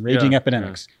down in raging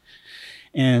epidemics?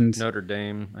 Yeah. And Notre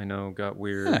Dame, I know, got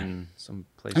weird in some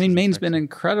places. Maine's been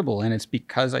incredible, and it's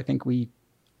because I think we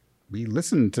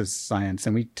listened to science,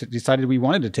 and we decided we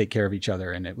wanted to take care of each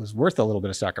other, and it was worth a little bit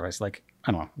of sacrifice. Like,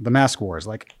 I don't know, the mask wars.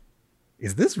 Like,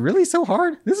 is this really so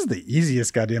hard? This is the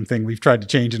easiest goddamn thing we've tried to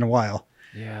change in a while.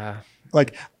 Yeah.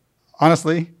 Like,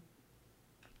 honestly,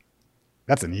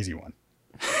 that's an easy one.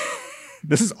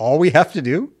 This is all we have to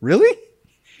do? Really?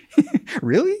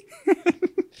 Really?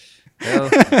 Well,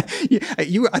 I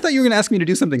thought you were going to ask me to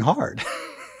do something hard.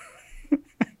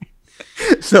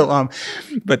 So,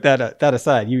 but that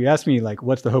aside, you asked me, like,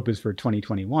 what's the hope is for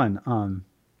 2021.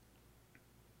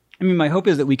 My hope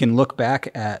is that we can look back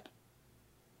at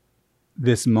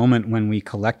this moment when we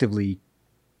collectively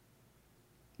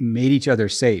made each other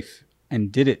safe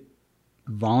and did it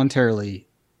voluntarily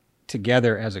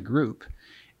together as a group,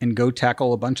 and go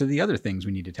tackle a bunch of the other things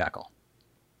we need to tackle.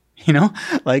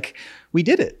 Like, we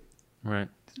did it. Right.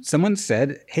 Someone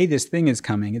said, hey, this thing is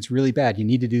coming. It's really bad. You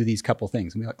need to do these couple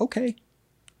things. And we're like, okay.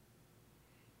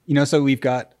 So we've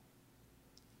got,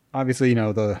 obviously,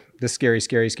 the scary,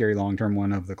 scary, scary long-term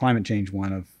one of the climate change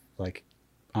one of, like,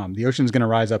 the ocean's going to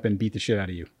rise up and beat the shit out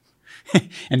of you.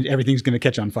 And everything's going to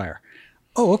catch on fire.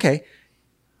 Oh, okay.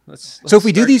 So if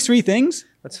we do these 3 things,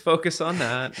 let's focus on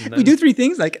that. And then we do 3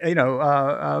 things, like,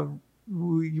 our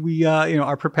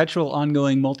perpetual,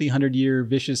 ongoing, multi-100-year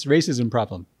vicious racism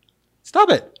problem. Stop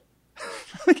it.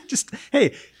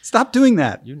 Hey, stop doing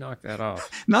that. You knock that off.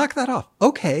 Knock that off.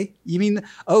 Okay. You mean,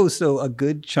 so a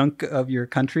good chunk of your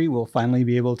country will finally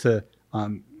be able to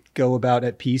go about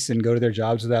at peace and go to their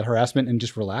jobs without harassment and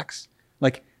just relax?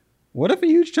 Like, what if a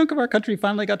huge chunk of our country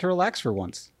finally got to relax for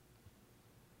once?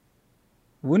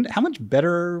 How much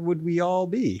better would we all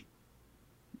be?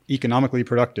 Economically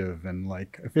productive and,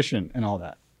 like, efficient and all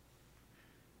that.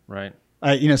 Right.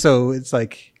 So it's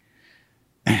like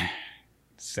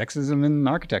sexism in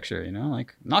architecture,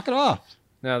 like, knock it off.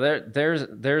 Now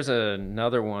there's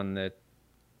another one that.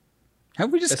 How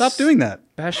have we just stopped doing that?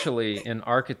 Especially in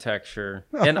architecture.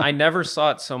 And I never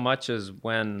saw it so much as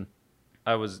when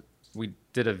we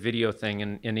did a video thing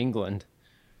in England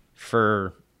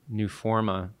for New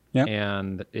Forma. Yep.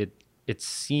 And it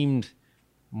seemed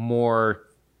more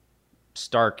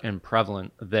stark and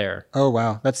prevalent there. Oh,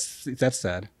 wow. That's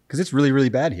sad, because it's really, really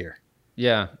bad here.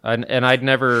 Yeah. And I'd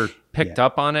never picked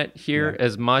up on it here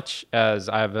as much as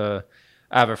I have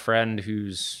a friend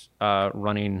who's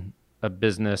running a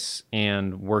business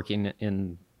and working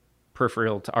in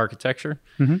peripheral to architecture.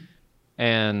 Mm-hmm.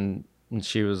 And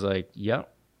she was like,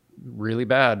 yep, really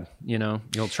bad. You'll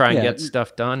try and get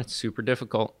stuff done. It's super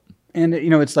difficult. And,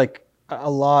 it's like a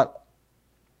lot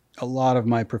of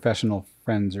my professional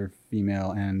friends are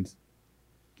female, and,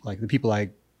 like, the people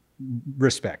I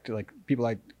respect, like, people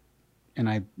I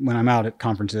and when I'm out at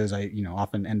conferences, I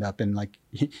often end up in like,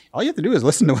 all you have to do is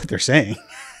listen to what they're saying.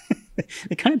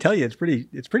 They kind of tell you it's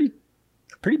a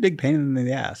pretty big pain in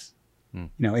the ass.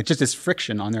 It's just this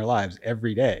friction on their lives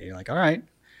every day. You're like, all right.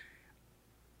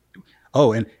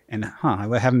 Oh, and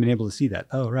I haven't been able to see that.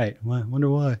 Oh, right. Well, I wonder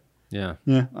why. Yeah.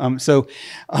 Yeah.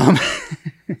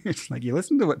 It's like you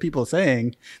listen to what people are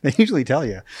saying, they usually tell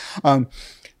you.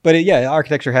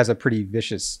 Architecture has a pretty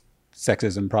vicious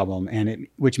sexism problem,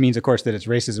 which means, of course, that its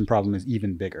racism problem is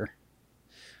even bigger.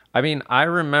 I mean, I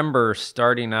remember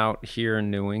starting out here in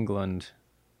New England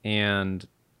and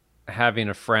having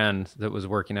a friend that was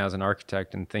working as an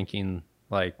architect and thinking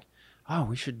like, oh,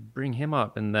 we should bring him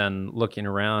up. And then looking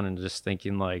around and just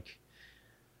thinking like,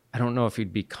 I don't know if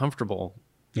he'd be comfortable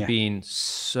being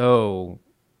so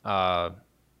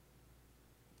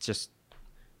just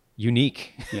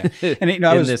unique and in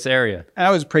this area.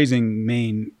 I was praising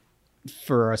Maine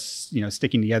for us,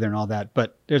 sticking together and all that.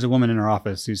 But there's a woman in our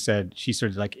office who said, she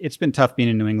sort of like, it's been tough being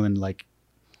in New England. Like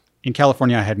in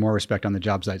California, I had more respect on the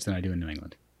job sites than I do in New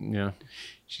England. Yeah.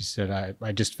 She said,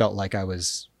 I just felt like it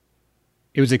was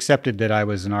accepted that I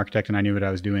was an architect and I knew what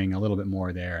I was doing a little bit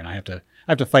more there. And I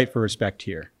have to fight for respect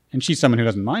here. And she's someone who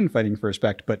doesn't mind fighting for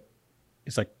respect, but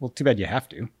it's like, well, too bad you have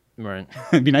to. Right.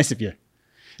 It'd be nice if you,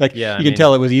 can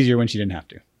tell it was easier when she didn't have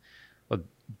to. Well,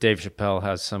 Dave Chappelle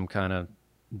has some kind of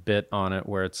bit on it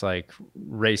where it's like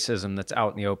racism that's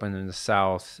out in the open in the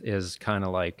South is kind of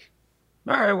like,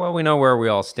 all right, well, we know where we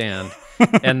all stand.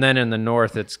 And then in the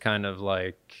North, it's kind of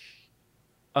like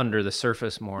under the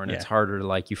surface more, and it's harder to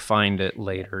like, you find it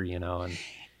later,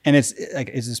 and it's like,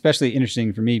 it's especially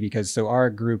interesting for me because our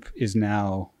group is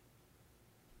now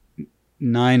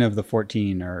 9 of the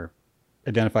 14 are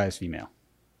identify as female.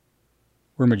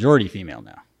 We're majority female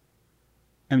now.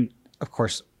 And of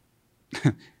course,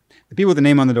 the people with the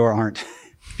name on the door aren't.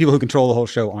 People who control the whole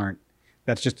show aren't.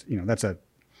 That's just,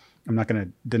 I'm not going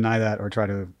to deny that or try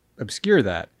to obscure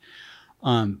that.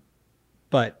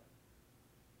 But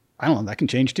I don't know, that can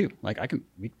change too. Like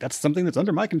that's something that's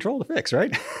under my control to fix,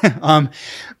 right?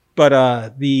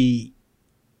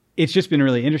 It's just been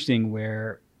really interesting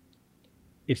where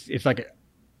it's like,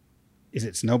 is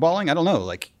it snowballing? I don't know.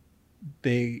 Like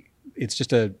I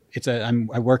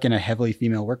work in a heavily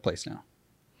female workplace now.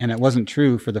 And it wasn't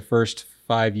true for the first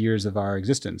 5 years of our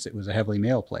existence. It was a heavily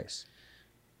male place.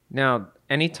 Now,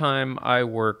 anytime I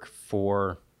work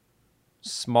for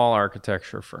small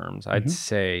architecture firms, I'd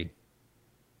say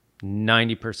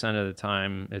 90% of the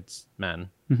time it's men.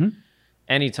 Mm-hmm.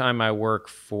 Anytime I work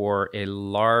for a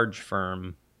large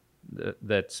firm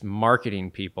that's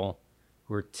marketing people,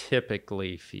 who are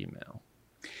typically female.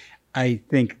 I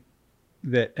think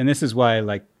that, and this is why,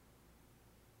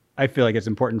 I feel like it's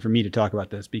important for me to talk about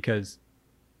this because,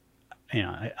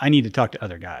 I need to talk to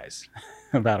other guys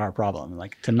about our problem,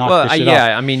 to knock this shit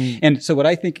off. And so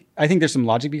I think there's some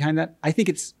logic behind that. I think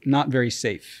it's not very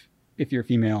safe if you're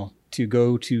female to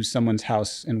go to someone's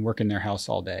house and work in their house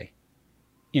all day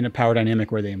in a power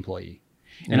dynamic where they employ you.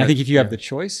 And I think if you have the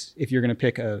choice, if you're going to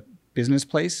pick a business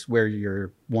place where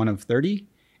you're one of 30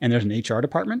 and there's an HR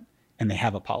department and they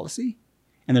have a policy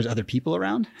and there's other people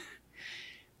around,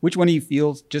 which one do you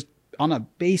feel just on a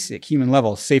basic human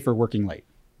level safer working late?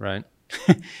 Right.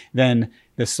 Than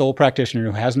the sole practitioner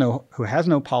who has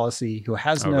no policy, who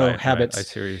has no habits, I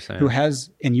see what you're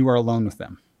saying. And you are alone with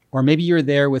them. Or maybe you're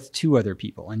there with 2 other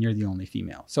people and you're the only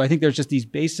female. So I think there's just these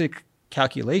basic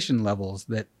calculation levels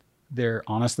that they're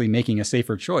honestly making a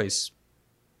safer choice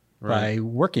by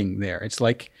working there. It's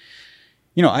like,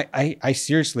 I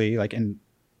seriously and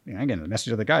again, the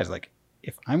message to the guys,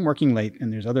 if I'm working late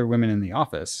and there's other women in the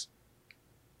office,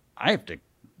 I have to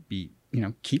be,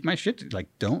 keep my shit.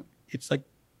 Don't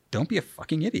be a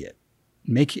fucking idiot.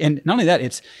 And not only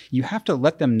that, you have to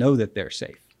let them know that they're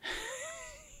safe.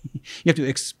 You have to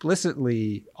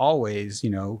explicitly always,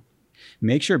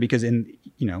 make sure, because it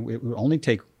will only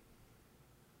take,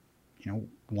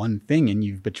 one thing and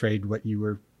you've betrayed what you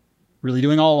were really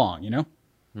doing all along,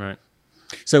 Right.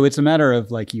 So it's a matter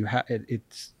of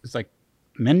it's like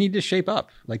men need to shape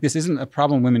up. This isn't a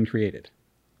problem women created.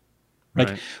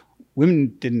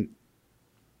 Women didn't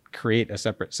create a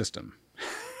separate system.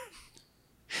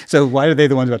 So why are they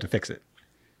the ones about to fix it?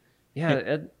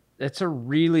 Yeah, it's a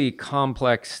really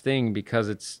complex thing because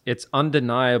it's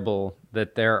undeniable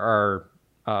that there are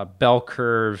bell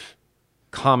curve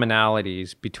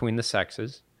commonalities between the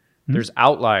sexes. Mm-hmm. There's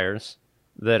outliers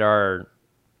that are,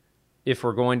 if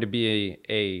we're going to be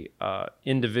a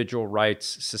individual rights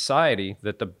society,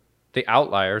 that the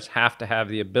outliers have to have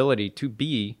the ability to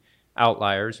be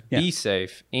outliers, be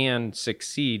safe, and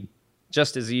succeed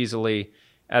just as easily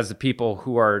as the people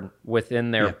who are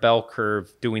within their bell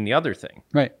curve doing the other thing.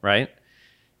 Right. Right.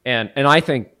 And I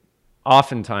think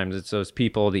oftentimes it's those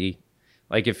people,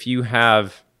 like if you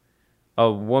have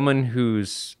a woman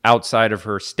who's outside of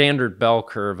her standard bell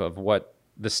curve of what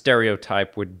the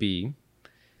stereotype would be,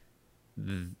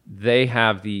 they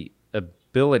have the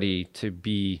ability to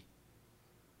be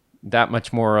that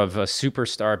much more of a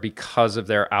superstar because of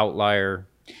their outlier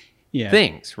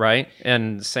things, right?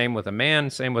 And same with a man,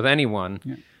 same with anyone.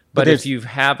 Yeah. But if you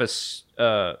have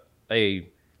a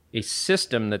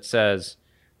system that says,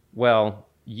 well,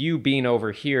 you being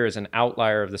over here is an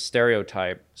outlier of the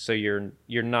stereotype, so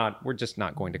we're just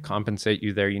not going to compensate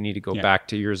you there. You need to go back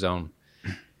to your zone.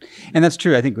 And that's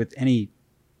true, I think, with any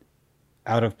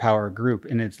out of power group.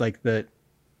 And it's like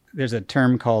there's a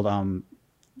term called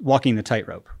walking the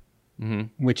tightrope,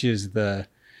 which is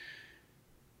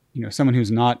someone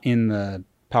who's not in the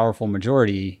powerful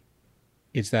majority.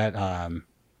 It's that,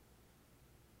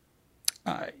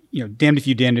 damned if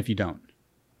you, damned if you don't.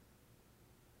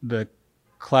 The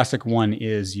classic one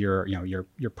is you're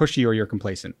pushy or you're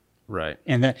complacent. Right.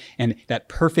 And that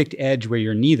perfect edge where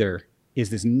you're neither is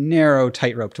this narrow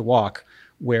tightrope to walk,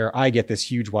 where I get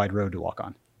this huge wide road to walk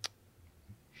on.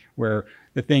 Where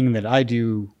the thing that I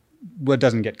do, what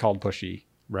doesn't get called pushy,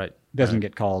 right, doesn't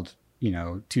get called,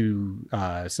 too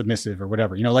submissive or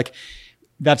whatever. Like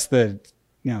that's the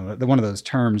one of those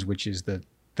terms, which is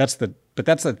that's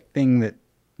a thing that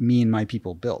me and my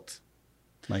people built.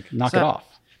 Like, knock it off.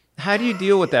 How do you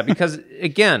deal with that? Because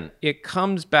again, it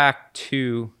comes back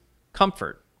to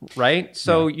comfort, right?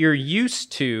 So you're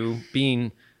used to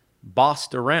being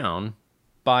bossed around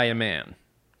by a man,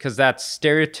 because that's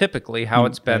stereotypically how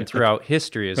it's been throughout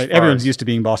history. Everyone's used to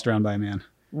being bossed around by a man.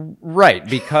 Right,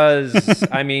 because,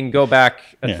 go back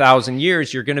 1,000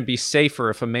 years, you're going to be safer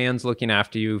if a man's looking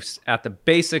after you at the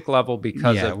basic level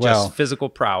because of just physical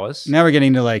prowess. Now we're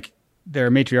getting to there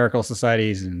are matriarchal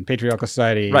societies and patriarchal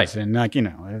societies, right. And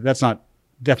that's not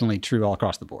definitely true all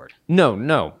across the board.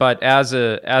 No, but as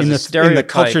a stereotype, in the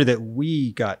culture that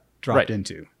we got dropped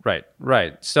into. Right.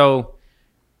 So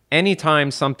anytime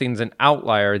something's an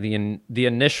outlier, the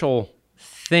initial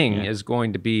thing is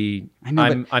going to be,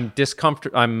 I'm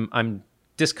discomforted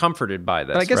by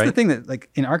this. But I guess the thing that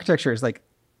in architecture is this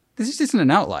just isn't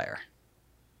an outlier.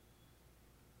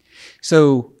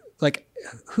 So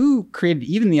who created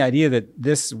even the idea that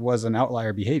this was an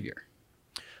outlier behavior?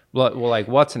 Well,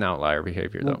 what's an outlier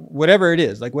behavior though? Whatever it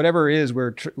is,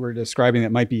 we're describing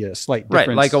that might be a slight difference.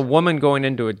 Right, like a woman going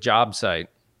into a job site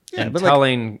and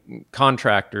telling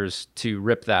contractors to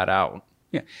rip that out.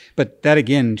 Yeah, but that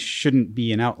again shouldn't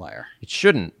be an outlier. It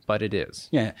shouldn't, but it is.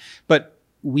 Yeah, but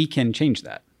we can change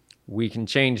that. We can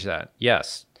change that,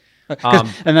 yes.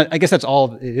 And I guess that's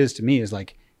all it is to me is how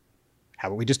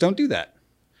about we just don't do that?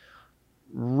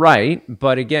 Right,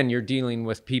 but again, you're dealing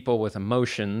with people with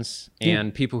emotions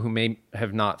and people who may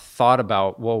have not thought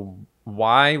about, well,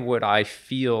 why would I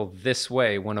feel this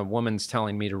way when a woman's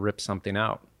telling me to rip something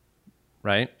out?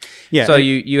 Right? Yeah. So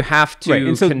you have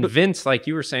to convince, like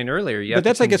you were saying earlier, you have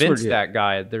to convince that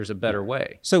guy there's a better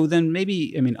way. So then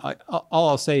maybe, all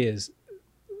I'll say is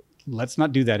let's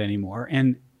not do that anymore.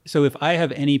 And so if I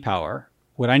have any power,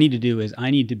 what I need to do is I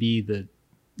need to be the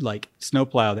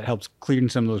snowplow that helps clear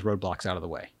some of those roadblocks out of the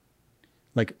way.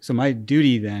 So my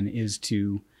duty then is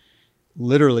to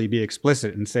literally be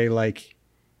explicit and say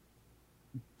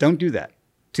don't do that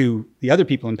to the other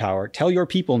people in power. Tell your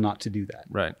people not to do that.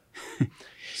 Right.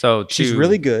 So she's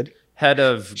really good. Head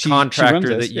of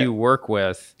contractor that you work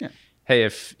with. Yeah. Hey,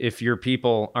 if your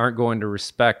people aren't going to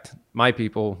respect my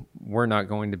people, we're not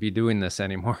going to be doing this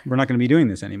anymore. We're not going to be doing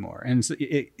this anymore. And so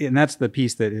and that's the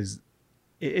piece that is,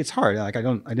 it's hard. I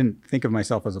didn't think of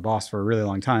myself as a boss for a really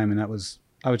long time. And I was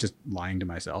just lying to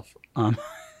myself. I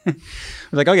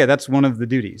was okay, that's one of the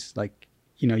duties.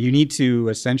 You need to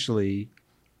essentially,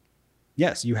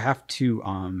 yes, you have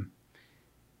to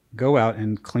go out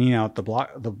and clean out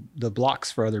the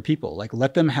blocks for other people.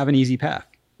 Let them have an easy path.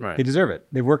 Right. They deserve it.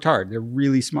 They've worked hard. They're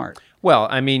really smart. Well,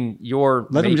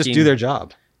 let them just do their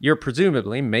job. You're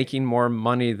presumably making more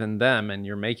money than them, and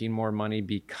you're making more money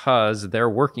because they're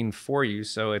working for you.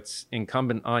 So it's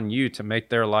incumbent on you to make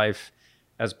their life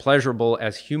as pleasurable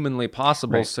as humanly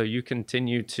possible, right, so you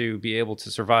continue to be able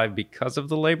to survive because of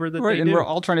the labor that they do. And we're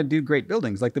all trying to do great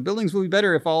buildings. The buildings will be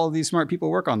better if all of these smart people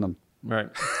work on them. Right.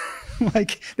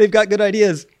 They've got good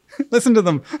ideas. Listen to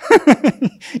them.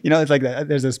 It's like that.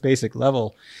 There's this basic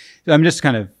level. I'm just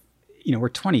kind of, we're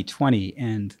 2020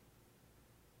 and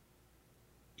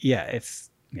I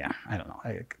don't know.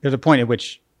 There's a point at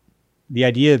which the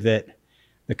idea that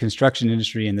the construction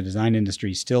industry and the design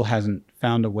industry still hasn't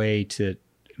found a way to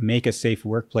make a safe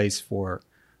workplace for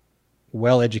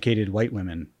well-educated white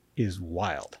women is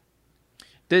wild.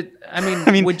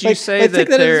 Would you say that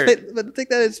take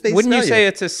that as face wouldn't value. you say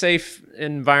it's a safe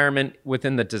environment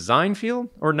within the design field,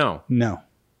 or no? No.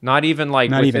 Not even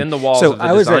like Not within even. the walls So of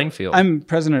the design field. I'm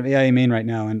president of AIA Maine right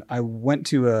now, and I went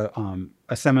to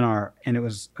a seminar, and it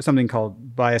was something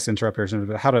called bias interrupters,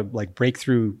 and how to like break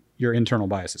through your internal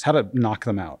biases, how to knock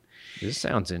them out. This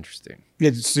sounds interesting.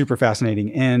 It's super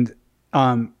fascinating. And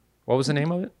What was the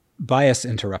name of it? bias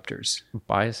interrupters.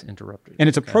 Bias interrupters. And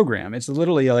it's a program. It's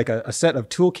literally like a set of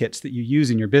toolkits that you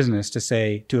use in your business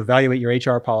to evaluate your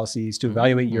HR policies, to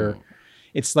evaluate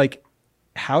it's like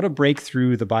how to break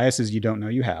through the biases you don't know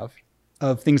you have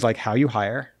of things like how you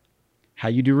hire, how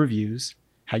you do reviews,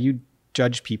 how you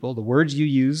judge people, the words you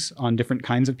use on different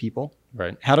kinds of people,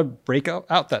 Right. how to break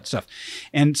out that stuff.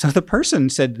 And so the person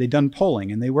said they'd done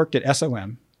polling and they worked at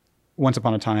SOM once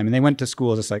upon a time, and they went to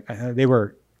schools. It's like they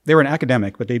were an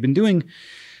academic, but they've been doing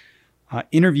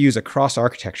interviews across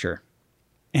architecture.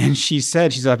 And she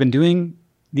said, I've been doing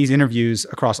these interviews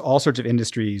across all sorts of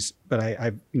industries, but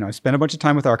I spent a bunch of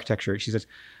time with architecture. She says,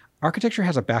 architecture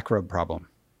has a back rub problem.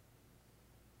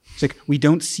 It's like, we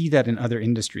don't see that in other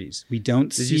industries. We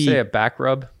don't see. Did you say a back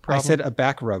rub problem? I said a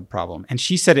back rub problem. And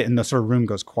she said it, and the sort of room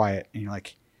goes quiet. And you're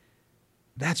like,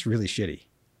 that's really shitty.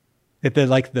 That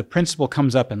the principal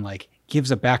comes up and like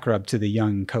gives a back rub to the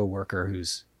young coworker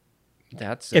who's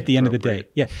That's at the end of the day.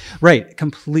 Yeah, right.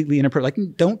 Completely inappropriate.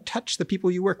 Like, don't touch the people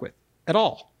you work with at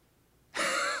all.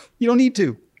 You don't need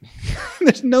to.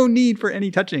 There's no need for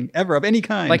any touching ever of any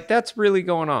kind. Like, that's really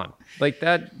going on. Like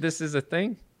that. This is a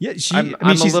thing. Yeah, I'm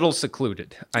a little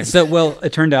secluded. Well,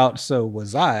 it turned out so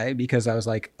was I, because I was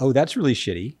like, oh, that's really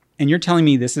shitty. And you're telling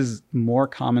me this is more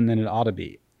common than it ought to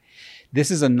be. This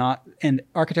is and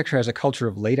architecture has a culture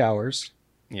of late hours.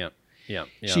 Yeah.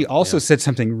 She also said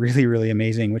something really, really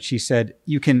amazing, which she said,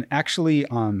 you can actually,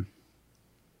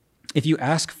 if you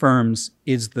ask firms,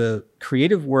 is the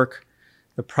creative work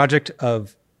the project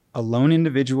of a lone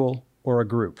individual or a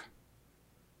group?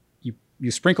 You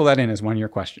sprinkle that in as one of your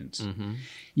questions. Mm-hmm.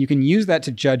 You can use that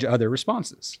to judge other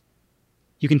responses.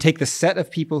 You can take the set of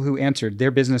people who answered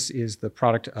their business is the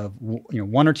product of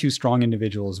one or two strong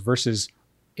individuals versus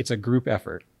it's a group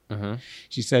effort. Uh-huh.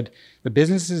 She said the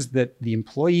businesses that the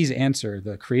employees answer,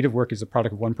 the creative work is the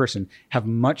product of one person, have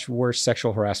much worse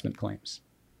sexual harassment claims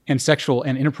and sexual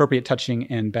and inappropriate touching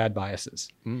and bad biases.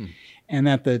 And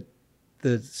that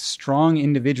the strong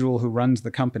individual who runs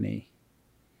the company,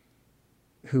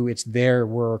 who it's their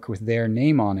work with their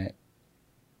name on it,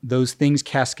 those things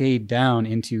cascade down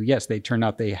into, yes, they turn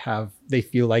out they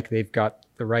feel like they've got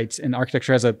the rights. And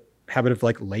architecture has a habit of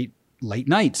like late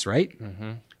nights, right?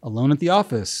 Mm-hmm. Alone at the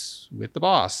office with the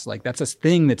boss. Like that's a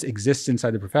thing that exists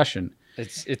inside the profession.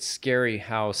 It's scary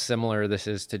how similar this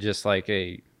is to just like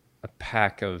a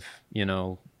pack of,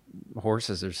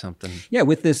 horses or something. Yeah,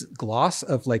 with this gloss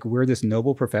of like, we're this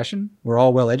noble profession. We're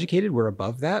all well educated. We're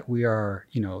above that. We are,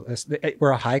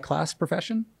 we're a high class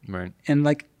profession. Right. And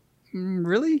like,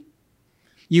 really?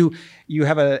 You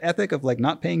have an ethic of like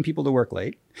not paying people to work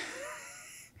late,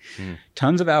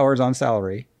 tons of hours on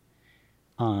salary,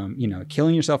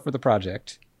 killing yourself for the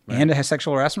project, and a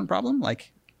sexual harassment problem.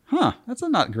 Like, that's a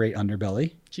not great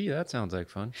underbelly. Gee, that sounds like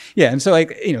fun. Yeah. And so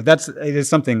like, it is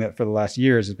something that for the last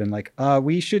years has been like,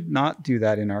 we should not do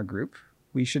that in our group.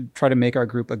 We should try to make our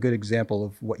group a good example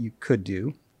of what you could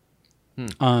do.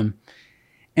 And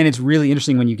it's really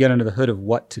interesting when you get under the hood of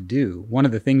what to do. One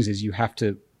of the things is you have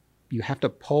to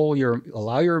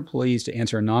allow your employees to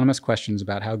answer anonymous questions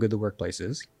about how good the workplace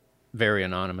is. Very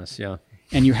anonymous. Yeah.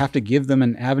 And you have to give them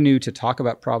an avenue to talk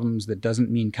about problems that doesn't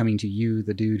mean coming to you,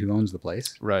 the dude who owns the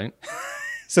place. Right.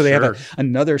 So they have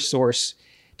another source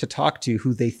to talk to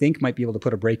who they think might be able to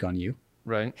put a brake on you.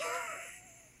 Right.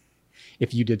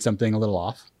 If you did something a little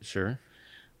off. Sure.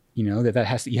 You have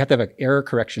to have an error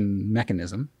correction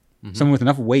mechanism. Mm-hmm. Someone with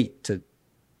enough weight to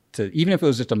even if it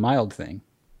was just a mild thing,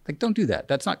 like don't do that.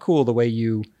 That's not cool the way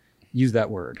you use that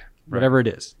word, whatever it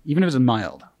is, even if it's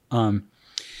mild.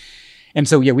 And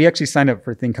so, we actually signed up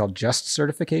for a thing called JUST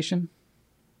certification,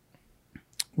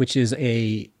 which is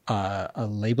a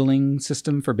labeling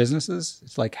system for businesses.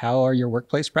 It's like, how are your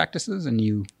workplace practices? And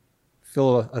you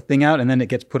fill a thing out and then it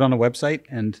gets put on a website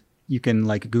and you can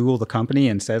like Google the company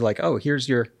and say like, oh, here's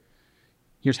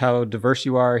how diverse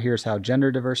you are. Here's how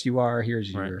gender diverse you are.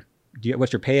 Here's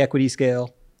what's your pay equity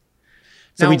scale?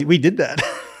 So now, we did that.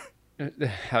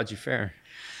 How'd you fare?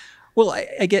 Well,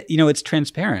 I get, it's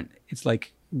transparent. It's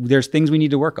like, there's things we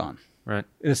need to work on. Right.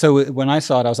 So when I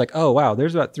saw it, I was like, oh, wow,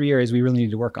 there's about 3 areas we really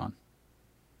need to work on.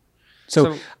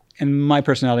 So in my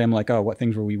personality, I'm like, oh, what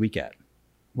things were we weak at?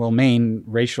 will mean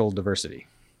racial diversity.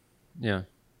 Yeah.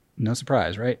 No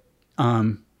surprise, right?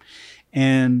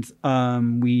 And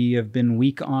we have been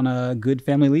weak on a good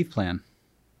family leave plan.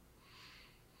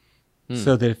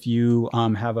 So that if you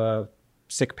have a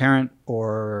sick parent,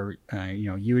 or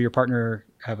you or your partner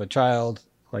have a child,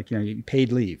 you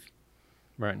paid leave.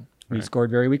 Right. We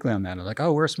scored very weakly on that. Like,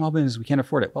 oh, we're a small business, we can't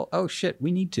afford it. Well, oh shit,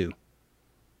 we need to.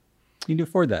 We need to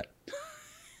afford that.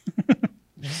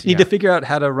 Need to figure out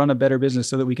how to run a better business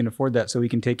so that we can afford that, so we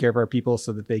can take care of our people,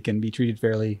 so that they can be treated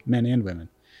fairly, men and women.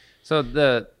 So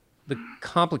the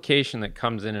complication that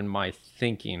comes in my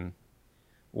thinking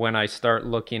when I start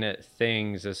looking at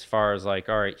things as far as like,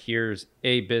 all right, here's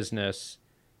a business,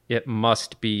 it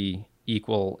must be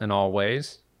equal in all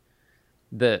ways.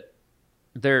 That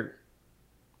there,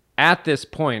 at this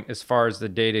point, as far as the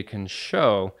data can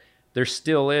show, there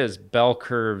still is bell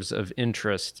curves of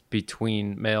interest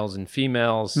between males and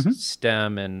females,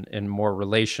 STEM and more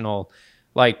relational.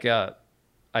 Like I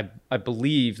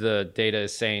believe the data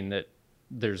is saying that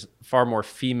there's far more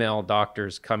female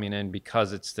doctors coming in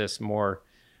because it's this more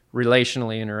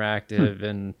relationally interactive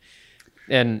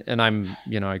and I'm,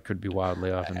 I could be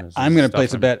wildly off in this. I'm going to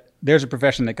place a bet. There's a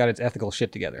profession that got its ethical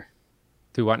shit together.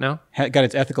 Do what now? Got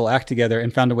its ethical act together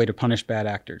and found a way to punish bad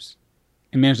actors,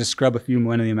 and managed to scrub a few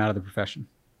men of them out of the profession.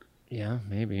 Yeah,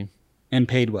 maybe. And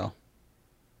paid well.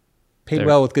 Paid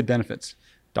well with good benefits.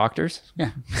 Doctors?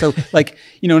 Yeah. So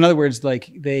in other words,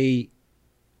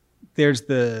 there's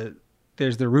the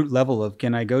root level of,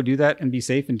 can I go do that and be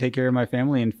safe and take care of my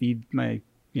family and feed my,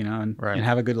 and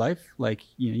have a good life?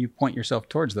 You point yourself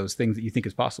towards those things that you think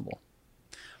is possible.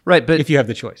 Right. But if you have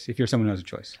the choice, if you're someone who has a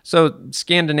choice. So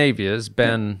Scandinavia has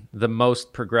been the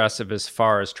most progressive as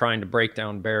far as trying to break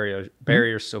down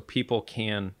barriers so people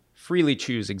can freely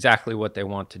choose exactly what they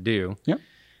want to do. Yep.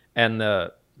 And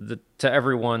to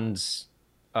everyone's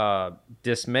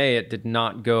dismay, it did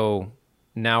not go,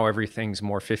 now everything's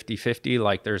more 50-50,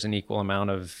 like there's an equal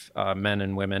amount of men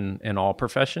and women in all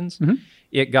professions.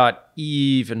 It got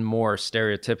even more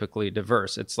stereotypically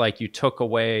diverse. It's like you took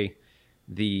away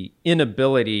the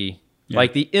inability,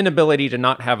 like the inability to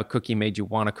not have a cookie made you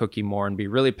want a cookie more and be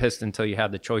really pissed until you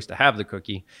had the choice to have the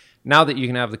cookie. Now that you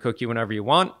can have the cookie whenever you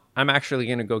want, I'm actually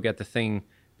going to go get the thing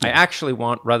I actually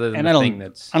want rather than the thing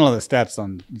that's... I don't know the stats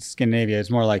on Scandinavia.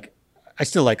 It's more like, I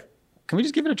still can we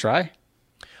just give it a try?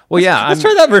 Well, let's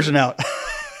try that version out.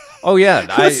 Oh, yeah.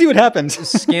 Let's see what happens.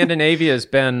 Scandinavia has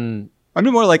been... I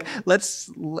mean, more like,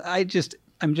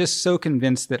 I'm just so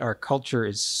convinced that our culture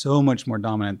is so much more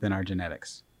dominant than our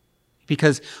genetics.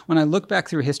 Because when I look back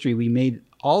through history, we made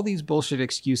all these bullshit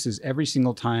excuses every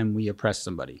single time we oppressed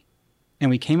somebody. And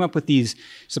we came up with these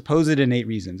supposed innate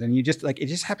reasons. And it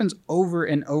just happens over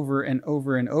and over and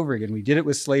over and over again. We did it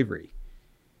with slavery.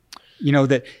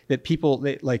 That people,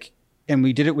 and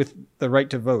we did it with the right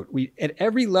to vote. At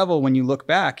every level, when you look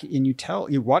back and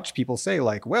you watch people say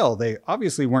well, they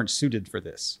obviously weren't suited for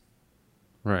this.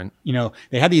 Right.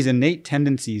 They had these innate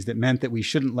tendencies that meant that we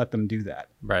shouldn't let them do that.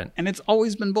 Right. And it's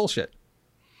always been bullshit.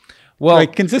 Well,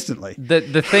 consistently.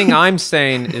 The thing I'm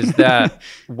saying is that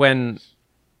when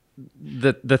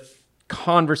the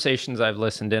conversations I've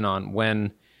listened in on,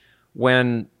 when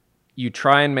you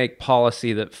try and make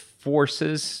policy that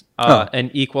forces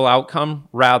an equal outcome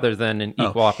rather than an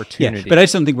equal opportunity. Yeah, but I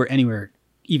just don't think we're anywhere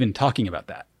even talking about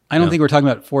that. I don't think we're talking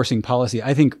about forcing policy.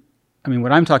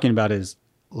 What I'm talking about is,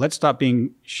 let's stop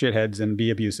being shitheads and be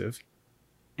abusive,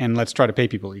 and let's try to pay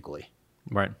people equally.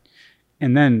 Right.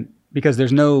 And then, because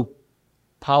there's no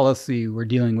policy we're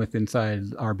dealing with inside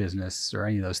our business or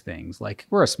any of those things.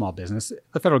 We're a small business.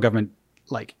 The federal government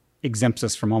exempts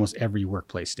us from almost every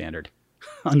workplace standard.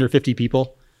 Under 50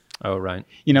 people. Oh, right.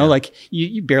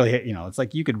 You barely, it's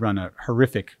like you could run a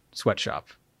horrific sweatshop.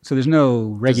 So there's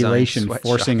no regulation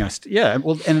forcing us.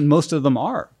 And most of them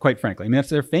are, quite frankly.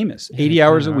 They're famous. 80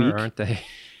 hours a week. Aren't they?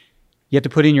 You have to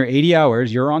put in your 80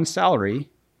 hours. You're on salary.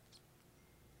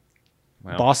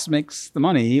 Wow. Boss makes the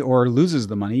money or loses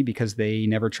the money because they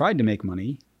never tried to make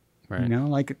money. Right.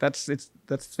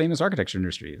 That's famous architecture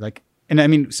industry.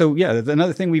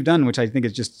 Another thing we've done, which I think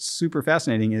is just super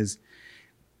fascinating, is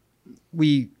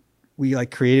we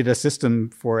created a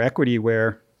system for equity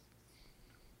where,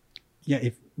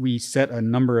 if we set a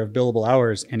number of billable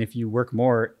hours, and if you work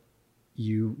more,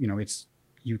 you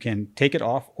can take it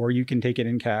off or you can take it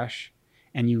in cash,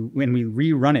 and when we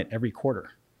rerun it every quarter.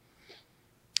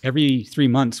 Every 3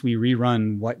 months, we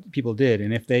rerun what people did.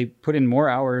 And if they put in more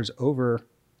hours over,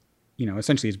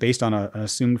 essentially it's based on an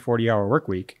assumed 40-hour work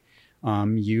week,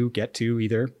 you get to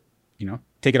either,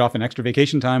 take it off in extra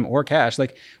vacation time or cash.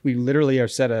 We literally are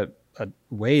set a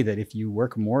way that if you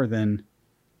work more than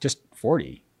just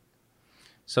 40.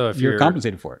 So if you're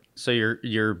compensated for it. So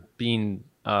you're being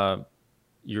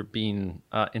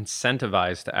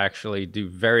incentivized to actually do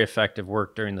very effective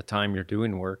work during the time you're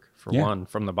doing work, for one,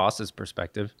 from the boss's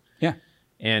perspective. Yeah.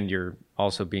 And you're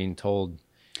also being told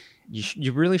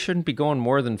you really shouldn't be going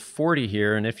more than 40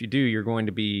 here. And if you do, you're going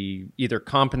to be either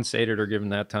compensated or given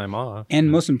that time off.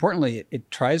 And most importantly, it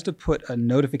tries to put a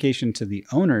notification to the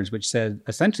owners, which said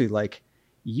essentially like,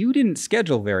 you didn't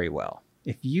schedule very well.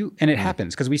 And it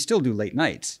happens because we still do late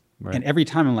nights. Right. And every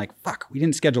time I'm like, fuck, we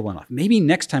didn't schedule one off. Maybe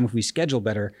next time if we schedule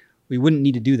better, we wouldn't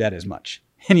need to do that as much.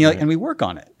 And and we work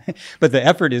on it. But the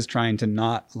effort is trying to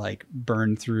not like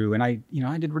burn through. And I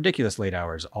did ridiculous late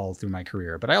hours all through my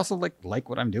career, but I also like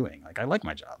what I'm doing. Like I like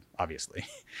my job, obviously.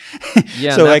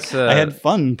 Yeah. So like I had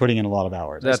fun putting in a lot of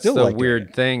hours. That's the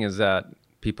weird thing, is that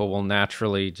people will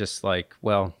naturally just like,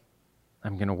 well,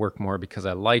 I'm going to work more because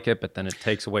I like it, but then it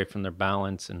takes away from their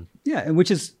balance. And and which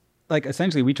is like,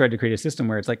 essentially we tried to create a system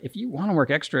where it's like, if you want to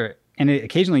work extra, and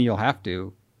occasionally you'll have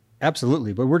to,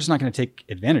 absolutely, but we're just not going to take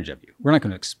advantage of you. We're not going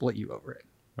to exploit you over it.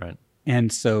 Right.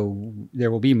 And so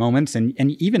there will be moments, and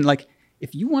even like,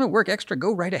 if you want to work extra,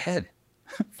 go right ahead.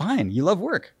 Fine. You love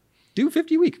work. Do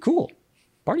 50 a week. Cool.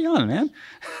 Party on, man.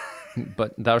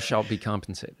 But thou shalt be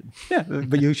compensated. Yeah,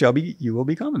 but you will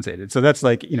be compensated. So that's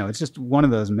like, it's just one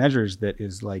of those measures that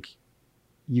is like,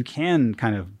 you can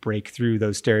kind of break through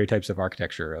those stereotypes of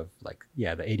architecture of like, the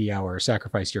 80-hour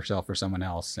sacrifice yourself for someone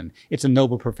else. And it's a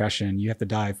noble profession. You have to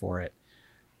die for it.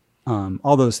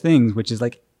 All those things, which is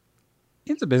like,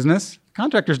 it's a business.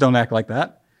 Contractors don't act like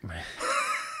that. Right.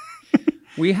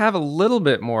 We have a little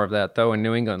bit more of that though in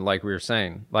New England, like we were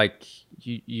saying. Like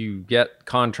you get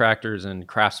contractors and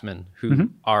craftsmen who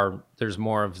there's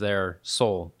more of their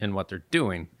soul in what they're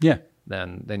doing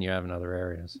than you have in other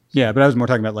areas. Yeah, but I was more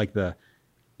talking about like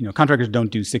contractors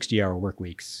don't do 60-hour work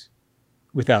weeks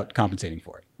without compensating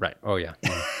for it. Right. Oh yeah.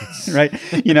 Right.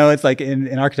 It's like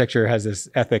in architecture has this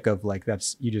ethic of like,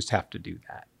 you just have to do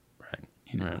that.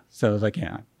 Right. Right. So it's like,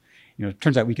 it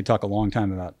turns out we could talk a long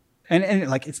time about, and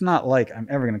like, it's not like I'm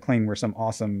ever going to claim we're some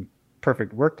awesome,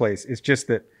 perfect workplace. It's just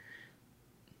that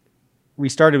we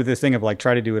started with this thing of like,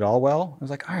 try to do it all well. I was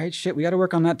like, all right, shit, we got to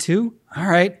work on that too. All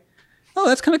right. Oh,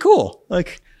 that's kind of cool.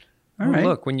 Like, all right.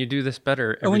 Look, when you do this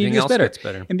better, everything else gets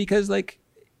better. And because like,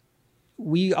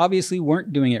 we obviously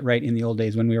weren't doing it right in the old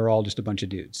days when we were all just a bunch of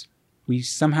dudes. We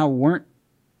somehow weren't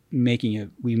making it.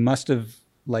 We must have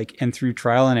and through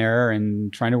trial and error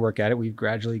and trying to work at it, we've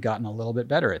gradually gotten a little bit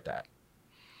better at that.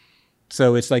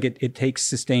 So it's like, it takes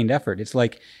sustained effort. It's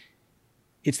like,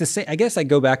 it's the same. I guess I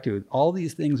go back to all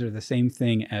these things are the same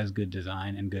thing as good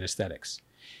design and good aesthetics.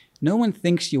 No one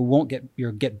thinks you'll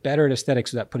get better at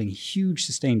aesthetics without putting huge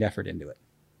sustained effort into it.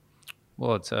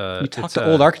 Well, you talk to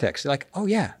old architects, they're like, oh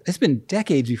yeah, it's been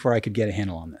decades before I could get a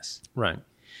handle on this. Right.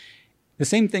 The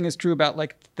same thing is true about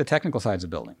like the technical sides of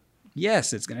building.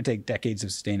 Yes, it's going to take decades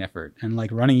of sustained effort, and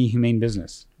like running a humane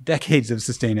business, decades of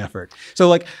sustained effort. So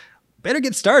like, better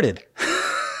get started.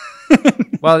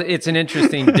 Well, it's an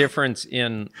interesting difference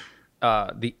in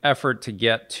the effort to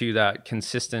get to that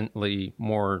consistently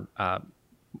more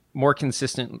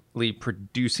consistently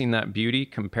producing that beauty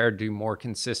compared to more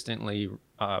consistently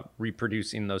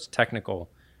reproducing those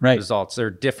technical results. They're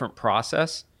a different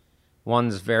process.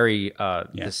 One's very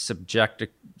this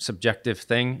subjective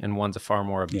thing, and one's a far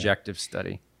more objective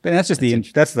study. But that's just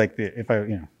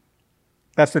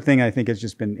that's the thing I think has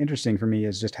just been interesting for me,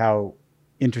 is just how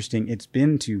interesting it's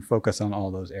been to focus on all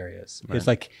those areas. Right. It's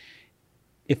like,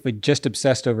 if we just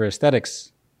obsessed over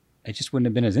aesthetics, it just wouldn't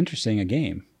have been as interesting a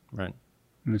game. Right.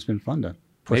 And it's been fun to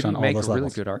push on all those levels. Maybe make a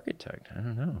really good architect. I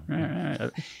don't know.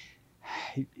 Right.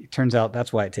 It turns out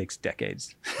that's why it takes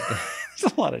decades.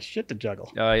 There's a lot of shit to juggle.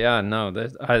 Yeah, no.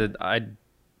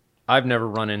 I've never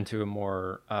run into a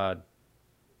more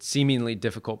seemingly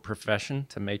difficult profession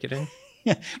to make it in.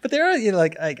 Yeah, but there are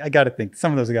I got to think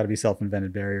some of those have got to be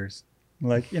self-invented barriers.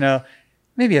 Like,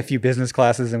 maybe a few business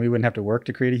classes, and we wouldn't have to work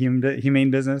to create a humane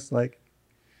business. Like,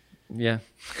 yeah,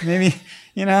 maybe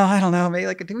I don't know.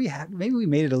 Maybe we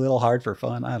made it a little hard for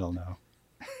fun. I don't know.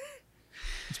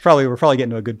 We're probably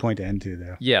getting to a good point to end to,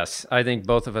 though. Yes, I think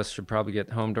both of us should probably get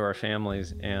home to our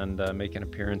families and make an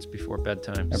appearance before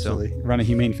bedtime. Absolutely. So, run a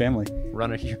humane family.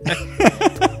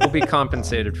 We'll be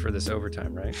compensated for this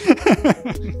overtime, right?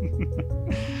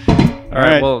 All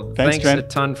right. Well, thanks a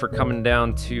ton for coming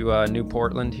down to New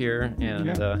Portland here,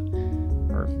 and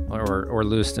or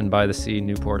Lewiston by the Sea,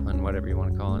 New Portland, whatever you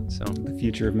want to call it. So the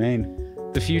future of Maine.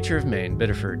 The future of Maine,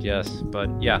 Biddeford, yes. But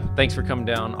yeah, thanks for coming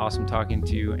down. Awesome talking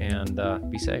to you, and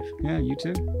be safe. Yeah, you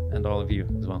too. And all of you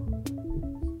as well.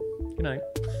 Good night.